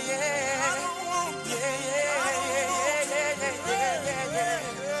 Yeah, yeah.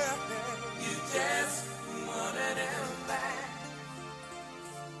 You just wanted him back.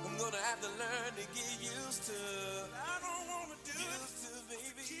 I'm gonna have to learn to get used to. I don't wanna do used to,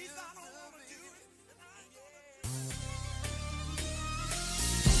 baby. I don't wanna do it.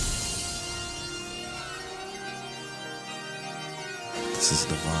 This is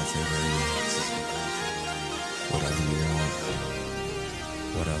Devontae Radio. Whatever you want,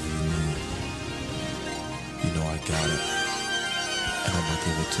 whatever you need, you know I got it, and I'm gonna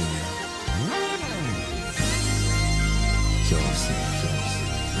give it to you. Josie.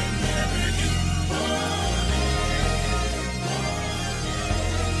 Remember you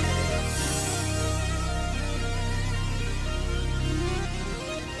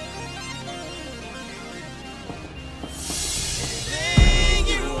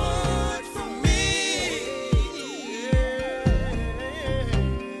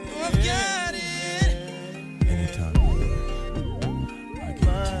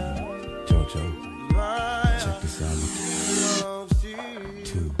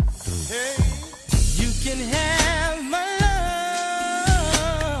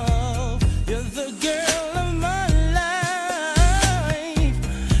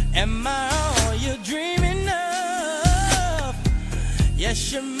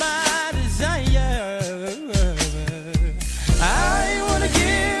you're my desire. I wanna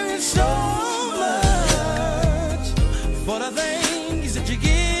give you so much for the things that you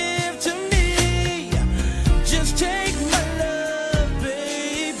give to me. Just take my love,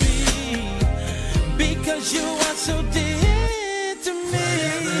 baby, because you are so dear to me.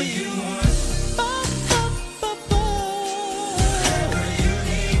 Whatever you want.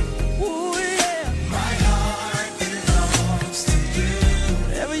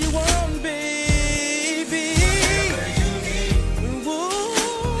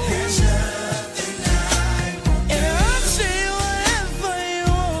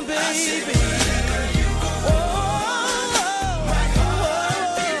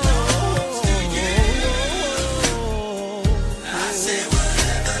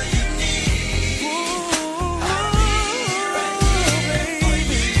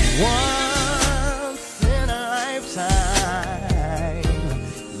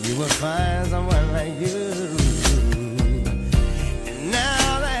 Find someone like you. And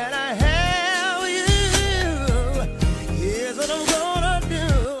now that I have you, here's what I'm gonna do.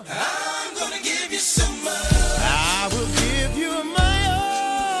 I'm gonna give you so much. I will give you my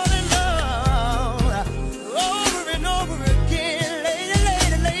all and all, over and over again,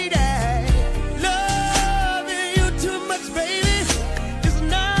 lady. Loving you too much, baby, is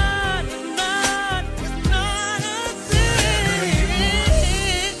not a sin.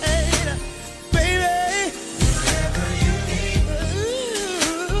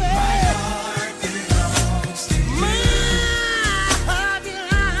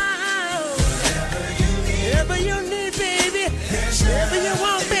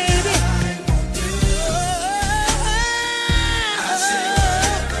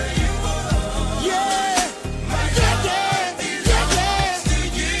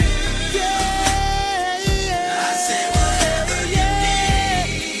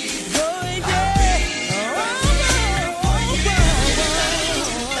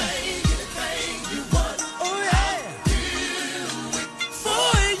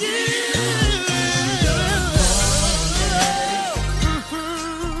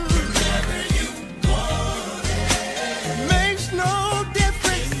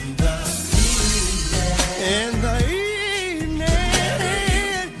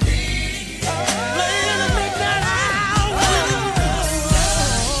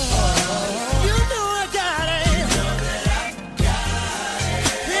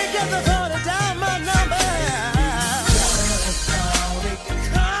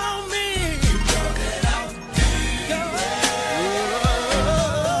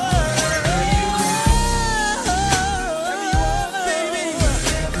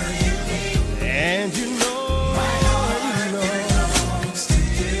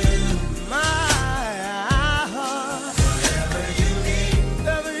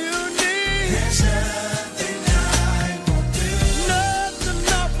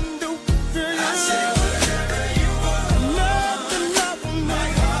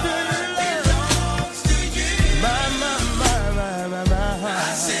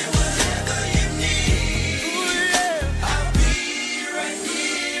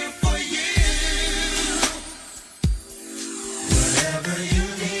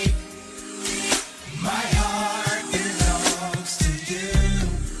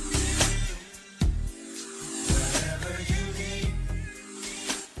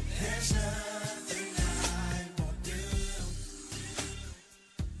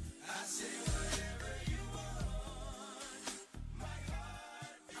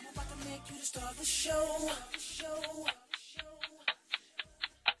 start the show.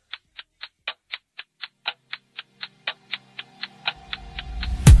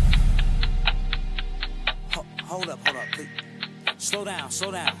 Hold up, please. Slow down.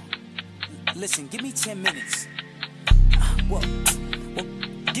 Listen, give me 10 minutes. Well,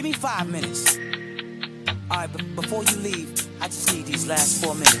 give me 5 minutes. Alright, but before you leave, I just need these last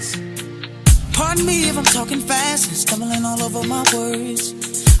 4 minutes. Pardon me if I'm talking fast and stumbling all over my words.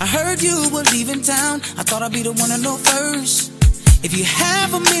 I heard you were leaving town. I thought I'd be the one to know first. If you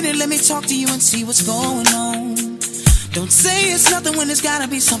have a minute, let me talk to you and see what's going on. Don't say it's nothing when it's gotta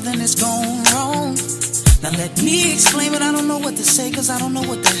be something that's gone wrong. Now let me explain, but I don't know what to say, cause I don't know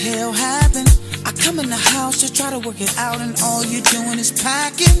what the hell happened. I come in the house to try to work it out, and all you're doing is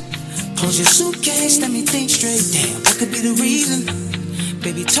packing. Close your suitcase, let me think straight. Damn, what could be the reason?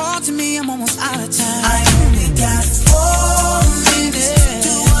 Baby, talk to me, I'm almost out of time. I only got 4 minutes.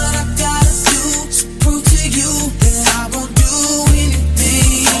 Do what I gotta do to prove to you that I won't do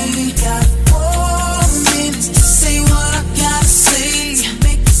anything. Only got 4 minutes to say what I gotta say, to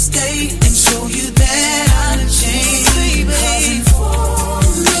make a stay and show you that I done changed, baby. 'Cause in 4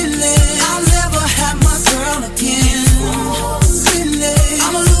 minutes, I'll never have my girl again. 4 minutes,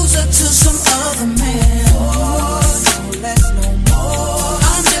 I'ma lose her to some other man. Don't let no more.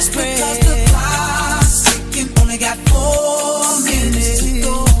 I'm desperate because the clock's ticking. Only got 4 minutes to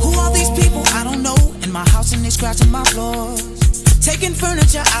go. Who are these people? I don't know. In my house and they scratching my floors, taking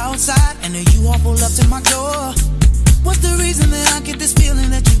furniture outside, and then you all pull up to my door. What's the reason that I get this feeling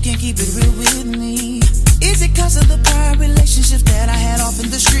that you can't keep it real with me? Is it cause of the prior relationships that I had off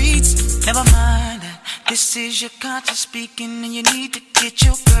in the streets? Never mind, this is your conscience speaking, and you need to get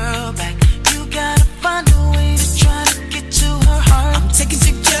your girl back. You gotta find a way to try to get to her heart. I'm taking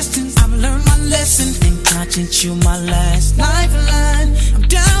suggestions, I've learned my lesson, and conscience, you my last lifeline. I'm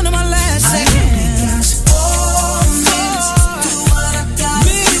down to my last second. I only got 4 minutes. Do what I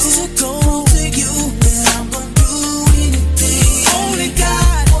gotta do to go to you that I'm gonna do anything. Only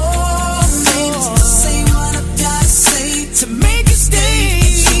got 4 minutes to say what I gotta say, to make a stay,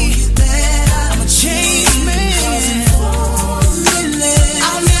 show you that I'm a changed man. 'Cause in 4 minutes,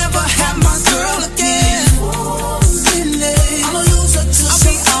 I'll never have my girl again. 4 minutes, I'ma lose her to I'll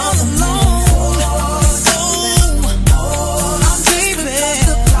be all alone. I'm baby, because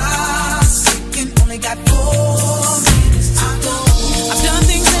the clock's ticking. Only got 4 minutes to go. I've done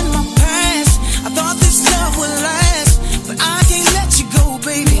things in my past, I thought this love would last, but I can't let you go,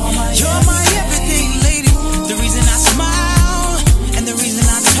 baby. You're my everything, lady. The reason I smile and the reason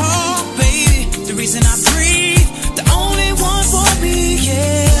I talk, baby. The reason I breathe, the only one for me,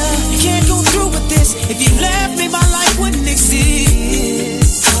 yeah. You can't go through with this. If you left me, my life wouldn't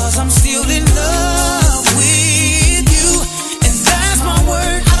exist. 'Cause I'm still in love with you, and that's my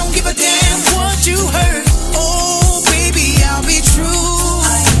word. I don't give a damn what you heard. Oh, baby, I'll be true.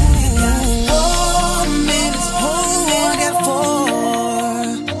 I only got 4 minutes. Oh, I got 4,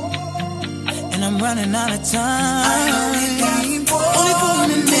 and I'm running out of time. I only got 4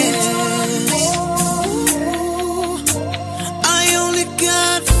 minutes. I only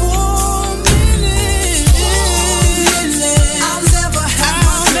got 4 minutes. I'll never have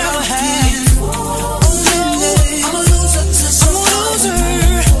my girl again. I'ma lose her to some other.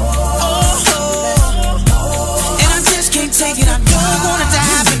 And I just can't take it. I don't want it to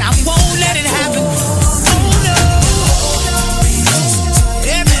happen. I won't let it happen. Oh no.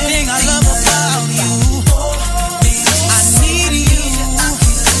 Everything I love about you, I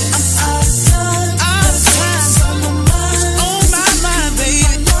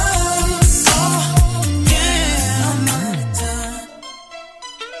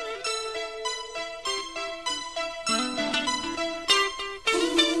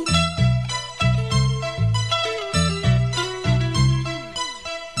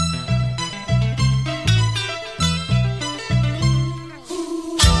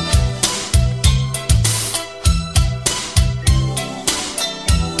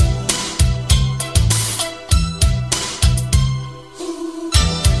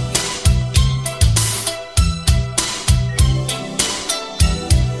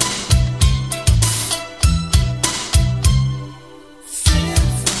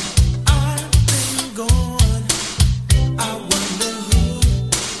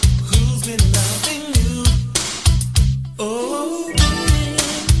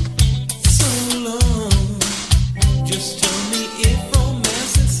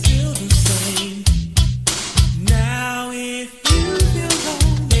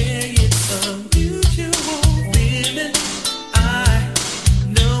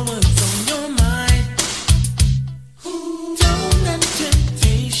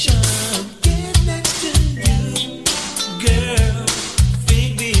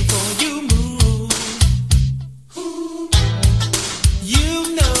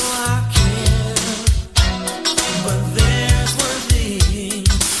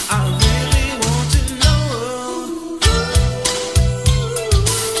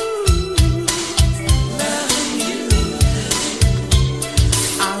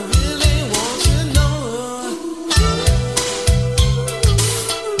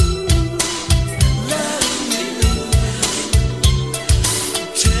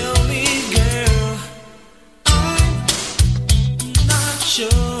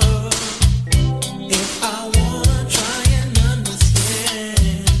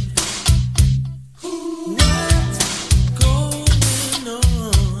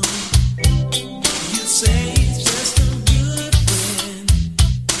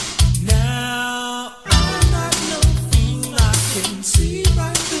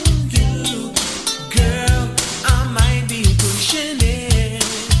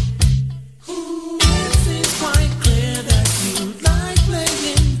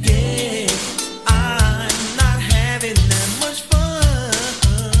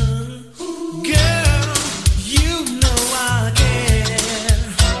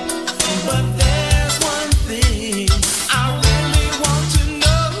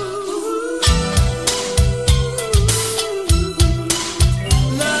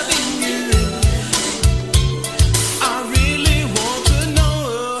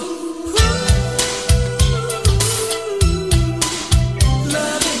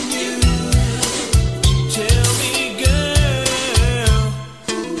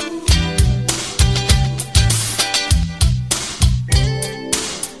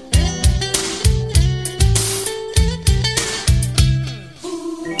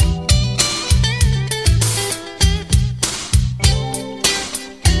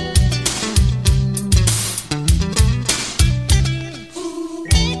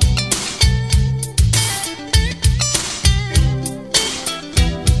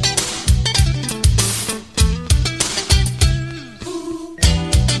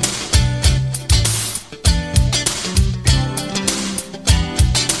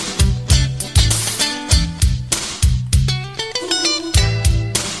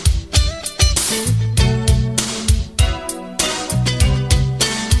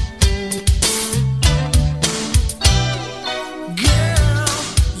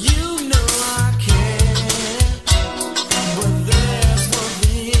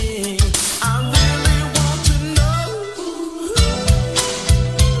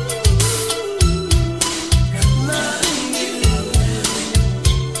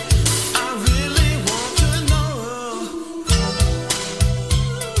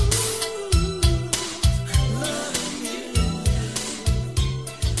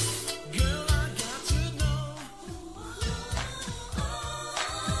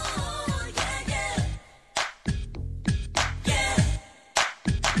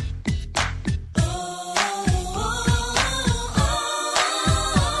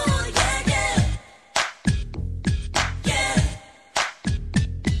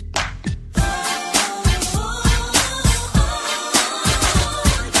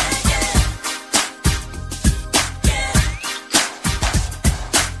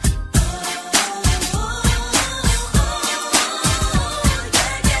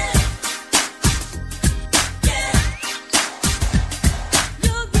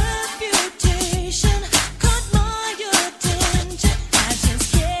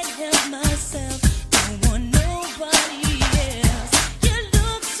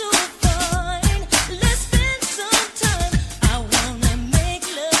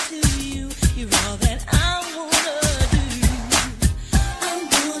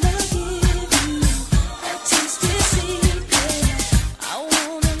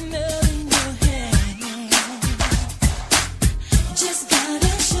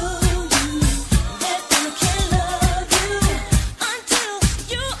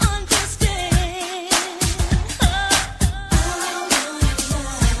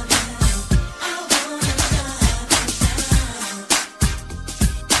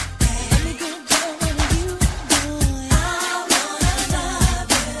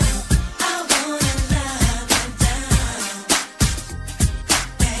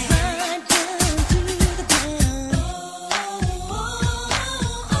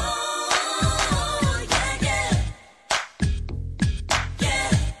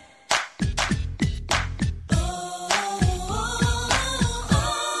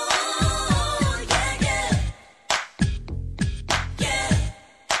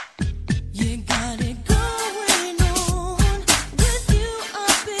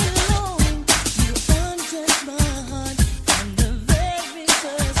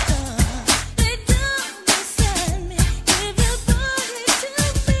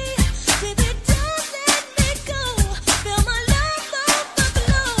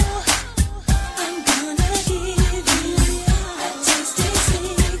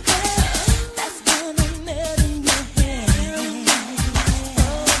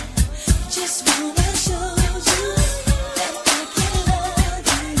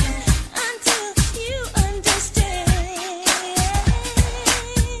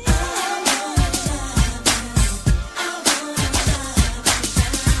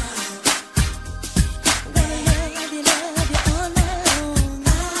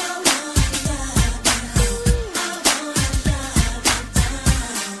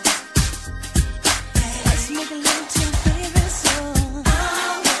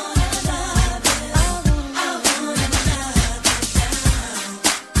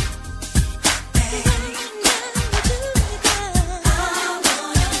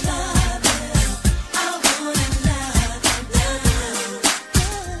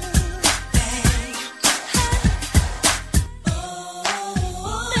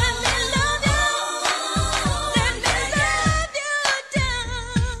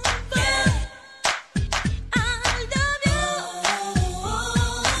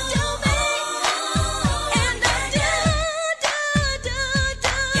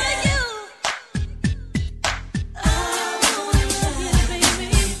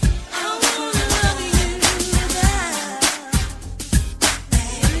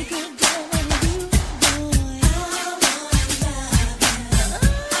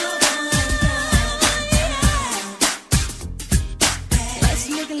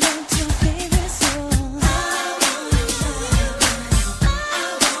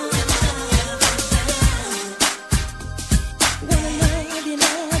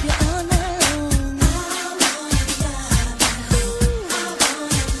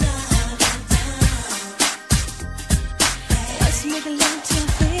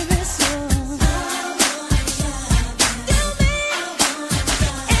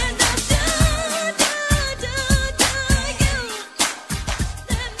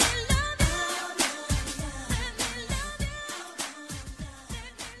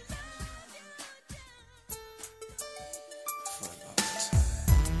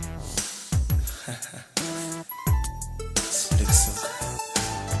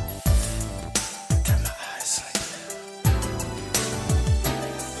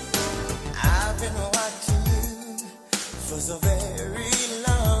so very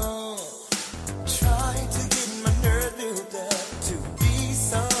long, trying to get my nerve built up to be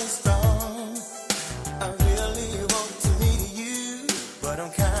so strong. I really want to meet you, but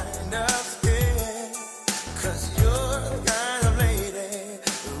I'm kind of scared, 'cause you're the kind of lady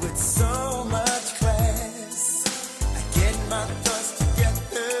with so much class. I get my thoughts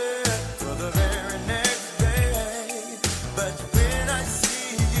together for the very next day, but when I see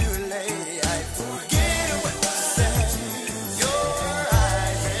you, lady, I forget what to say. Your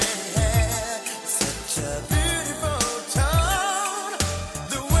eyes and hair, such a beautiful tone.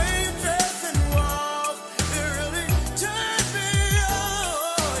 The way you dress and walk, it really turns me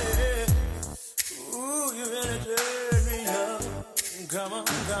on. Yeah. Ooh, you really turn me on. Come on,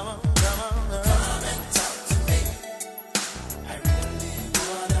 come on, come on, come and talk to me. I really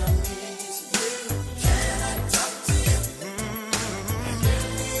wanna meet you. Can I talk to you? I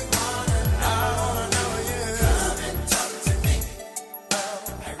really wanna know you. Come and talk to me. Oh,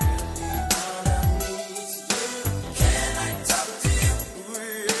 I really wanna meet you. Can I talk to you?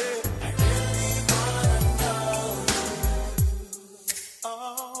 I really wanna know you.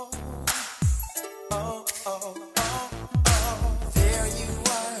 Oh, oh, oh, oh, oh. There you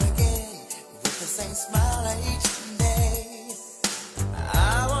are again, with the same smile each day.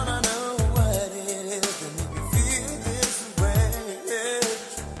 I wanna know what it is that make you feel this way.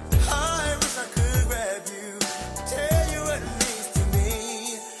 I wish I could grab you, tell you what it means to me,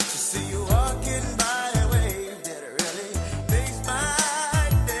 to see you walking by a wave that really makes my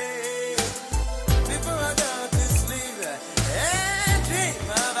day. Before I go to sleep and dream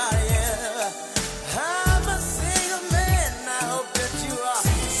about you, I'm a single man. I hope that you are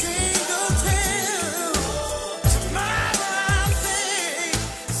single too. Tomorrow I'll say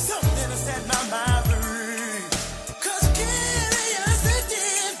something to set my mind free, 'cause curiosity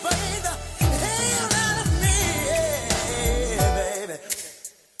is burning the hell out of me, baby.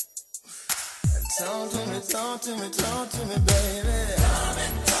 Talk to me, talk to me, talk to me, baby. Come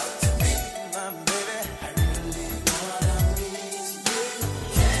and talk to me, my baby. I really wanna meet you.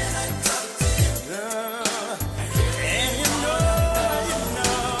 Can I talk to you? Girl, and you know,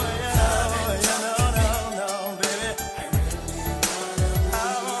 no, baby. I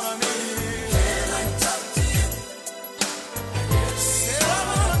wanna meet you. Can I talk to you? Said I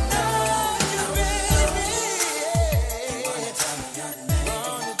wanna know you, baby. Wanna tell me your name?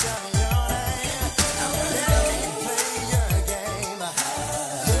 Wanna tell me your name? Let me play your game.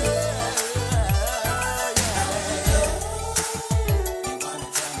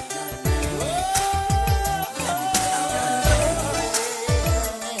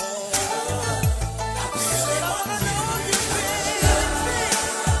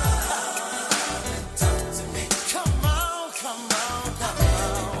 Come on, come on, come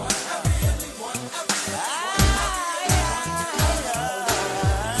on. I really want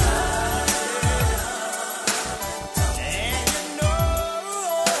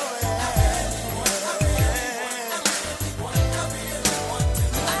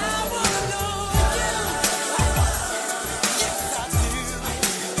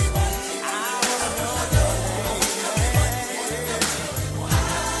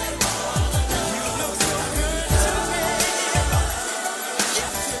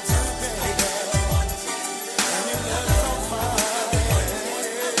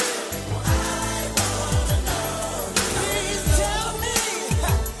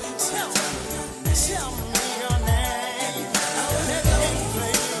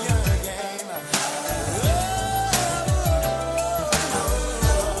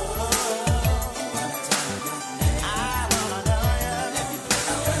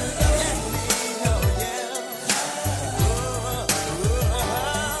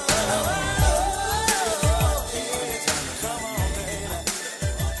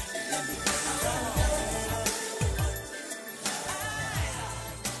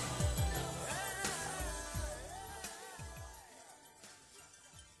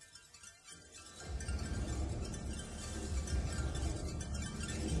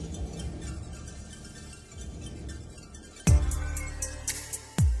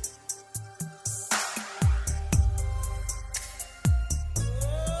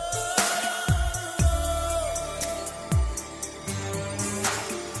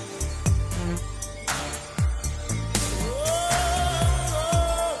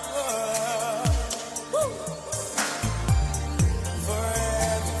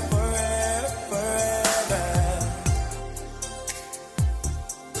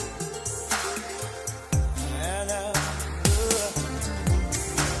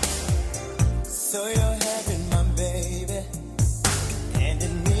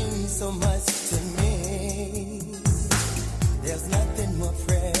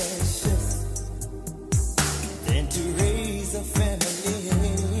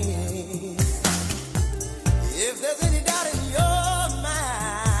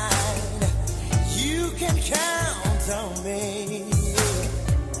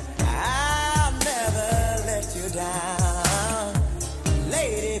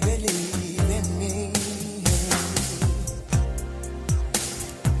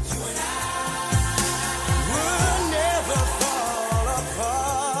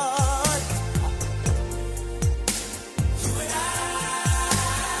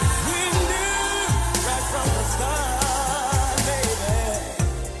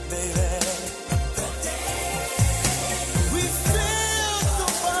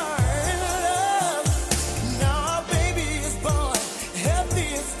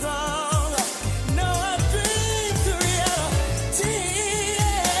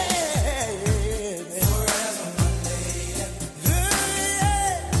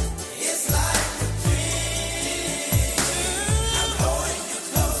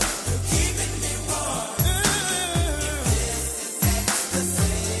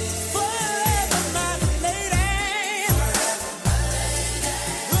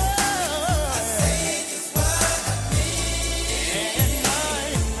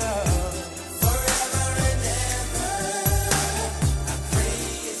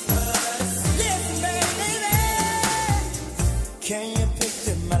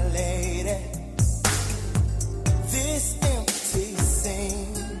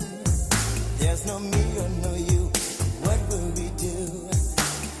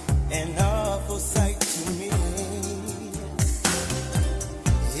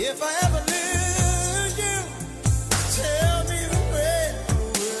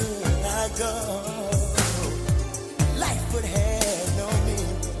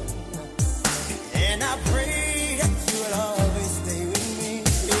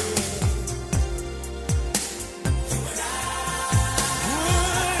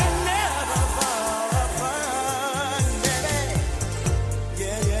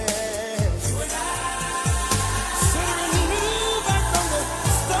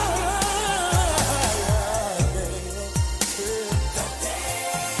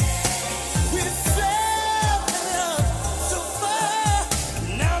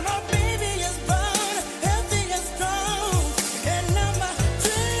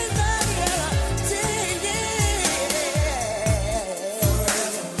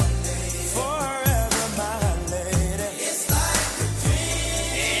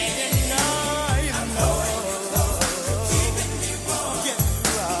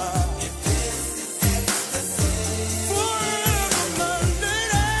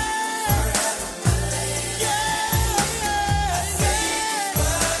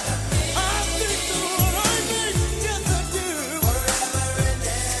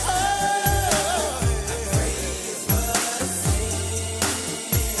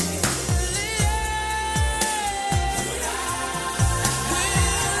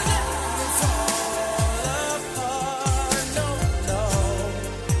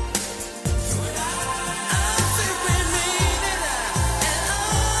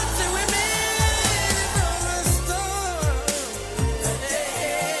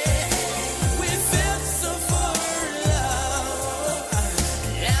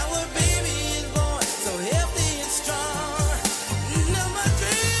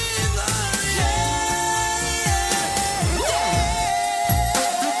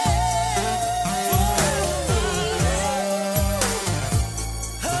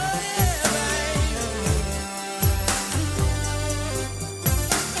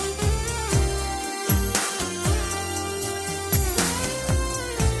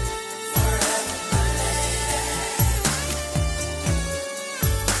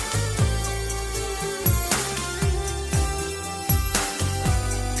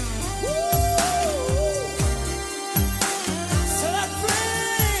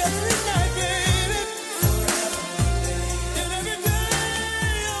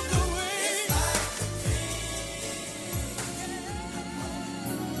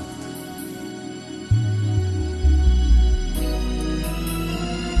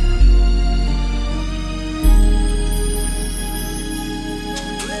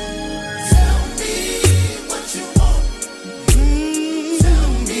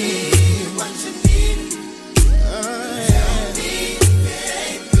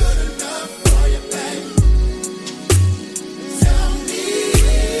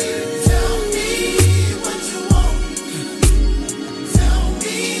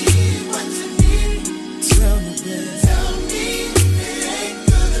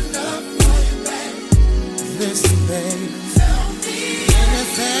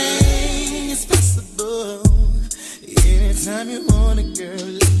Anytime you want it, girl,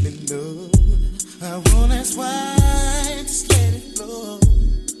 let me know. I won't ask why, just let it flow.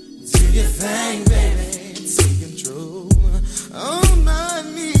 Do your thing, baby, take control. On my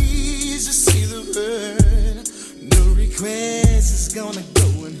knees, just say the word. No request is gonna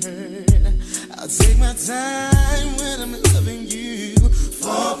go unheard. I'll take my time when I'm loving you.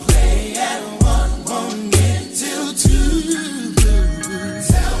 Foreplay at 1, won't get till 2.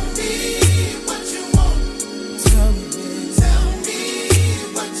 Tell me what you want. Tell me, babe. Tell me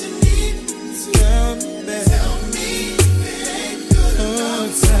what you need. Tell me, babe. Tell me it ain't good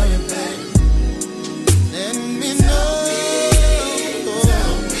enough. Tell me, babe. Let me know.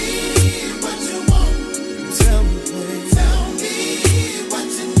 Tell me what you want. Tell me, babe. Tell me what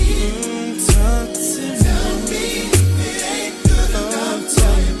you need. Talk to me. Tell me it ain't good enough.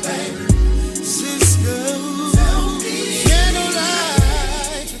 Tell me, babe. Cisco. Tell me.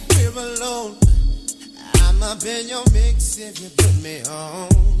 Candlelight with crib alone. I'm up in your mix if you put me on.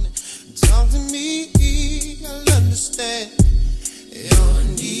 Talk to me, I'll understand.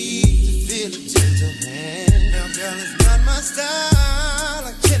 style,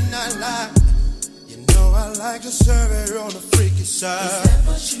 I cannot lie. You know I like to serve it on the freaky side. Is that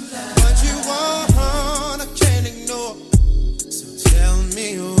what you like? What you want?